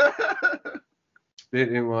god!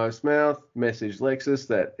 Spit in wife's mouth. Message Lexus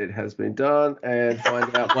that it has been done, and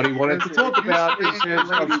find out what he wanted to talk about in terms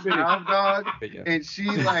of spitting. Dog, and she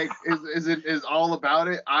is all about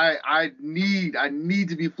it. I need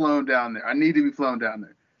to be flown down there. I need to be flown down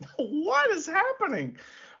there. What is happening?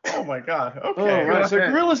 Oh my god. Okay. Oh, right. So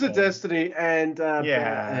Gorillas of Destiny and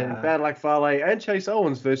Bad Luck Fale and Chase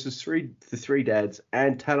Owens versus the three dads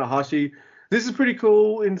and Tanahashi. This is pretty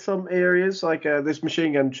cool in some areas. Like there's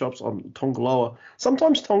machine gun shops on Tongaloa.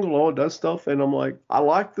 Sometimes Tongaloa does stuff, and I'm like, I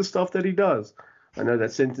like the stuff that he does. I know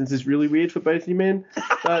that sentence is really weird for both you men,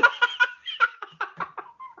 but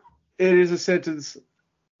it is a sentence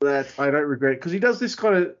that I don't regret because he does this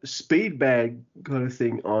kind of speed bag kind of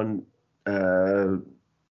thing on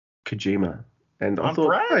Kojima, and I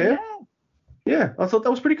thought, yeah, I thought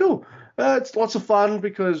that was pretty cool. It's lots of fun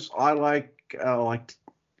because I like Tenzan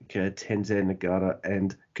Nagata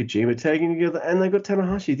and Kojima tagging together, and they got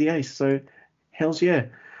Tanahashi the ace. So, hells yeah.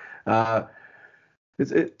 I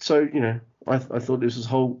thought this was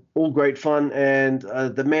all great fun, and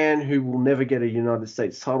the man who will never get a United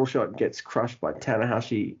States title shot gets crushed by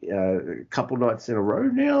Tanahashi a couple nights in a row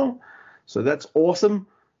now. So that's awesome.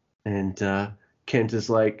 And Kenta's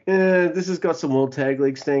like, this has got some World Tag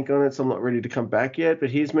League stank on it, so I'm not ready to come back yet. But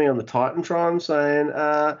here's me on the Titantron saying,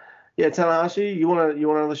 yeah, Tanahashi, you want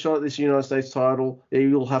another shot at this United States title? Yeah,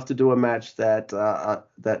 you'll have to do a match a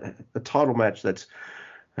title match that's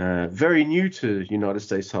very new to United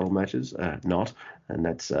States title matches, and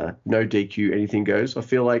that's no DQ, anything goes. I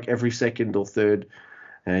feel like every second or third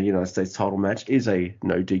United States title match is a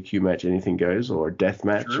no DQ match, anything goes, or a death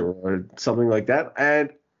match, or something like that.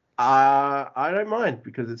 And I don't mind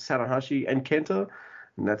because it's Tanahashi and Kenta,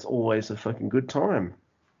 and that's always a fucking good time.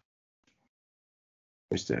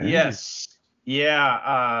 Mr. Yes.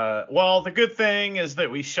 Yeah. Well, the good thing is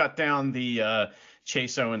that we shut down the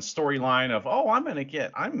Chase Owens storyline of,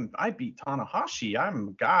 I beat Tanahashi. I'm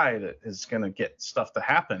a guy that is going to get stuff to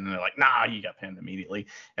happen. And they're like, nah, you got pinned immediately.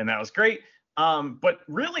 And that was great. But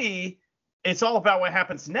really, it's all about what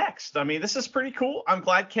happens next. I mean, this is pretty cool. I'm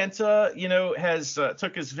glad Kenta, has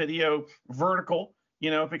took his video vertical,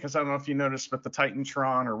 because I don't know if you noticed, but the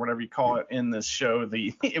Titantron or whatever you call it in this show,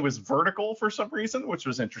 it was vertical for some reason, which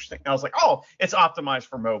was interesting. I was like, oh, it's optimized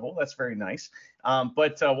for mobile. That's very nice.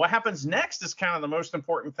 But what happens next is kind of the most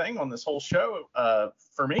important thing on this whole show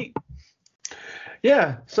for me.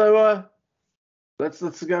 Yeah. So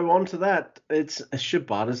let's go on to that. It's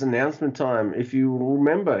Shibata's announcement time. If you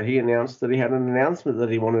remember, he announced that he had an announcement that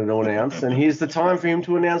he wanted to announce, and here's the time for him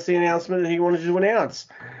to announce the announcement that he wanted to announce.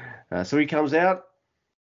 So he comes out.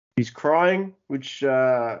 He's crying, which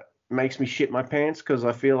makes me shit my pants because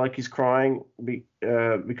I feel like he's crying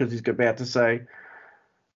because he's about to say,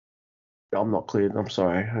 I'm not cleared. I'm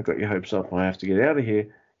sorry. I got your hopes up. I have to get out of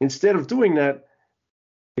here. Instead of doing that,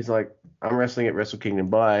 he's like, I'm wrestling at Wrestle Kingdom.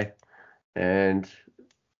 Bye. And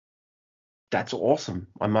that's awesome.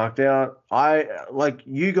 I marked out.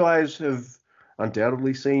 You guys have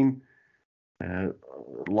undoubtedly seen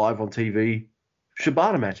live on TV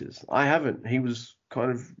Shibata matches. I haven't. He was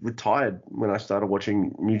kind of retired when I started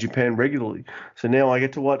watching New Japan regularly. So now I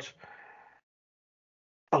get to watch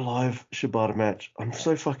a live Shibata match. I'm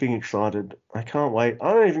so fucking excited. I can't wait.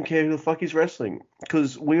 I don't even care who the fuck he's wrestling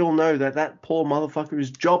because we all know that poor motherfucker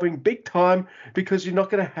is jobbing big time because you're not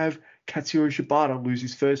going to have Katsuyori Shibata lose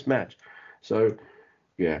his first match. So,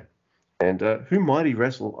 yeah. And who might he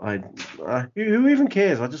wrestle? Who even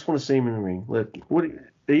cares? I just want to see him in the ring.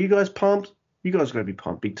 Are you guys pumped? You guys got to be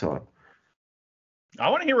pumped big time. I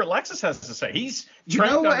want to hear what Lexus has to say. He's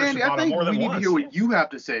trained under Andy, Shibata more than once. I think we need to hear what you have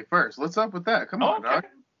to say first. What's up with that? Come on, Doc.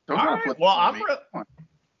 All right. Well,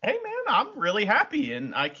 hey, man, I'm really happy,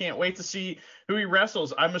 and I can't wait to see who he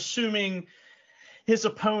wrestles. I'm assuming his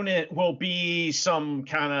opponent will be some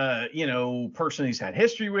kind of, person he's had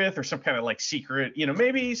history with or some kind of like secret,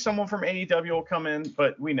 maybe someone from AEW will come in,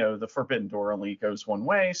 but we know the Forbidden Door only goes one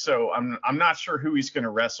way. So I'm not sure who he's going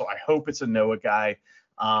to wrestle. I hope it's a Noah guy.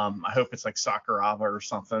 I hope it's like Sakuraba or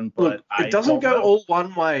something, but look, it doesn't go all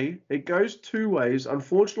one way. It goes two ways.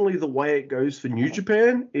 Unfortunately, the way it goes for New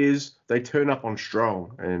Japan is they turn up on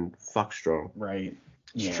Strong and fuck Strong. Right.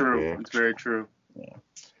 It's true. Yeah. It's very true. Yeah.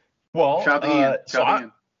 Well, shout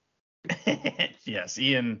Ian. Yes,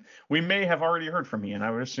 Ian. We may have already heard from Ian.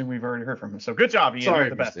 I would assume we've already heard from him. So good job, Ian. Sorry,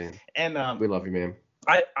 the best. And we love you, man.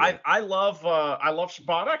 I love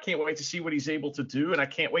Shibata. I can't wait to see what he's able to do, and I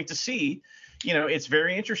can't wait to see. It's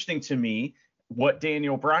very interesting to me what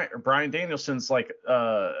Bryan Danielson's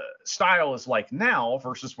style is like now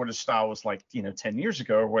versus what his style was like 10 years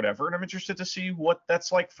ago or whatever. And I'm interested to see what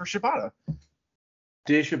that's like for Shibata.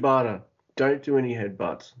 Dear Shibata, don't do any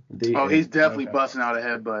headbutts. He's definitely busting out a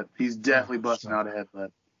headbutt. He's definitely busting out a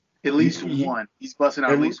headbutt. At least one. He's busting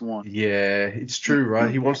out at least one. Yeah, it's true,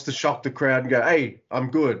 right? He wants to shock the crowd and go, hey,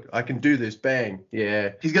 I'm good. I can do this. Bang.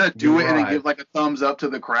 Yeah. He's going to do it and then give like a thumbs up to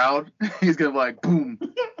the crowd. He's going to be like, boom.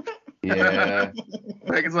 Yeah.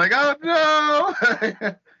 It's like, oh, no.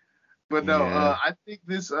 But no, yeah. I think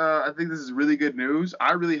this is really good news.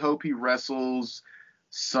 I really hope he wrestles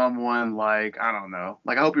someone like, I don't know.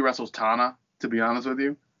 Like, I hope he wrestles Tana, to be honest with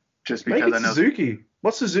you. Just because I know. Suzuki.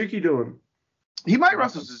 What's Suzuki doing? He might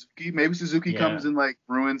wrestle Suzuki. Maybe Suzuki comes and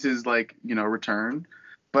ruins his return.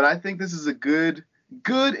 But I think this is a good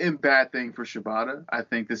and bad thing for Shibata. I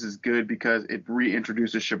think this is good because it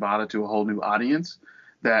reintroduces Shibata to a whole new audience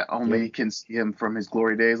that only can see him from his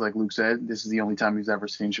glory days. Like Luke said, this is the only time he's ever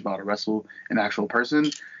seen Shibata wrestle an actual person,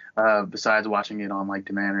 besides watching it on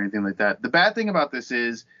Demand or anything like that. The bad thing about this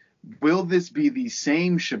is, will this be the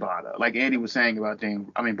same Shibata? Like Andy was saying about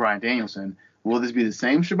Bryan Danielson. Will this be the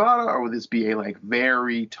same Shibata, or will this be a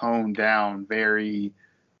very toned down, very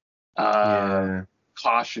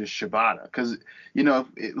cautious Shibata, because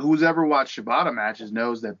who's ever watched Shibata matches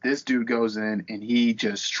knows that this dude goes in and he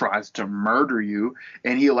just tries to murder you,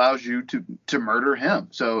 and he allows you to murder him.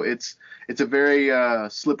 So it's a very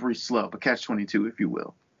slippery slope, a catch-22, if you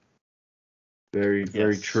will. Very,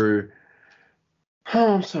 very true.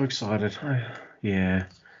 Oh, I'm so excited. Yeah.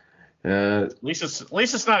 At least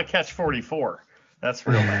it's not a catch-44. That's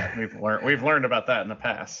real bad. We've learned about that in the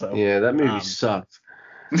past. So yeah, that movie sucked.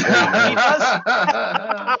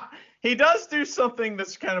 He does do something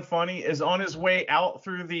that's kind of funny. Is on his way out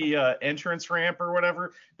through the entrance ramp or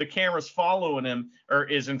whatever, the camera's following him or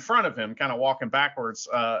is in front of him, kind of walking backwards,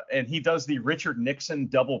 and he does the Richard Nixon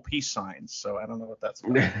double peace signs. So I don't know what that's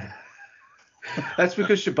about. That's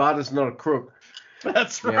because Shibata's not a crook.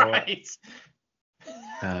 That's right.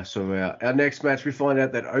 So our next match, we find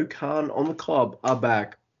out that Okan on the club are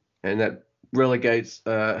back, and that relegates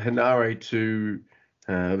Henare to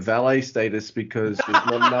valet status because there's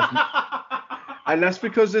not enough, and that's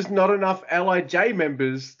because there's not enough LIJ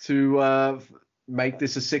members to make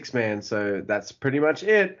this a 6-man. So that's pretty much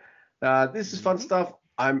it. This is fun stuff.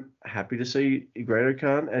 I'm happy to see Great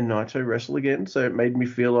Okan and Naito wrestle again. So it made me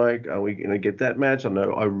feel like, are we going to get that match? I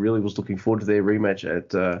know I really was looking forward to their rematch at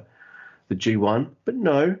the G1, but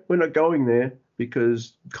no, we're not going there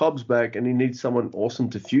because Cobb's back and he needs someone awesome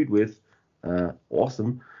to feud with.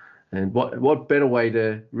 Awesome. And what better way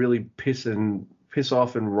to really piss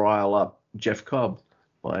off and rile up Jeff Cobb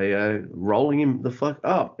by rolling him the fuck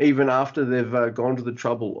up, even after they've gone to the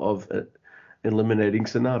trouble of eliminating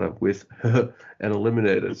Sonata with an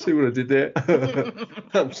eliminator. See what I did there?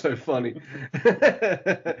 I'm so funny.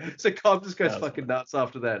 So Cobb just goes fucking nuts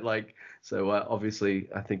after that. So obviously,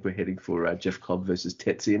 I think we're heading for Jeff Cobb versus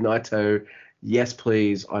Tetsuya Naito. Yes,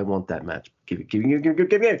 please. I want that match. Give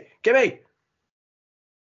me.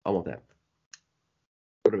 I want that.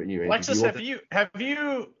 What about you, Andy? Lexus, have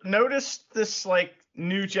you noticed this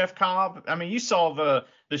new Jeff Cobb? I mean, you saw the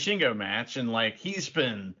Shingo match, and he's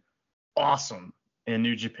been awesome in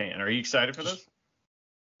New Japan. Are you excited for this?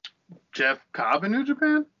 Jeff Cobb in New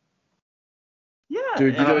Japan? Yeah.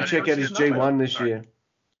 Dude, you gotta check out his J1 this year.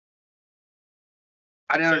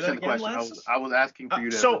 I didn't understand the question. I was asking for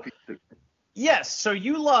you to repeat the... Yes, so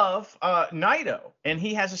you love Naito, and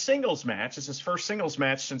he has a singles match. It's his first singles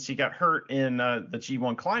match since he got hurt in the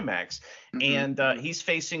G1 Climax, and he's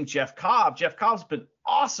facing Jeff Cobb. Jeff Cobb's been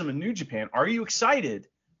awesome in New Japan. Are you excited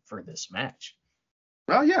for this match?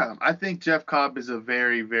 Well, yeah, I think Jeff Cobb is a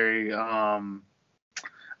very, very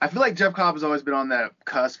I feel like Jeff Cobb has always been on that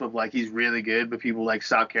cusp of he's really good, but people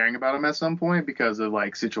stop caring about him at some point because of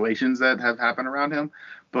situations that have happened around him.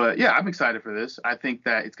 But yeah, I'm excited for this. I think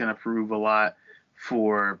that it's going to prove a lot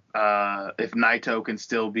for if Naito can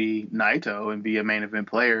still be Naito and be a main event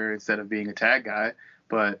player instead of being a tag guy.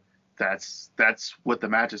 But that's what the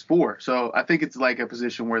match is for. So I think it's a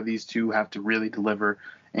position where these two have to really deliver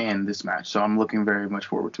in this match. So I'm looking very much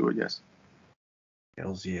forward to it. Yes.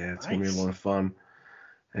 Hells yeah, it's gonna be a lot of fun.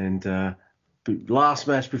 And last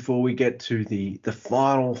match before we get to the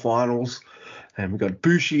finals, and we've got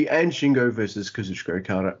Bushi and Shingo versus Kazuchika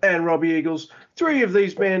Okada and Robbie Eagles. 3 of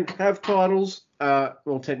these men have titles.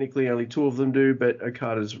 Well, technically only 2 of them do, but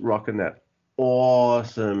Okada's rocking that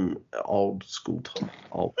awesome old school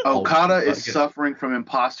title. Okada is suffering from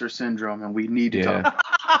imposter syndrome, and we need to talk.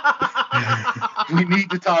 We need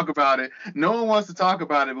to talk about it. No one wants to talk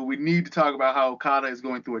about it, but we need to talk about how Okada is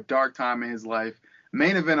going through a dark time in his life.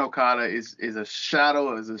 Main event Okada is a shell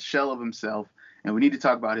of himself, and we need to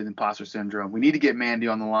talk about his imposter syndrome. We need to get Mandy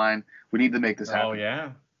on the line. We need to make this happen. Oh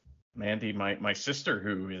yeah, Mandy, my sister,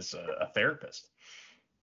 who is a therapist.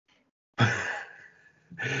 I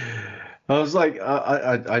was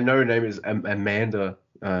I know her name is Amanda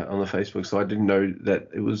on the Facebook, so I didn't know that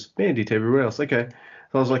it was Mandy to everyone else. Okay,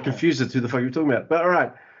 so I was confused as to who the fuck you're talking about. But all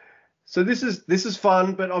right, so this is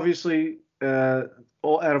fun, but obviously.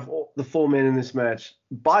 All out of the 4 men in this match,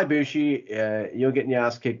 by Bushi, you're getting your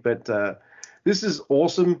ass kicked, but this is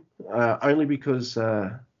awesome only because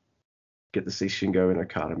get to see Shingo and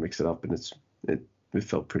Okada mix it up, and it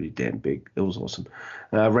felt pretty damn big. It was awesome.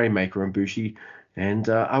 Rainmaker and Bushi, and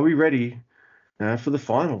are we ready for the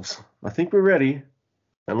finals? I think we're ready,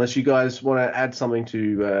 unless you guys want to add something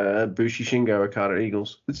to Bushi, Shingo, Okada,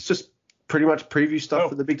 Eagles. It's just pretty much preview stuff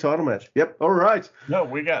for the big title match. Yep. All right. No,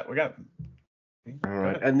 we got. All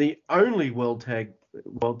right, and the only World Tag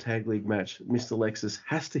League match Mr. Lexus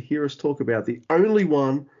has to hear us talk about, the only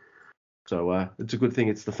one. So it's a good thing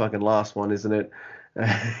it's the fucking last one, isn't it?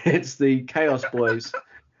 It's the Chaos Boys,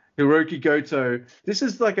 Hiroki Goto. This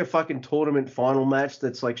is a fucking tournament final match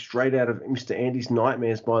that's straight out of Mr. Andy's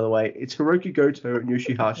nightmares, by the way. It's Hiroki Goto and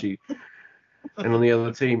Yoshihashi and on the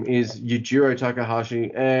other team is Yujiro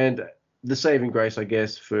Takahashi. And the saving grace, I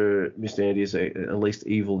guess, for Mr. Andy is at least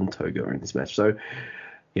Evil and Togo in this match. So,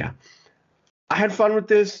 yeah. I had fun with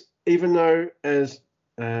this, even though, as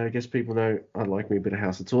I guess people know, I like me a bit of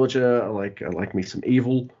House of Torture. I like me some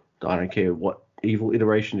Evil. I don't care what Evil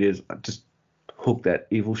iteration it is. I just hook that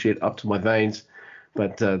Evil shit up to my veins.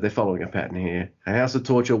 But they're following a pattern here. A House of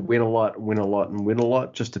Torture win a lot, and win a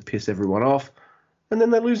lot just to piss everyone off. And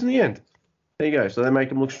then they lose in the end. There you go. So they make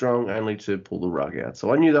them look strong only to pull the rug out.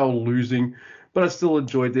 So I knew they were losing, but I still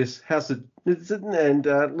enjoyed this. And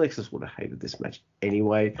Lexus would have hated this match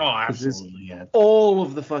anyway. Oh, absolutely. Yeah. All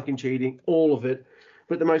of the fucking cheating, all of it.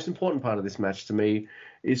 But the most important part of this match to me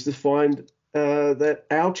is to find that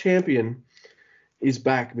our champion is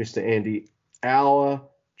back, Mr. Andy. Our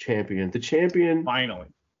champion. The champion finally,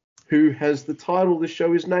 who has the title this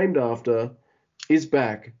show is named after, is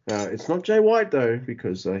back. It's not Jay White, though,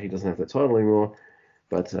 because he doesn't have that title anymore.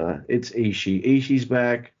 But it's Ishii. Ishii's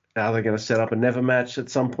back. Are they going to set up a Never match at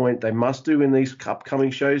some point? They must do in these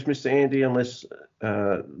upcoming shows, Mr. Andy, unless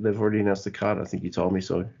they've already announced the card. I think you told me,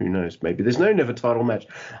 so who knows? Maybe there's no Never title match.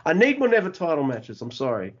 I need more Never title matches. I'm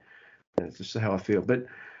sorry. That's just how I feel. But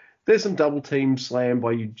there's some double team slam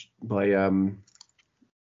by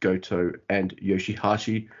Goto and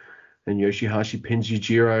Yoshihashi. And Yoshihashi pins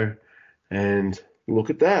Yujiro. And look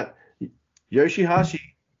at that. Yoshihashi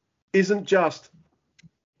isn't just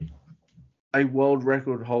a world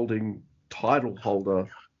record holding title holder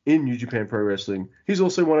in New Japan Pro Wrestling. He's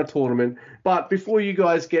also won a tournament. But before you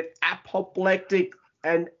guys get apoplectic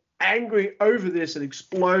and angry over this and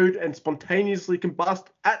explode and spontaneously combust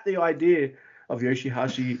at the idea of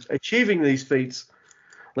Yoshihashi achieving these feats,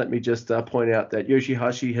 let me just point out that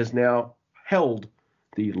Yoshihashi has now held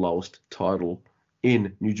the lowest title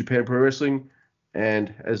in New Japan Pro Wrestling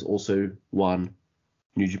and has also won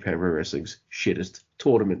New Japan Pro Wrestling's shittest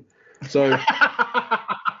tournament. So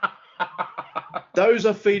those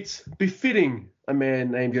are feats befitting a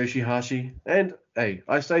man named Yoshihashi. And hey,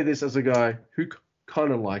 I say this as a guy who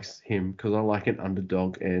kind of likes him because I like an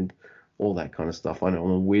underdog and all that kind of stuff. I know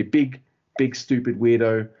I'm a weird, big, stupid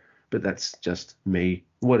weirdo, but that's just me.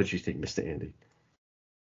 What did you think, Mr. Andy?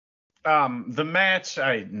 The match,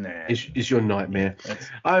 is your nightmare.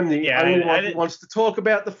 I'm the only one who wants to talk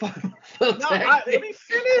about the final. Let me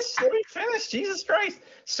finish. Jesus Christ.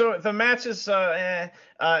 So the match is,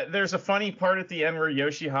 there's a funny part at the end where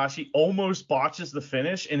Yoshihashi almost botches the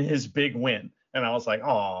finish in his big win. And I was like,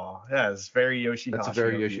 oh, that's very Yoshihashi. That's a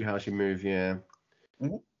very Yoshihashi move, yeah.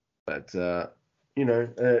 Mm-hmm. But,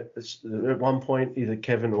 at one point, either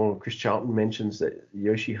Kevin or Chris Charlton mentions that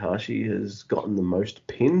Yoshihashi has gotten the most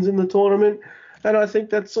pins in the tournament. And I think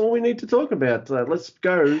that's all we need to talk about. Let's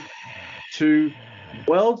go to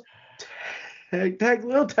World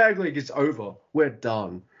Tag League is over. We're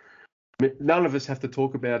done. None of us have to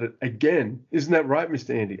talk about it again. Isn't that right,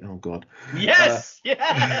 Mr. Andy? Oh, God. Yes!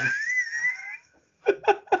 Yes!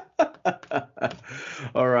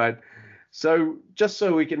 All right. So just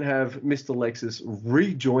so we can have Mr. Lexus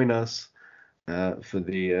rejoin us for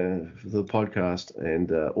the podcast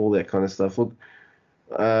and all that kind of stuff. Look,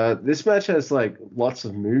 this match has like lots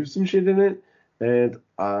of moves and shit in it, and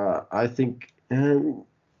I think Mr.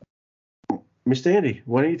 Andy,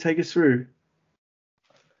 why don't you take us through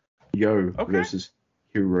versus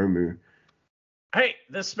Hiromu? Hey,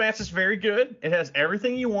 this match is very good. It has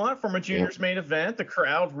everything you want from a juniors main event. The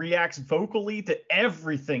crowd reacts vocally to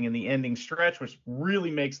everything in the ending stretch, which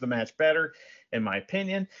really makes the match better, in my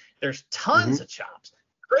opinion. There's tons of chops,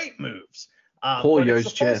 great moves. Pull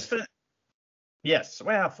Yo's chest. Yes,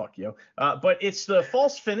 well, fuck Yo. But it's the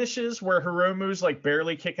false finishes where Hiromu's like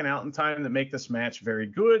barely kicking out in time that make this match very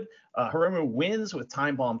good. Hiromu wins with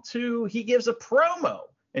Time Bomb 2. He gives a promo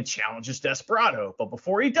and challenges Desperado. But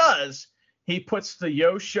before he does, he puts the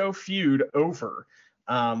Yo Show feud over,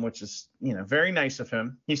 which is, very nice of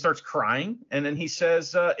him. He starts crying, and then he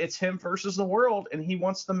says it's him versus the world, and he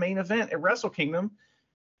wants the main event at Wrestle Kingdom,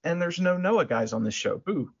 and there's no Noah guys on this show.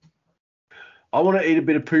 Boo. I want to eat a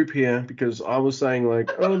bit of poop here because I was saying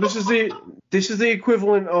this is the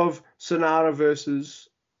equivalent of Sonata versus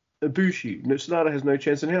Ibushi. Sonata has no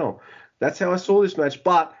chance in hell. That's how I saw this match,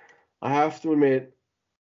 but I have to admit,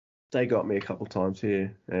 they got me a couple times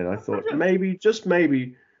here, and I thought maybe, just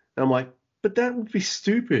maybe, and I'm like, but that would be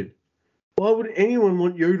stupid. Why would anyone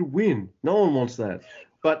want Yo to win? No one wants that.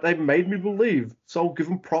 But they made me believe, so I'll give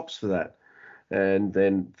them props for that. And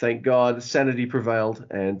then, thank God, sanity prevailed,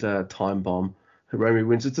 and Time Bomb. Hiromu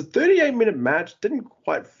wins. It's a 38-minute match. Didn't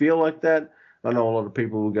quite feel like that. I know a lot of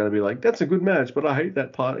people were going to be like, that's a good match, but I hate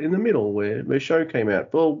that part in the middle where the show came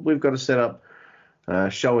out. Well, we've got to set up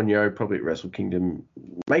Sho and Yo probably at Wrestle Kingdom.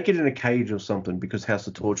 Make it in a cage or something because House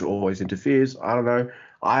of Torture always interferes. I don't know.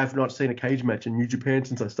 I have not seen a cage match in New Japan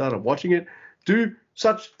since I started watching it. Do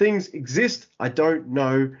such things exist? I don't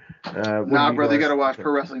know. Nah, brother, you got to watch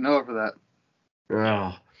Pro Wrestling Noah for that.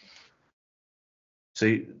 Oh.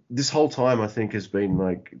 See, this whole time I think has been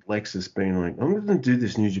like Lexus being like, I'm going to do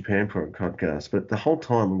this New Japan podcast, but the whole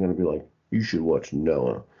time I'm going to be like, you should watch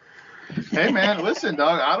Noah. Hey, man, listen,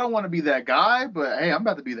 dog. I don't want to be that guy, but hey, I'm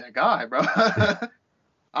about to be that guy, bro.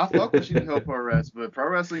 I fuck with Shingo Pro Wrest, but Pro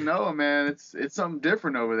Wrestling Noah, man, it's something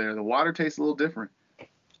different over there. The water tastes a little different.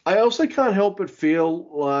 I also can't help but feel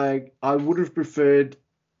like I would have preferred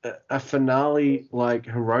a finale like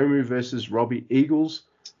Hiromu versus Robbie Eagles.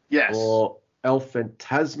 Yes. Or El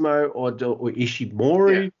Fantasmo or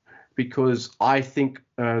Ishimori, because I think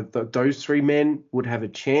those three men would have a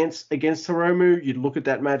chance against Hiromu. You'd look at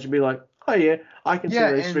that match and be like, oh, yeah, I can see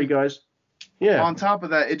those three guys. Yeah. On top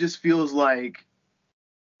of that, it just feels like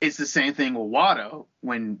it's the same thing with Wado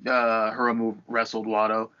when Hiromu wrestled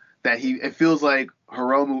Wado, that it feels like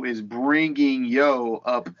Hiromu is bringing Yo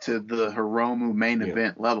up to the Hiromu main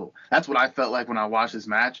event level. That's what I felt like when I watched this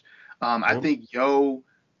match. I think Yo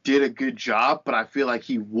did a good job, but I feel like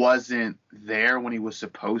he wasn't there when he was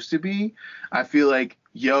supposed to be. I feel like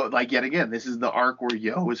Yo, like yet again, this is the arc where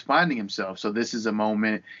Yo is finding himself. So this is a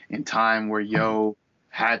moment in time where Yo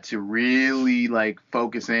had to really like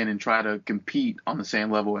focus in and try to compete on the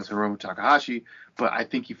same level as Hiromu Takahashi, but I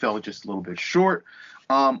think he fell just a little bit short.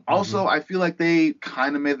 Also, I feel like they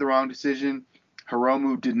kind of made the wrong decision.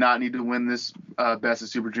 Hiromu did not need to win this Best of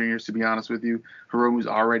Super Juniors, to be honest with you. Hiromu's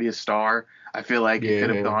already a star. I feel like it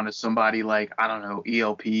could have gone to somebody like, I don't know,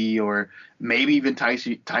 ELP or maybe even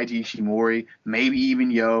Taiji Ishimori, maybe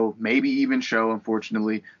even Yo, maybe even Sho,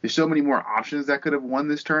 unfortunately. There's so many more options that could have won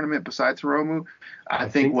this tournament besides Hiromu. I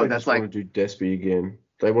think what that's like. They want to do Despy again.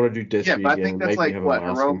 They want to do Despy again. Yeah, but I think that's like what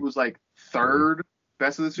Hiromu's like third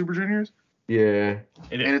Best of the Super Juniors. Yeah.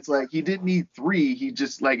 And it's like he didn't need 3. He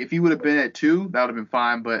just like if he would have been at 2, that would have been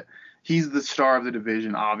fine. But he's the star of the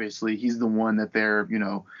division, obviously. He's the one that they're,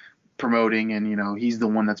 promoting, and he's the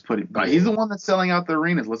one that's he's the one that's selling out the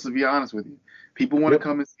arenas. Let's be honest with you. People want to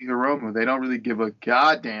come and see Hiromu. They don't really give a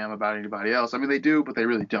goddamn about anybody else. I mean, they do, but they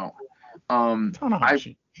really don't. I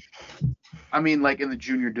mean, like in the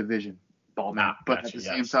junior division, Ballman. But at the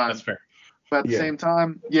same time, that's fair. But at the same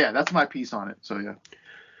time, that's my piece on it. So yeah.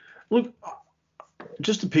 Look,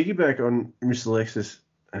 just to piggyback on Mr. Alexis,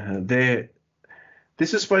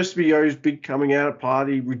 this is supposed to be Yo's big coming out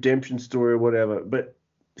party, redemption story or whatever, but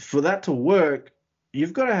for that to work,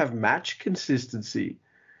 you've got to have match consistency.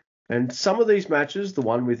 And some of these matches, the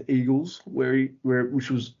one with Eagles, which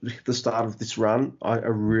was the start of this run, I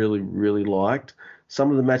really, really liked.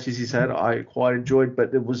 Some of the matches he's had, I quite enjoyed,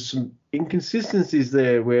 but there was some inconsistencies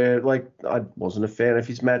there where, like, I wasn't a fan of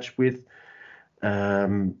his match with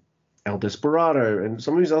El Desperado, and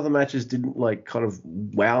some of his other matches didn't like kind of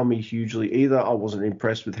wow me hugely either. I wasn't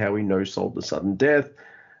impressed with how he no-sold the sudden death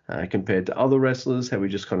compared to other wrestlers, how he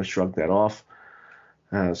just kind of shrugged that off.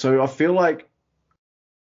 So I feel like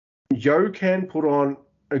Yo can put on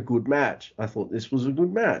a good match. I thought this was a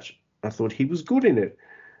good match. I thought he was good in it.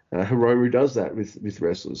 Hiromu does that with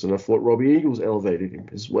wrestlers, and I thought Robbie Eagles elevated him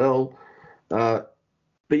as well.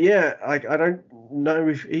 But yeah, like I don't know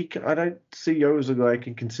if I don't see Yo as a guy who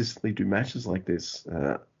can consistently do matches like this.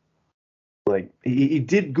 Like he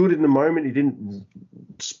did good in the moment. He didn't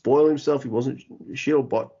spoil himself. He wasn't shit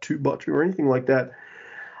or too botchy or anything like that.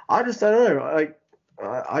 I just don't know.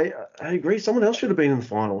 I agree. Someone else should have been in the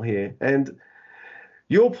final here. And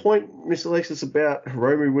your point, Mr. Alexis, about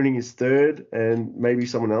Hiromu winning his third and maybe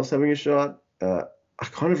someone else having a shot, I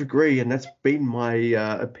kind of agree, and that's been my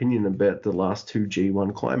opinion about the last 2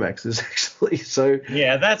 G1 climaxes, actually. So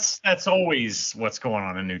yeah, that's always what's going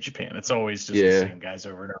on in New Japan. It's always just the same guys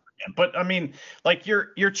over and over again. But I mean, like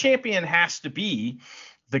your champion has to be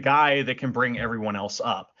the guy that can bring everyone else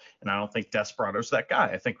up. And I don't think Desperado's that guy.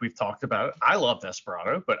 I think we've talked about it. I love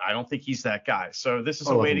Desperado, but I don't think he's that guy. So this is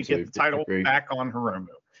a way to get the title back on Hiromu.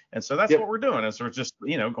 And so that's what we're doing, is we're just,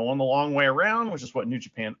 going the long way around, which is what New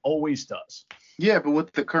Japan always does. Yeah, but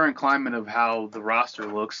with the current climate of how the roster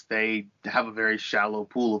looks, they have a very shallow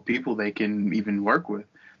pool of people they can even work with.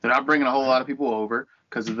 They're not bringing a whole lot of people over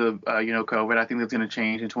because of the, COVID. I think that's going to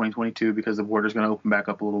change in 2022 because the border's going to open back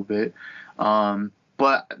up a little bit.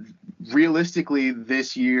 But realistically,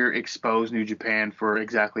 this year exposed New Japan for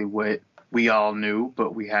exactly what we all knew,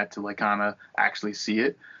 but we had to kind of actually see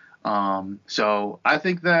it. So I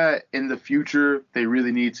think that in the future, they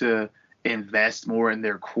really need to invest more in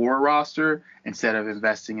their core roster instead of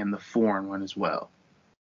investing in the foreign one as well.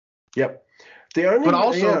 Yep. But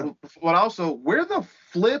also, where the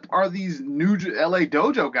flip are these new LA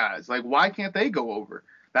Dojo guys? Like, why can't they go over?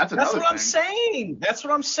 That's what I'm saying. That's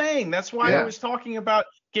what I'm saying. That's why I was talking about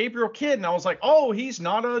Gabriel Kidd, and I was like, oh, he's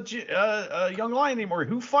not a young lion anymore.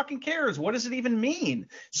 Who fucking cares? What does it even mean?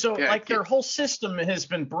 So, their whole system has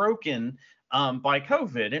been broken by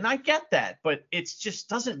COVID, and I get that, but it just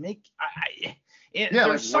doesn't make.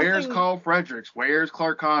 Where's Carl Fredericks? Where's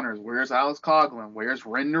Clark Connors? Where's Alex Coughlin? Where's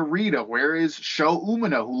Ren Narita? Where is Sho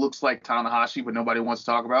Umino, who looks like Tanahashi, but nobody wants to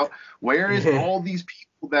talk about? Where is all these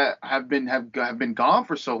people that have been gone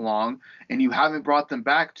for so long, and you haven't brought them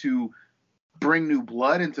back to bring new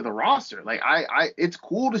blood into the roster? Like, it's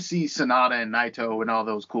cool to see Sonata and Naito and all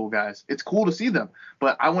those cool guys. It's cool to see them,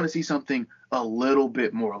 but I want to see something a little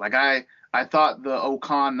bit more. Like, I thought the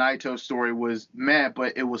Okan Naito story was meh,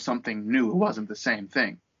 but it was something new. It wasn't the same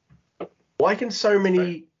thing. Why can so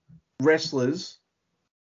many wrestlers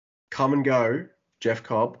come and go? Jeff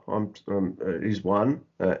Cobb, he's one.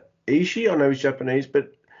 Ishii, I know he's Japanese,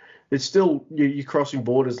 but it's still you're crossing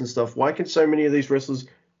borders and stuff. Why can so many of these wrestlers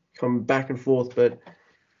come back and forth? But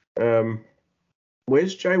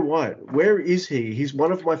where's Jay White? Where is he? He's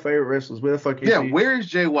one of my favorite wrestlers. Where the fuck is he? Yeah, where is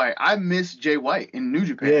Jay White? I miss Jay White in New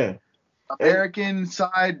Japan. Yeah. American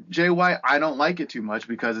side Jay White, I don't like it too much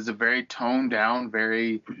because it's a very toned down,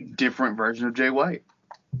 very different version of Jay White.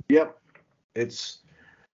 Yep. It's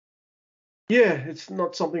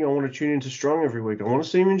not something I want to tune into Strong every week. I want to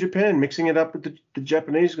see him in Japan, mixing it up with the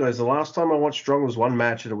Japanese guys. The last time I watched Strong was one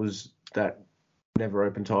match, and it was that never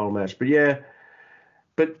open title match. But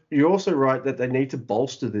you're also right that they need to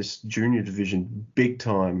bolster this junior division big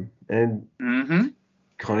time and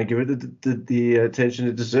kind of give it the attention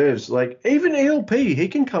it deserves. Like, even ELP, he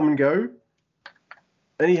can come and go,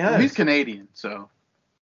 and he has. Well, he's Canadian, so.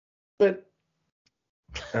 But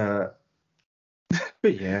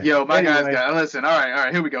yeah. Yo, my guys got. Listen, all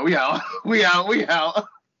right, here we go. We out. We're out.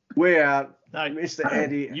 Mr.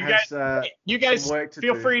 Andy, you guys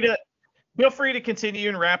feel free to continue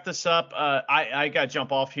and wrap this up. I got to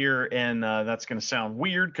jump off here, and that's going to sound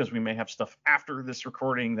weird because we may have stuff after this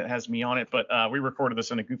recording that has me on it, but we recorded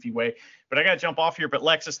this in a goofy way. But I got to jump off here. But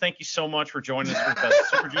Lexus, thank you so much for joining us with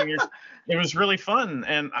Super Juniors. It was really fun,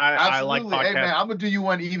 and I like podcasts. Hey, man, I'm going to do you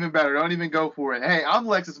one even better. Don't even go for it. Hey, I'm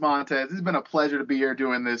Lexus Montez. It's been a pleasure to be here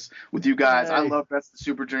doing this with you guys. Hey. I love Best of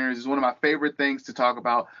Super Juniors. It's one of my favorite things to talk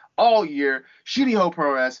about all year. Shitty Ho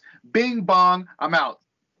Pro S. Bing bong. I'm out.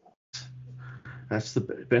 That's the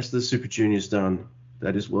best of the Super Juniors done.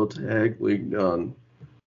 That is World Tag League done.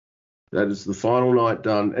 That is the final night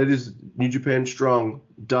done. It is New Japan Strong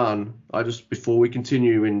done. Before we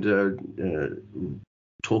continue and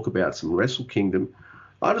talk about some Wrestle Kingdom,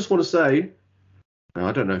 I just want to say,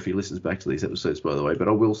 I don't know if he listens back to these episodes, by the way, but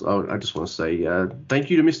I just want to say thank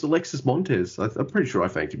you to Mr. Lexus Montez. I'm pretty sure I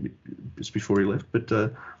thanked him just before he left, but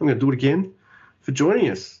I'm going to do it again for joining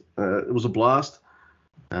us. It was a blast.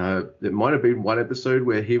 It might have been one episode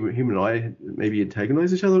where him and I maybe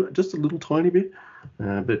antagonized each other just a little tiny bit,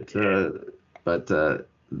 but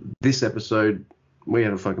this episode we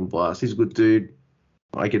had a fucking blast. He's a good dude.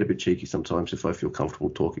 I get a bit cheeky sometimes if I feel comfortable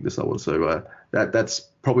talking to someone, so that's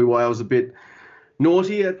probably why I was a bit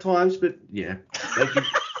naughty at times. But yeah,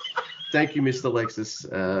 thank you, Mr. Lexus.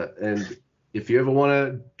 And if you ever want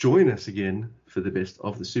to join us again for the best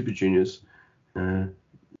of the Super Juniors.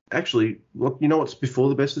 Actually, look, you know what's before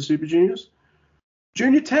the best of Super Juniors?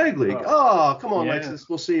 Junior Tag League. Oh, come on, Lexus.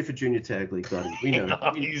 We'll see you for Junior Tag League, buddy. We know.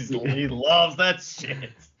 He loves that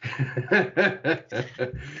shit.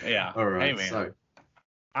 Yeah. All right. Hey, man. So,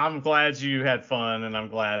 I'm glad you had fun, and I'm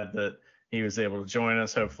glad that he was able to join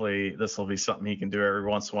us. Hopefully, this will be something he can do every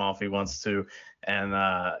once in a while if he wants to. And,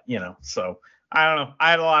 so I don't know. I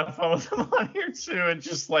had a lot of fun with him on here, too. And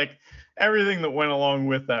just like everything that went along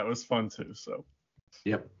with that was fun, too. So.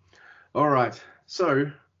 Yep. All right.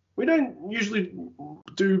 So we don't usually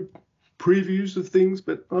do previews of things,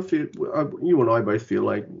 but I feel you and I both feel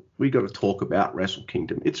like we got to talk about Wrestle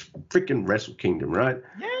Kingdom. It's freaking Wrestle Kingdom, right?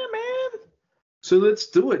 Yeah, man. So let's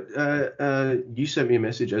do it. You sent me a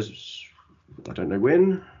message I don't know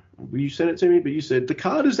when you sent it to me, but you said the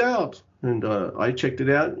card is out, and I checked it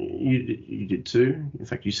out. You did too. In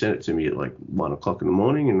fact, you sent it to me at like 1:00 in the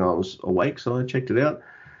morning, and I was awake, so I checked it out.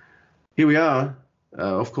 Here we are.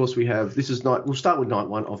 Of course, we'll start with night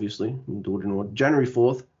one, obviously. We'll do it in order. January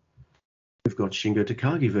 4th, we've got Shingo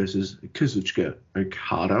Takagi versus Kazuchika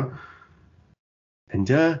Okada. And,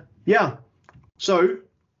 so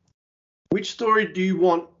which story do you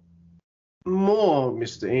want more,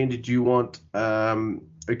 Mr. Andy? Do you want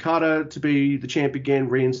Okada to be the champ again,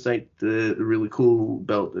 reinstate the really cool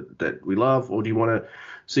belt that we love, or do you want to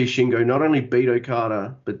see Shingo not only beat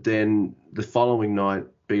Okada, but then the following night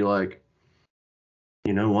be like,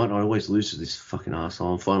 you know what? I always lose to this fucking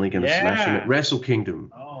asshole. I'm finally going to smash him at Wrestle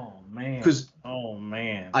Kingdom. Oh man. Because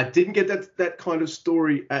I didn't get that kind of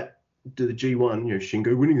story at the G1. You know,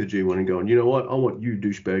 Shingo winning the G1 and going, you know what? I want you,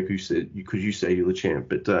 douchebag, who said because you say you're the champ,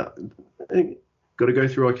 but got to go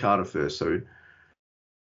through Okada first. So,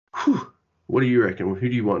 what do you reckon? Who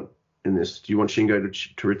do you want in this? Do you want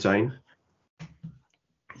Shingo to retain?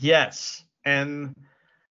 Yes, and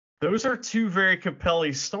those are two very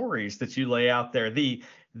compelling stories that you lay out there. The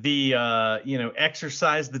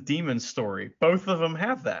exercise the demon story. Both of them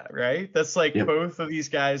have that, right? That's like both of these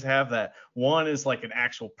guys have that. One is like an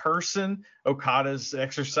actual person. Okada's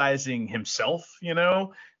exercising himself, and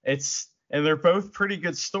they're both pretty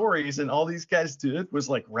good stories. And all these guys did was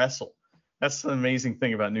like wrestle. That's the amazing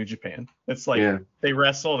thing about New Japan. It's like they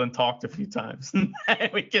wrestled and talked a few times. And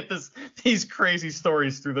we get these crazy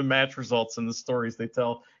stories through the match results and the stories they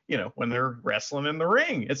tell, when they're wrestling in the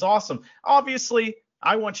ring. It's awesome. Obviously,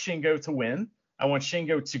 I want Shingo to win. I want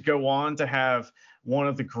Shingo to go on to have one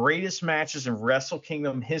of the greatest matches in Wrestle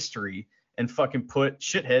Kingdom history and fucking put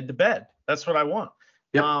shithead to bed. That's what I want.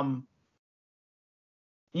 Yep.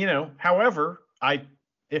 However,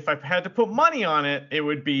 if I had to put money on it, it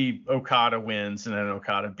would be Okada wins and then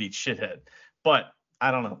Okada beats shithead. But I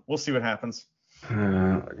don't know. We'll see what happens.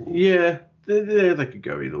 They could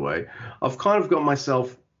go either way. I've kind of got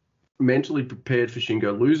myself mentally prepared for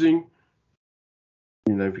Shingo losing,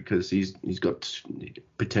 because he's got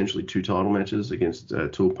potentially 2 title matches against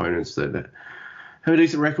 2 opponents that have a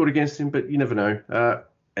decent record against him, but you never know.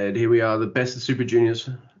 And here we are, the best of Super Juniors,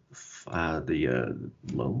 the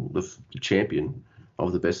champion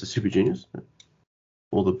of the best of Super Juniors,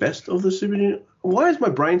 or the best of the Super Juniors. Why is my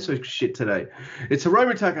brain so shit today? It's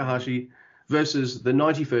Hiromu Takahashi versus the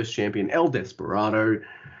 91st champion El Desperado.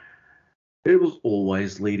 It was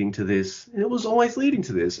always leading to this.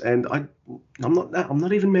 And I'm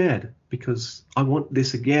not even mad because I want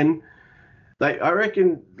this again. I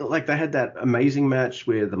reckon they had that amazing match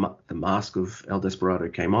where the mask of El Desperado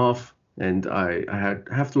came off, and I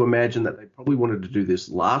have to imagine that they probably wanted to do this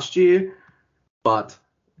last year, but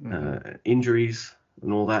injuries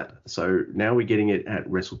and all that. So now we're getting it at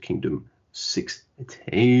Wrestle Kingdom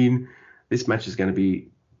 16. This match is going to be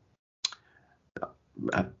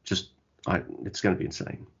it's going to be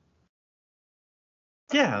insane.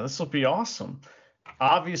 Yeah, this will be awesome.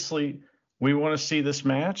 Obviously, we want to see this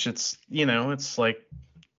match. It's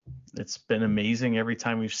it's been amazing every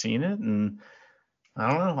time we've seen it, and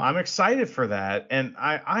I don't know. I'm excited for that, and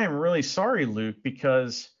I am really sorry, Luke,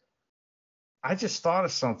 because I just thought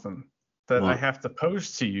of something that I have to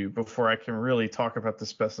pose to you before I can really talk about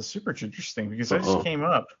this Best of Super Juniors thing, because I just came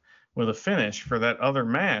up with a finish for that other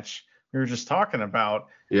match we were just talking about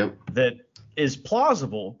that is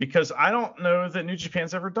plausible, because I don't know that New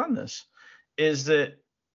Japan's ever done this.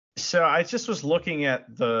 So I just was looking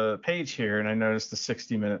at the page here and I noticed the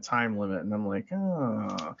 60-minute time limit, and I'm like,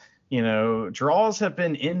 draws have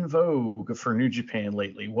been in vogue for New Japan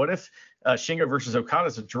lately. What if Shingo versus Okada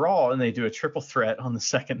is a draw and they do a triple threat on the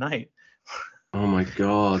second night? Oh my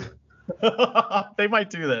God. They might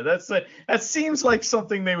do that. That seems like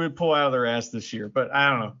something they would pull out of their ass this year, but I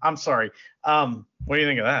don't know. I'm sorry. What do you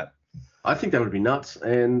think of that? I think that would be nuts.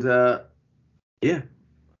 And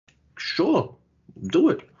sure, do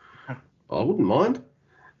it. I wouldn't mind.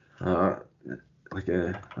 I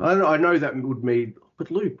know that would mean, but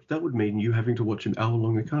Luke, that would mean you having to watch an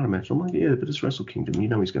hour-long Okada match. I'm like, yeah, but it's Wrestle Kingdom. You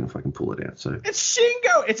know he's going to fucking pull it out. So it's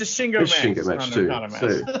Shingo. It's a Shingo match. Shingo match too. Match. So,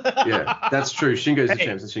 yeah, that's true. Shingo's the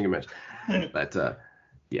champ. It's a Shingo match. But that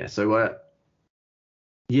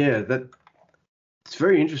it's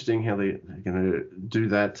very interesting how they're going to do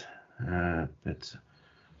that. But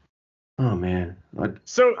oh man, I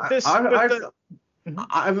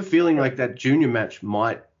have a feeling like that junior match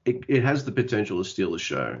it has the potential to steal the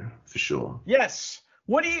show for sure. Yes.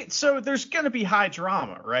 So there's going to be high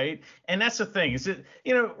drama, right? And that's the thing is that,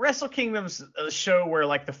 Wrestle Kingdom's a show where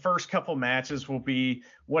like the first couple matches will be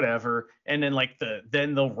whatever. And then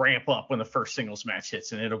then they'll ramp up when the first singles match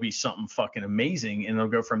hits and it'll be something fucking amazing and they'll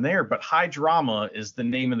go from there. But high drama is the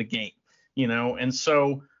name of the game, And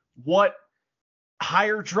so what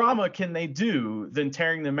higher drama can they do than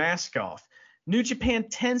tearing the mask off? New Japan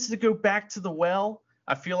tends to go back to the well.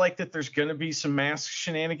 I feel like that there's going to be some mask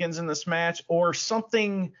shenanigans in this match or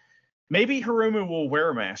something. Maybe Hiromu will wear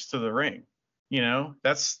a mask to the ring. He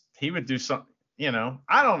would do something,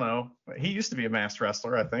 I don't know. He used to be a masked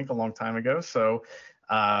wrestler, I think, a long time ago. So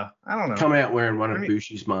I don't know. Come out wearing one of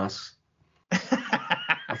Bushi's masks.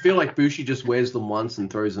 I feel like Bushi just wears them once and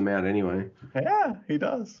throws them out anyway. Yeah, he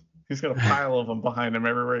does. He's got a pile of them behind him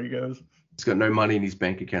everywhere he goes. He's got no money in his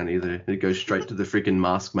bank account either. It goes straight to the freaking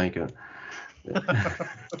mask maker.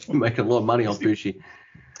 Make a lot of money off Bushi.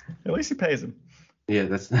 At least he pays him. Yeah,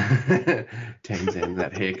 that's Tenzan,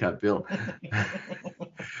 that haircut bill.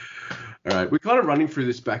 All right, we're kind of running through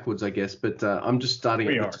this backwards, I guess, but I'm just starting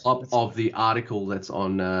at the top of the article that's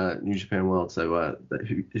on New Japan World, so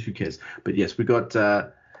who cares? But yes, we got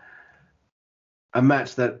a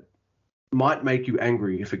match that might make you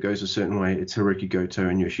angry if it goes a certain way. It's Hiroki Goto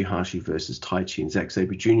and Yoshihashi versus Taichi and Zack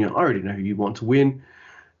Sabre Jr. I already know who you want to win,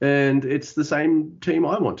 and it's the same team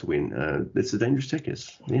I want to win. It's the Dangerous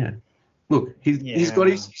Tekkers. Yeah. Look, he's got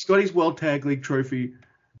his World Tag League trophy.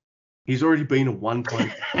 He's already been a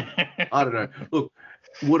one-time. I don't know. Look,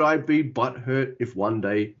 would I be butthurt if one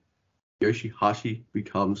day Yoshihashi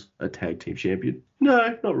becomes a tag team champion?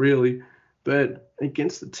 No, not really. But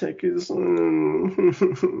against the Tekkers, I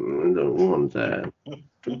don't want that.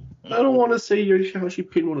 I don't want to see Yoshihashi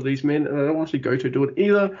pin one of these men, and I don't want to see Goto do it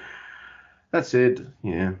either. That said,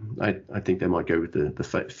 yeah, I think they might go with the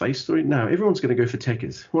face story. No, everyone's going to go for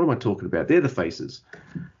Tekkers. What am I talking about? They're the faces.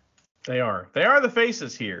 They are the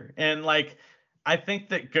faces here. And, like, I think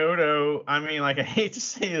that Goto, I mean, like, I hate to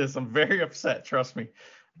say this. I'm very upset, trust me,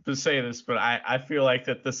 to say this. But I feel like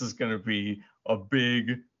that this is going to be a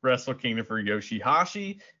big Wrestle Kingdom for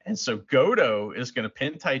Yoshihashi. And so Goto is going to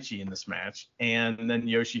pin Taichi in this match. And then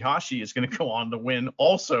Yoshihashi is going to go on to win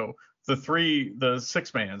also the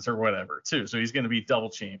six-mans or whatever, too. So he's going to be double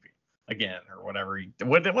champion again or whatever.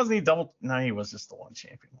 Wasn't he double? No, he was just the one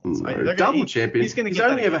champion. No, double champion. He's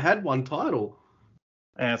only ever had one title.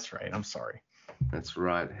 That's right. I'm sorry. That's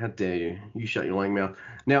right. How dare you? You shut your lying mouth.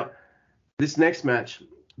 Now, this next match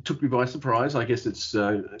took me by surprise. I guess it's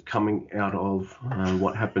coming out of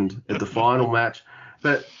what happened at the final match.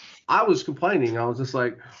 But I was complaining. I was just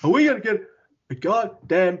like, are we going to get a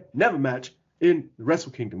goddamn never match in the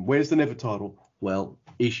Wrestle Kingdom? Where's the never title? Well,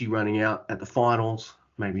 Ishii running out at the finals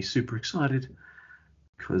made me super excited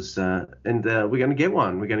because we're going to get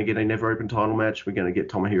one. We're going to get a never open title match. We're going to get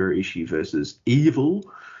Tomohiro Ishii versus Evil.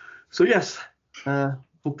 So yes,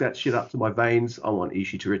 hook that shit up to my veins. I want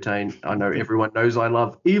Ishii to retain. I know everyone knows I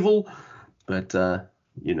love Evil, but I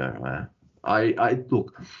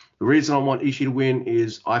look. The reason I want Ishii to win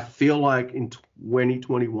is I feel like in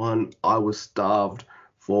 2021 I was starved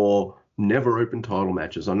for never open title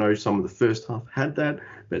matches. I know some of the first half had that,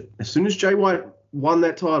 but as soon as Jay White won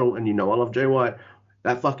that title, and you know I love Jay White,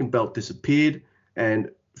 that fucking belt disappeared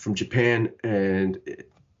and from Japan, and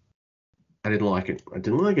I didn't like it. I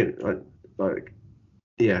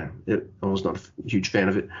was not a huge fan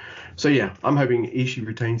of it. So yeah, I'm hoping Ishii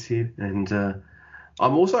retains here, and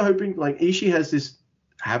I'm also hoping like Ishii has this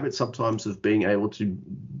habit sometimes of being able to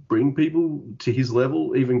bring people to his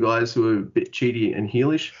level, even guys who are a bit cheaty and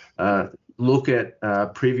heelish. Look at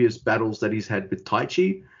previous battles that he's had with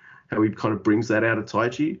Taichi, how he kind of brings that out of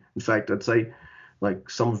Taichi. In fact, I'd say like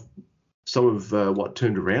some of what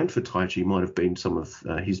turned around for Taichi might have been some of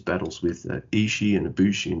his battles with Ishii and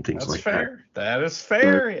Ibushi and things like that. That is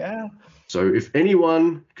fair, yeah. So if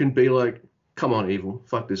anyone can be like, come on, Evil,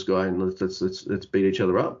 fuck this guy, and let's beat each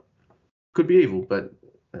other up, could be Evil, but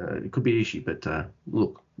it could be Ishii. But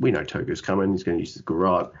look, we know Togo's coming. He's going to use the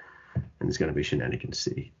garage, and there's going to be Shenanigans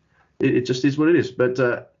City. It just is what it is. But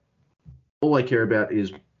all I care about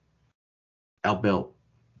is our belt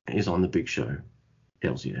is on the big show.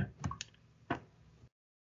 Hells yeah.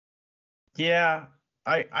 Yeah,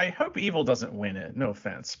 I hope Evil doesn't win it. No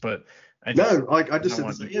offense, but I just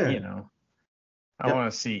want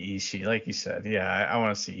to see Ishii, like you said. Yeah, I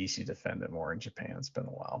want to see Ishii defend it more in Japan. It's been a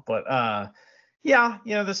while, but yeah,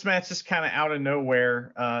 this match is kind of out of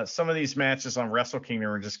nowhere. Some of these matches on Wrestle Kingdom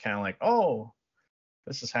are just kind of like, oh,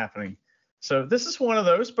 this is happening. So this is one of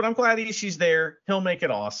those, but I'm glad Ishii's there. He'll make it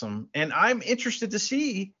awesome, and I'm interested to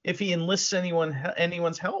see if he enlists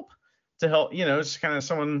anyone's help. To help, just kind of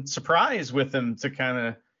someone surprise with him to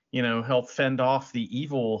kind of, help fend off the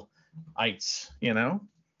evil-ites, The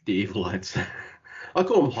evil-ites. I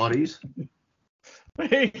call them hotties.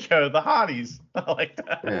 There you go, the hotties. I like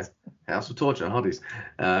that. Yeah. House of Torture, hotties.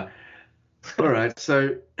 All right,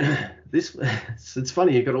 so it's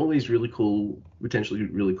funny. You've got all these potentially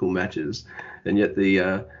really cool matches, and yet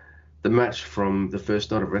the match from the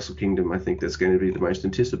first night of Wrestle Kingdom, I think that's going to be the most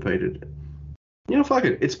anticipated. Fuck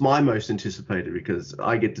it. It's my most anticipated because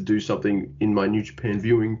I get to do something in my New Japan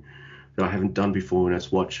viewing that I haven't done before, and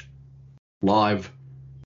that's watch live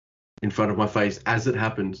in front of my face as it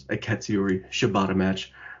happens a Katsuyori Shibata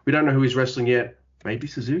match. We don't know who he's wrestling yet. maybe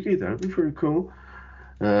Suzuki. That would be pretty cool.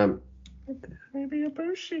 Maybe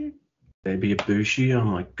Ibushi. Maybe Ibushi. Oh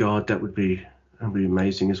my God, that would be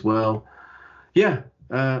amazing as well. Yeah,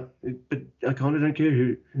 but I kind of don't care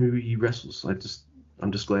who he wrestles.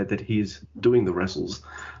 I'm just glad that he's doing the wrestles.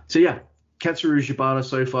 So yeah, Katsuru Shibata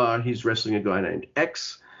so far, he's wrestling a guy named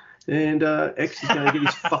X, and X is going to get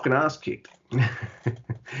his fucking ass kicked.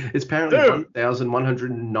 It's apparently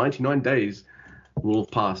 1,199 days will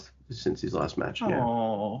have passed since his last match. Yeah.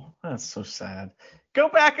 Oh, that's so sad. Go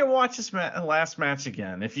back and watch his last match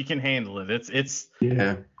again if you can handle it. It's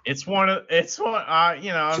one I'm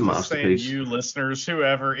just saying to you listeners,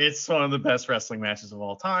 whoever, it's one of the best wrestling matches of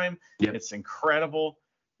all time. Yep. It's incredible.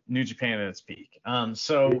 New Japan at its peak.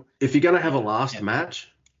 So if you're gonna have a last match,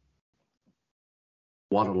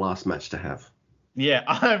 what a last match to have. Yeah,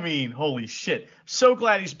 I mean, holy shit. So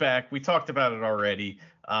glad he's back. We talked about it already.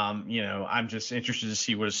 I'm just interested to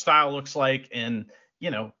see what his style looks like. And,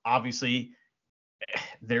 obviously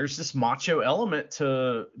there's this macho element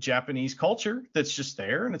to Japanese culture that's just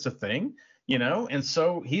there, and it's a thing, and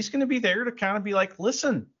so he's going to be there to kind of be like,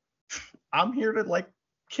 listen, I'm here to like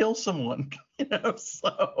kill someone,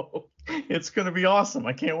 so it's going to be awesome.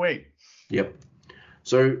 I can't wait. Yep.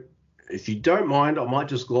 So if you don't mind, I might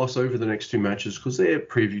just gloss over the next two matches because they're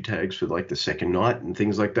preview tags for like the second night and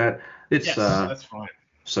things like that. Yes, that's fine.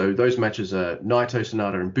 So those matches are Naito,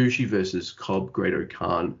 Sonata, and Bushi versus Cobb, Great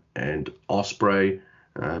Khan, and Ospreay.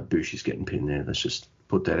 Bushi's getting pinned there. Let's just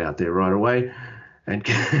put that out there right away. And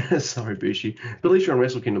sorry, Bushi, but at least you're on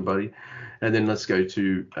Wrestle Kingdom, buddy. And then let's go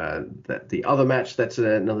to the other match. That's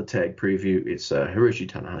another tag preview. It's Hiroshi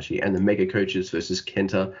Tanahashi and the Mega Coaches versus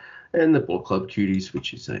Kenta and the Bullet Club Cuties,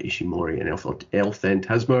 which is Ishimori and El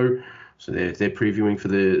Phantasmo. So they're previewing for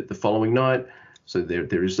the following night. So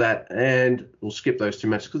there is that, and we'll skip those two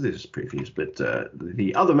matches because they're just previews. But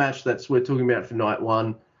the other match that's we're talking about for night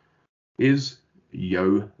one is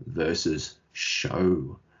Yo versus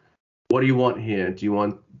Sho. What do you want here?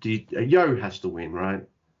 Yo has to win, right?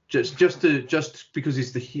 Just because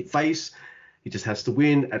he's the face, he just has to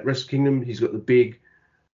win at Wrestle Kingdom. He's got the big,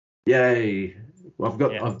 yay!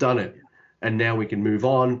 I've done it, and now we can move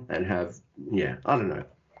on and have I don't know.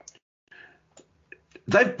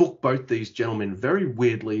 They've booked both these gentlemen very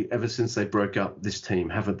weirdly ever since they broke up this team,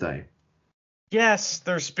 haven't they? Yes,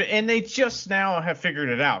 and they just now have figured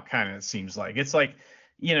it out, kind of, it seems like. It's like,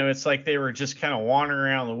 it's like they were just kind of wandering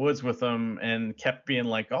around the woods with them and kept being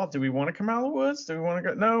like, oh, do we want to come out of the woods? Do we want to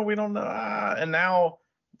go? No, we don't know. And now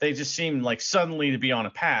they just seem like suddenly to be on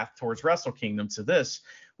a path towards Wrestle Kingdom to this,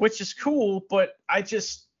 which is cool, but I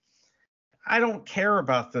don't care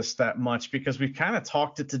about this that much because we've kind of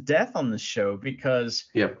talked it to death on this show because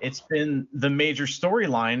it's been the major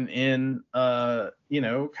storyline in,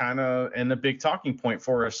 kind of and the big talking point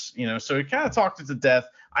for us, so we kind of talked it to death.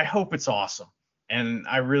 I hope it's awesome. And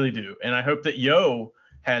I really do. And I hope that Yo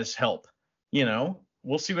has help,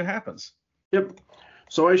 we'll see what happens. Yep.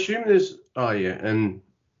 So I assume there's, and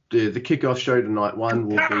the kickoff show tonight one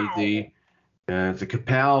will be the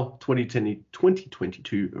Kapow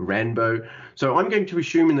 2022 Ranbo. So I'm going to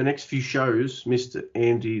assume in the next few shows, Mr.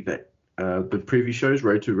 Andy, that the previous shows,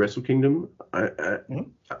 Road to Wrestle Kingdom,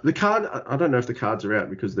 the card, I don't know if the cards are out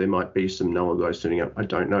because there might be some Noah guys turning up. I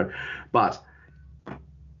don't know. But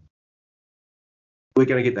we're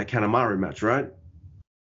going to get that Kanemaru match, right?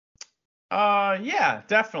 Yeah,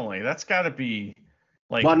 definitely. That's got to be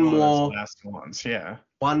like one more of those last ones. Yeah.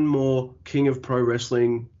 One more King of Pro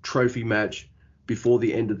Wrestling trophy match before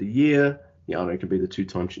the end of the year. Yano can be the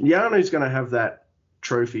two-time. Yano's going to have that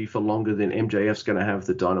trophy for longer than MJF's going to have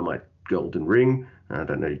the Dynamite Golden Ring. I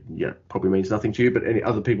don't know. Yeah, probably means nothing to you, but any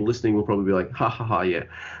other people listening will probably be like, ha ha ha, yeah.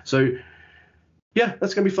 So, yeah,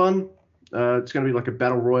 that's going to be fun. It's going to be like a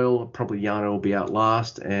battle royal. Probably Yano will be out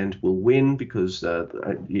last and will win because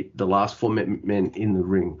the last four men in the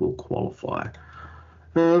ring will qualify.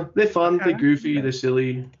 They're fun, they're goofy, they're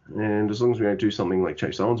silly, and as long as we don't do something like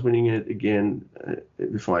Chase Owens winning it again,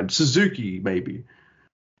 it'll be fine. Suzuki, maybe,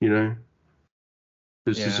 because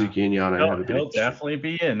Suzuki and Yano have a bit. He'll definitely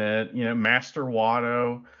be in it. Master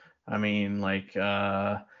Wato. I mean,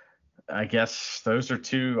 I guess those are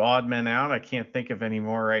two odd men out. I can't think of any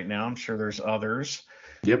more right now. I'm sure there's others.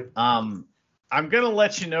 Yep. I'm gonna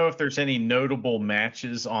let you know if there's any notable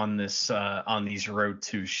matches on this on these Road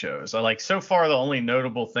 2 shows. So far, the only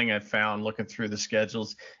notable thing I've found looking through the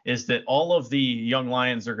schedules is that all of the Young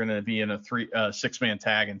Lions are gonna be in a 6-man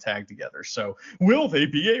tag and tag together. So will they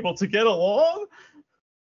be able to get along?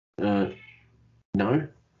 No.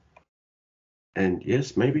 And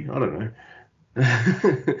yes, maybe. I don't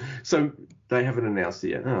know. So they haven't announced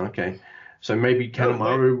it yet. Oh, okay. So maybe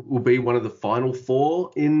Kanemaru will be one of the final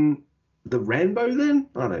 4 in the Rambo then?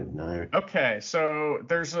 I don't know. Okay, so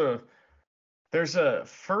there's a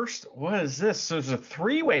first, what is this? So there's a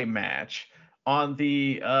 3-way match on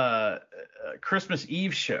the Christmas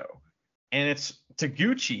Eve show, and it's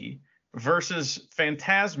Taguchi versus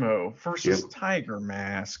Phantasmo versus Tiger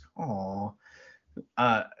Mask. Aw.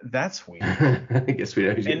 That's weird. I guess we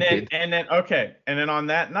know who's and then on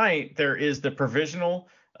that night there is the provisional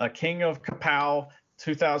King of Kapow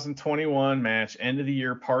 2021 match. End of the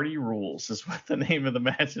year party rules is what the name of the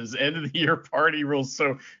match is. End of the year party rules.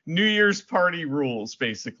 So New Year's party rules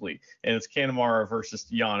basically, and it's Kanemaru versus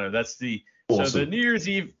Yano. That's the awesome. So the New Year's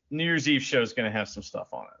Eve show is going to have some stuff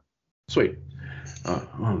on it. Sweet.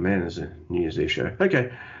 Oh man, there's a New Year's Eve show.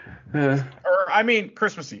 Okay.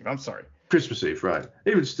 Christmas Eve. I'm sorry. Christmas Eve, right?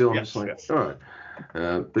 Even still, I'm just like, all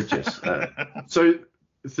right. But yes. So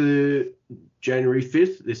the January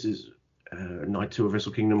 5th, this is night 2 of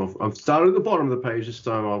Wrestle Kingdom. I've started at the bottom of the page. This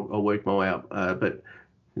time I'll work my way up. But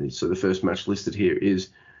so the first match listed here is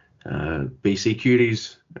BC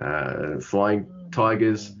Cuties, Flying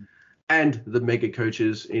Tigers, and the Mega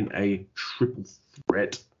Coaches in a triple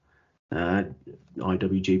threat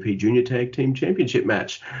IWGP Junior Tag Team Championship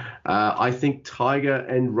match. I think Tiger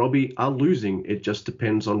and Robbie are losing. It just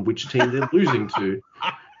depends on which team they're losing to.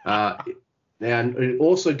 And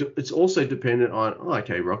it's also dependent on,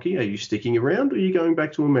 okay, Rocky, are you sticking around or are you going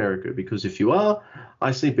back to America? Because if you are,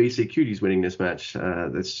 I see BC Cuties winning this match.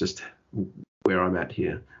 That's just where I'm at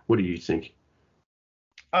here. What do you think?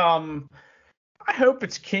 I hope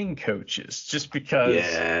it's King Coaches, just because.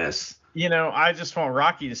 Yes. I just want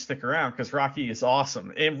Rocky to stick around because Rocky is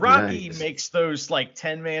awesome. And Rocky makes those like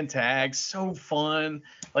 10-man tags so fun.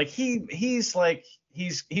 Like he's kind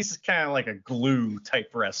of like a glue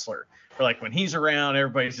type wrestler. Or like when he's around,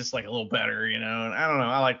 everybody's just like a little better, And I don't know.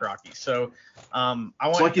 I like Rocky. So I want.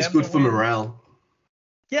 It's like he's good for morale.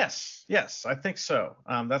 Yes, I think so.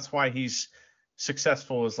 That's why he's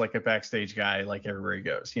successful as like a backstage guy, like everywhere he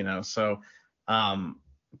goes, So,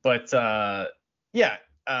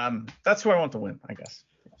 that's who I want to win, I guess.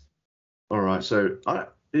 All right. So,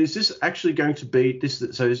 is this actually going to be this?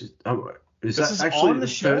 So, is that actually the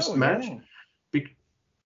first match? Yeah.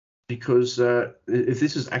 Because if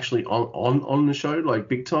this is actually on the show, like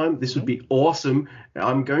big time, this would be awesome.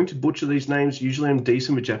 I'm going to butcher these names. Usually, I'm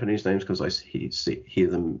decent with Japanese names because I hear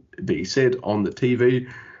them be said on the TV.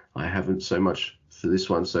 I haven't so much for this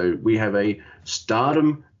one. So we have a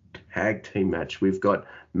Stardom tag team match. We've got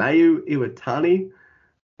Mayu Iwatani.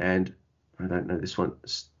 And I don't know this one.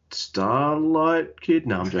 Starlight Kid?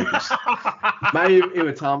 No, I'm joking. Mayu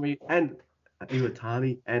Iwatani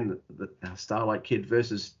and the Starlight Kid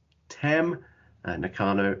versus Tam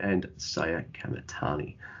Nakano and Saya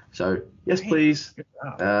Kamitani. So, yes, please.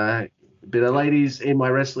 Bit of ladies in my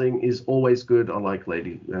wrestling is always good. I like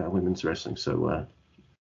women's wrestling. So,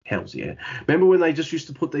 hells yeah. Remember when they just used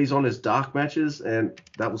to put these on as dark matches? And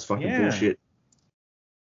that was fucking bullshit.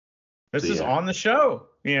 This is on the show.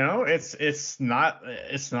 It's not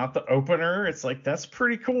the opener. It's like, that's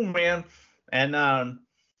pretty cool, man. And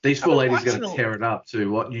these 4 ladies are going to tear it up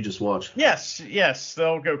too. What you just watched. Yes,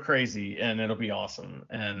 they'll go crazy and it'll be awesome.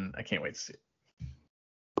 And I can't wait to see it.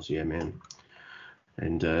 So, yeah, man.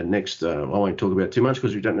 And next, I won't talk about it too much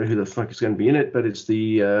because we don't know who the fuck is going to be in it. But it's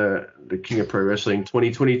the King of Pro Wrestling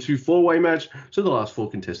 2022 4-way match. So the last 4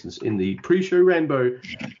 contestants in the pre-show Rambo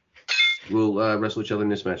will wrestle each other in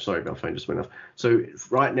this match. Sorry, my phone just went off. So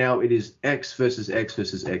right now it is X versus X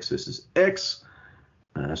versus X versus X.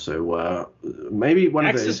 So maybe one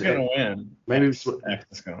X of those is going to win. Maybe X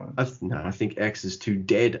is going to win. I think X is too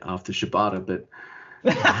dead after Shibata, but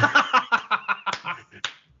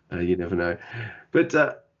you never know.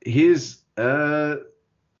 But here's our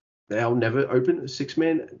never open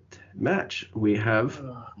 6-man match. We have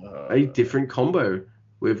a different combo.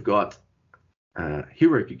 We've got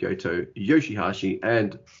Hiroki Goto, Yoshihashi,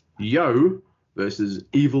 and Yo versus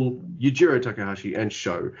Evil, Yujiro Takahashi, and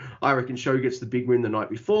Sho. I reckon Sho gets the big win the night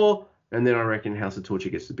before, and then I reckon House of Torture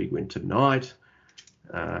gets the big win tonight.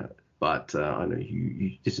 But I know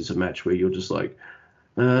you this is a match where you're just like,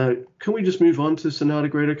 can we just move on to Sonata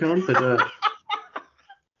Great-O-Khan? But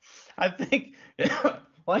I think,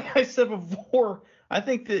 like I said before, I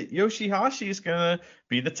think that Yoshihashi is going to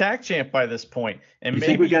be the tag champ by this point. And you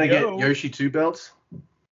think we're going to get Yoshi 2 belts?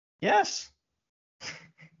 Yes.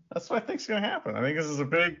 That's what I think is going to happen. I think this is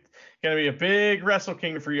going to be a big Wrestle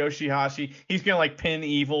Kingdom for Yoshihashi. He's going to pin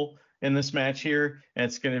Evil in this match here. And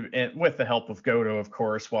it's going to, with the help of Goto, of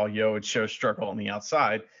course, while Yo would show struggle on the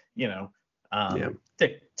outside,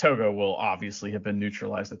 Dick Togo will obviously have been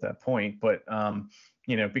neutralized at that point. But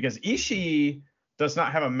because Ishii does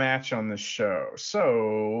not have a match on the show.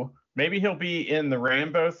 So maybe he'll be in the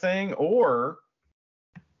Rambo thing or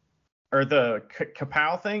the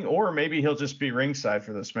Kapow thing, or maybe he'll just be ringside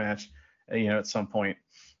for this match, at some point.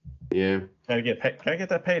 Yeah. Gotta get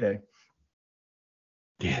that payday.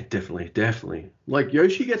 Yeah, definitely. Like,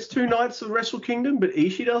 Yoshi gets 2 nights of Wrestle Kingdom, but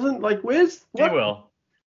Ishii doesn't? Like, what? He will.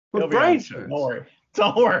 My brain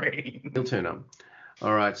Don't worry. He'll turn up.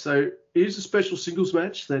 All right, so here's a special singles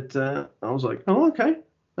match that I was like, oh, okay.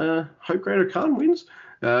 Hope Great-O-Khan wins.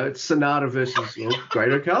 It's Sanada versus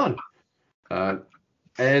Great-O-Khan.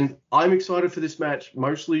 And I'm excited for this match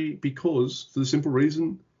mostly because, for the simple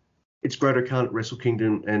reason, it's Great-O-Khan at Wrestle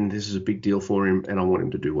Kingdom, and this is a big deal for him, and I want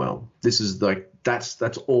him to do well. This is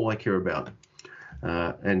that's all I care about,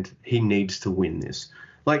 and he needs to win this.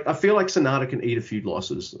 Like, I feel like Sanada can eat a few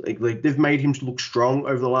losses. Like they've made him look strong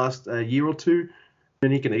over the last year or two,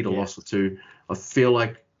 and he can eat a loss or two. I feel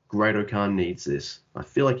like Great-O-Khan needs this. I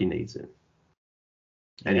feel like he needs it,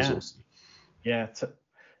 and he's awesome. Yeah,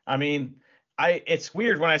 it's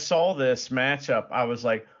weird when I saw this matchup. I was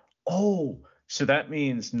like, oh. So that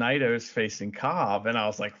means Naito's facing Cobb, and I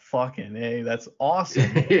was like, "Fucking hey, that's awesome!"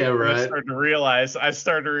 Yeah, right. I started to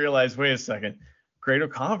realize. Wait a second,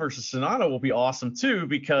 Great-O-Khan versus Sanada will be awesome too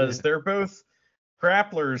because they're both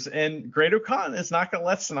grapplers, and Great-O-Khan is not going to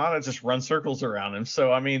let Sanada just run circles around him.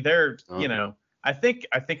 So I mean, I think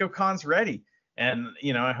O'Khan's ready, and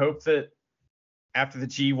I hope that after the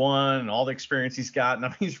G1 and all the experience he's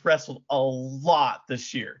gotten, he's wrestled a lot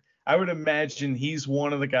this year. I would imagine he's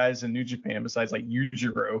one of the guys in New Japan, besides like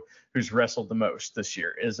Yujiro, who's wrestled the most this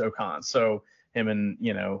year, is O'Khan. So him and,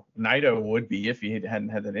 Naito would be if he hadn't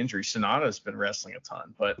had that injury. Sonata's been wrestling a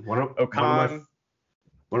ton, but O'Khan.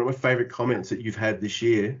 One of my favorite comments that you've had this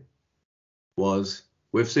year was,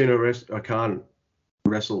 we've seen O'Khan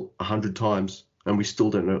wrestle 100 times, and we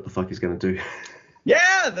still don't know what the fuck he's going to do.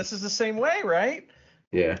 Yeah, this is the same way, right?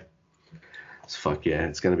 Yeah. Fuck yeah,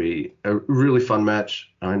 it's going to be a really fun match.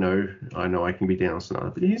 I know I can be down on Sonata,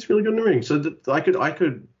 but he's really good in the ring. So I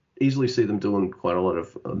could easily see them doing quite a lot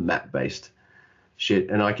of mat-based shit,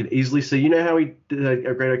 and I could easily see, how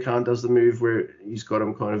Great-O-Khan does the move where he's got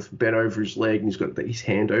him kind of bent over his leg and he's got his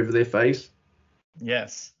hand over their face?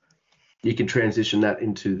 Yes. You can transition that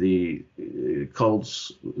into the cold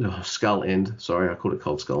skull end. Sorry, I called it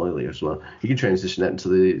cold skull earlier as well. You can transition that into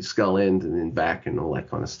the skull end and then back and all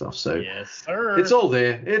that kind of stuff. So yes, sir. It's all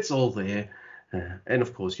there. And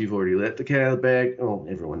of course, you've already let the cat out of the bag. Oh,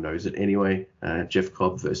 everyone knows it anyway. Jeff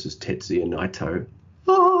Cobb versus Tetsuya Naito.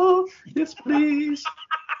 Oh, yes, please.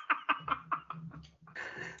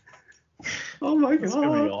 Oh my God. It's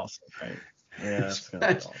gonna be awesome, right? Yeah, it's gonna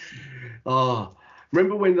be awesome. Oh.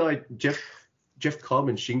 Remember when Jeff Cobb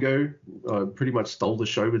and Shingo pretty much stole the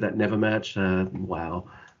show with that Never match? Wow.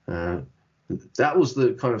 That was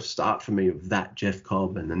the kind of start for me of that Jeff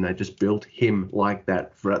Cobb, and then they just built him like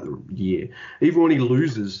that throughout the year. Even when he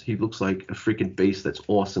loses, he looks like a freaking beast. That's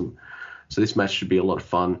awesome. So this match should be a lot of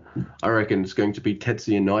fun. I reckon it's going to be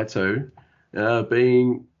Tetsuya Naito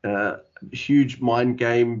being a huge mind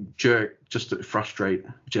game jerk just to frustrate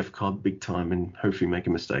Jeff Cobb big time and hopefully make a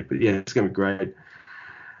mistake. But yeah, it's going to be great.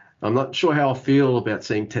 I'm not sure how I feel about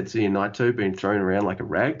seeing Tetsuya Naito being thrown around like a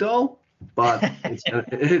rag doll, but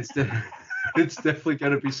it's definitely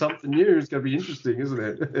going to be something new. It's going to be interesting, isn't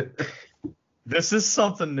it? This is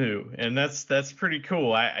something new, and that's pretty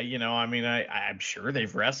cool. I'm sure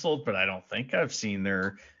they've wrestled, but I don't think I've seen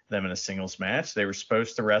them in a singles match. They were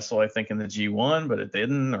supposed to wrestle, I think, in the G1, but it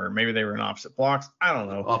didn't, or maybe they were in opposite blocks. I don't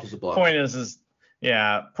know. Opposite blocks. Point is,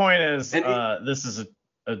 this is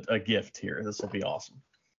a gift here. This will be awesome.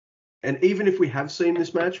 And even if we have seen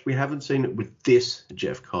this match, we haven't seen it with this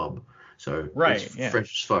Jeff Cobb. So it's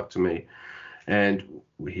fresh as fuck to me. And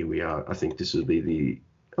here we are. I think this will be the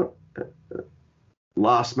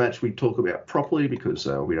last match we talk about properly because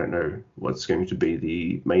we don't know what's going to be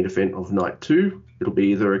the main event of night 2. It'll be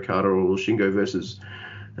either Okada or Shingo versus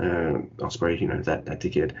Ospreay, that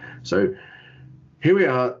dickhead. So here we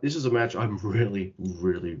are. This is a match I'm really,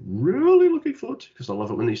 really, really looking forward to because I love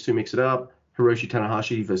it when these two mix it up. Hiroshi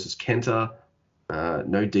Tanahashi versus Kenta.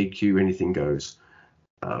 No DQ, anything goes.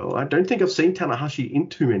 I don't think I've seen Tanahashi in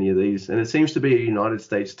too many of these, and it seems to be a United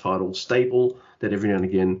States title staple that every now and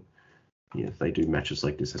again, they do matches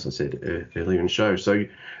like this, as I said earlier in the show. So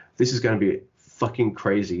this is going to be fucking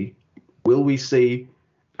crazy. Will we see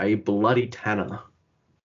a bloody Tana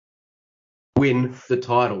win the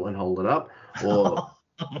title and hold it up? Or,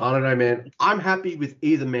 I don't know, man. I'm happy with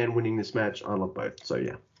either man winning this match. I love both, so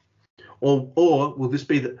yeah. Or will this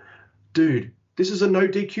be dude, this is a no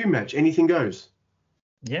DQ match. Anything goes.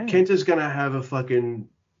 Yeah. Kenta's gonna have a fucking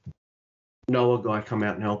Noah guy come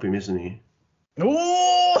out and help him, isn't he?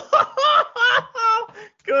 Ooh!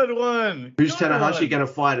 Good one. Who's Tanahashi gonna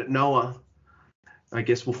fight at Noah? I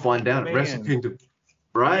guess we'll find out at Wrestle Kingdom,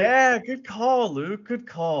 right? Yeah, good call, Luke. Good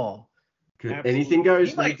call. Anything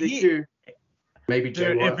goes. Maybe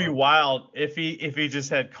Jay White. It'd be wild if he just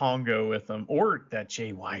had Congo with him, or that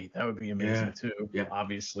Jay White. That would be amazing too. Yeah.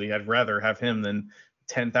 Obviously, I'd rather have him than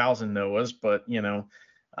 10,000 Noahs, but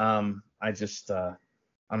I'm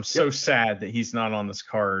so sad that he's not on this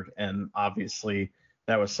card, and obviously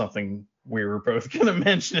that was something we were both going to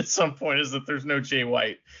mention at some point, is that there's no Jay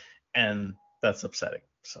White, and that's upsetting.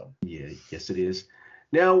 So yes it is.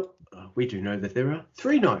 Now we do know that there are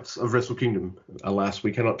 3 nights of Wrestle Kingdom. Alas,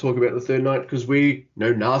 we cannot talk about the third night because we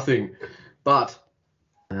know nothing. But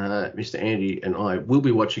Mr. Andy and I will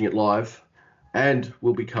be watching it live, and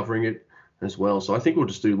we'll be covering it as well. So I think we'll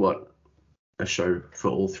just do a show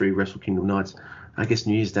for all 3 Wrestle Kingdom nights. I guess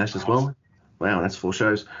New Year's Dash as well. Wow, that's 4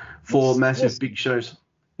 shows. 4 massive big shows.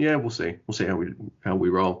 Yeah, we'll see. We'll see how we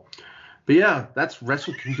roll. But yeah, that's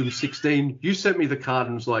Wrestle Kingdom 16. You sent me the card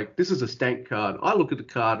and was like, this is a stank card. I look at the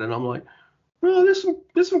card and I'm like, well, there's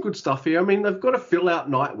some good stuff here. I mean, they've got to fill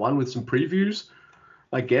out night 1 with some previews,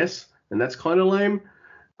 I guess, and that's kind of lame.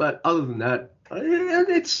 But other than that,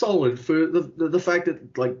 it's solid for the fact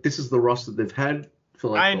that like this is the roster they've had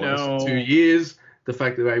for like the last 2 years. The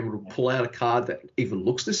fact that they're able to pull out a card that even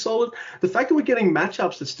looks this solid. The fact that we're getting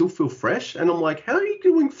matchups that still feel fresh. And I'm like, how are you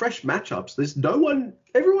doing fresh matchups? There's no one.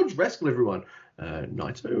 Everyone's wrestled everyone.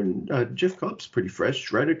 Naito and Jeff Cobb's pretty fresh.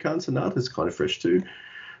 Shredder Kansanata's kind of fresh too.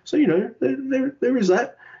 So, there is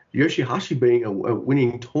that. Yoshihashi being a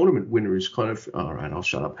winning tournament winner is kind of... All right, I'll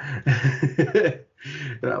shut up. That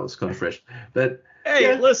was kind of fresh. But...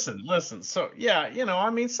 Hey, listen. So,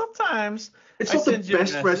 sometimes... It's not the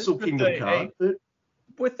best Wrestle Kingdom card, but...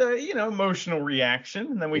 With the emotional reaction,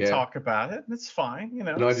 and then we talk about it, and it's fine, And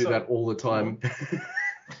I do that all the time.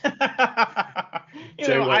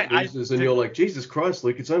 Jay White loses, and you're like, Jesus Christ,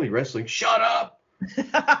 Luke, it's only wrestling. Shut up.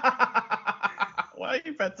 Well,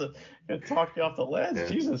 you've had to talk you off the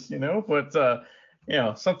ledge, Jesus, But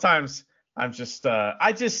sometimes I'm just, I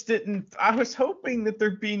was hoping that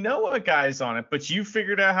there'd be Noah guys on it, but you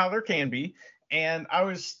figured out how there can be, and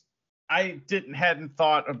I hadn't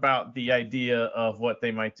thought about the idea of what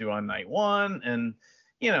they might do on night 1. And,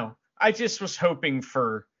 I just was hoping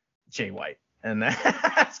for Jay White. And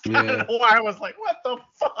that's kind of why I was like, what the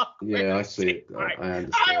fuck? Yeah, I see it. I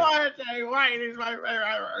understand. I want Jay White. He's my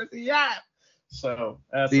favorite. Yeah. So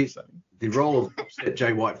that's exciting. The role of upset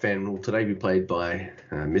Jay White fan will today be played by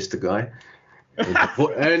Mr. Guy.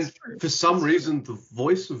 And for some reason, the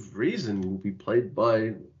voice of reason will be played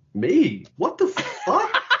by me. What the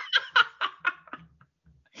fuck?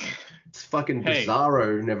 Fucking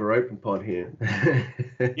bizarro never open pod here.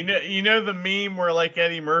 The meme where like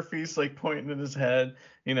Eddie Murphy's like pointing at his head.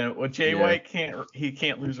 Jay White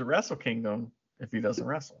can't lose a Wrestle Kingdom if he doesn't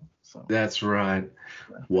wrestle. So that's right.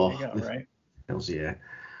 Well, right? Hells yeah.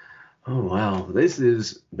 Oh wow, this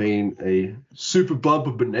has been a super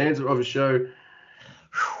bumper bonanza of a show.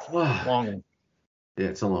 Wow. Long one. Yeah,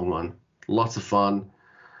 it's a long one. Lots of fun.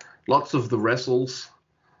 Lots of the wrestles,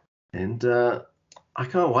 and I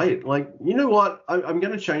can't wait. Like, you know what? I'm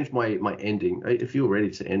going to change my ending. If you're ready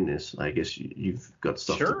to end this, I guess you've got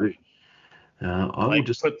stuff to do. I will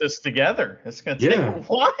just put this together. It's going to take a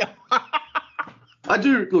while. I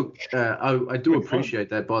do. Look, I do appreciate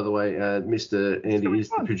that, by the way. Mr. Andy is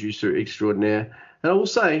the producer extraordinaire. And I will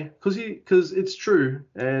say, because it's true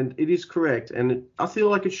and it is correct, and I feel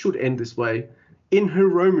like it should end this way. In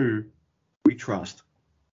Hiromu, we trust.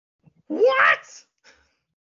 What?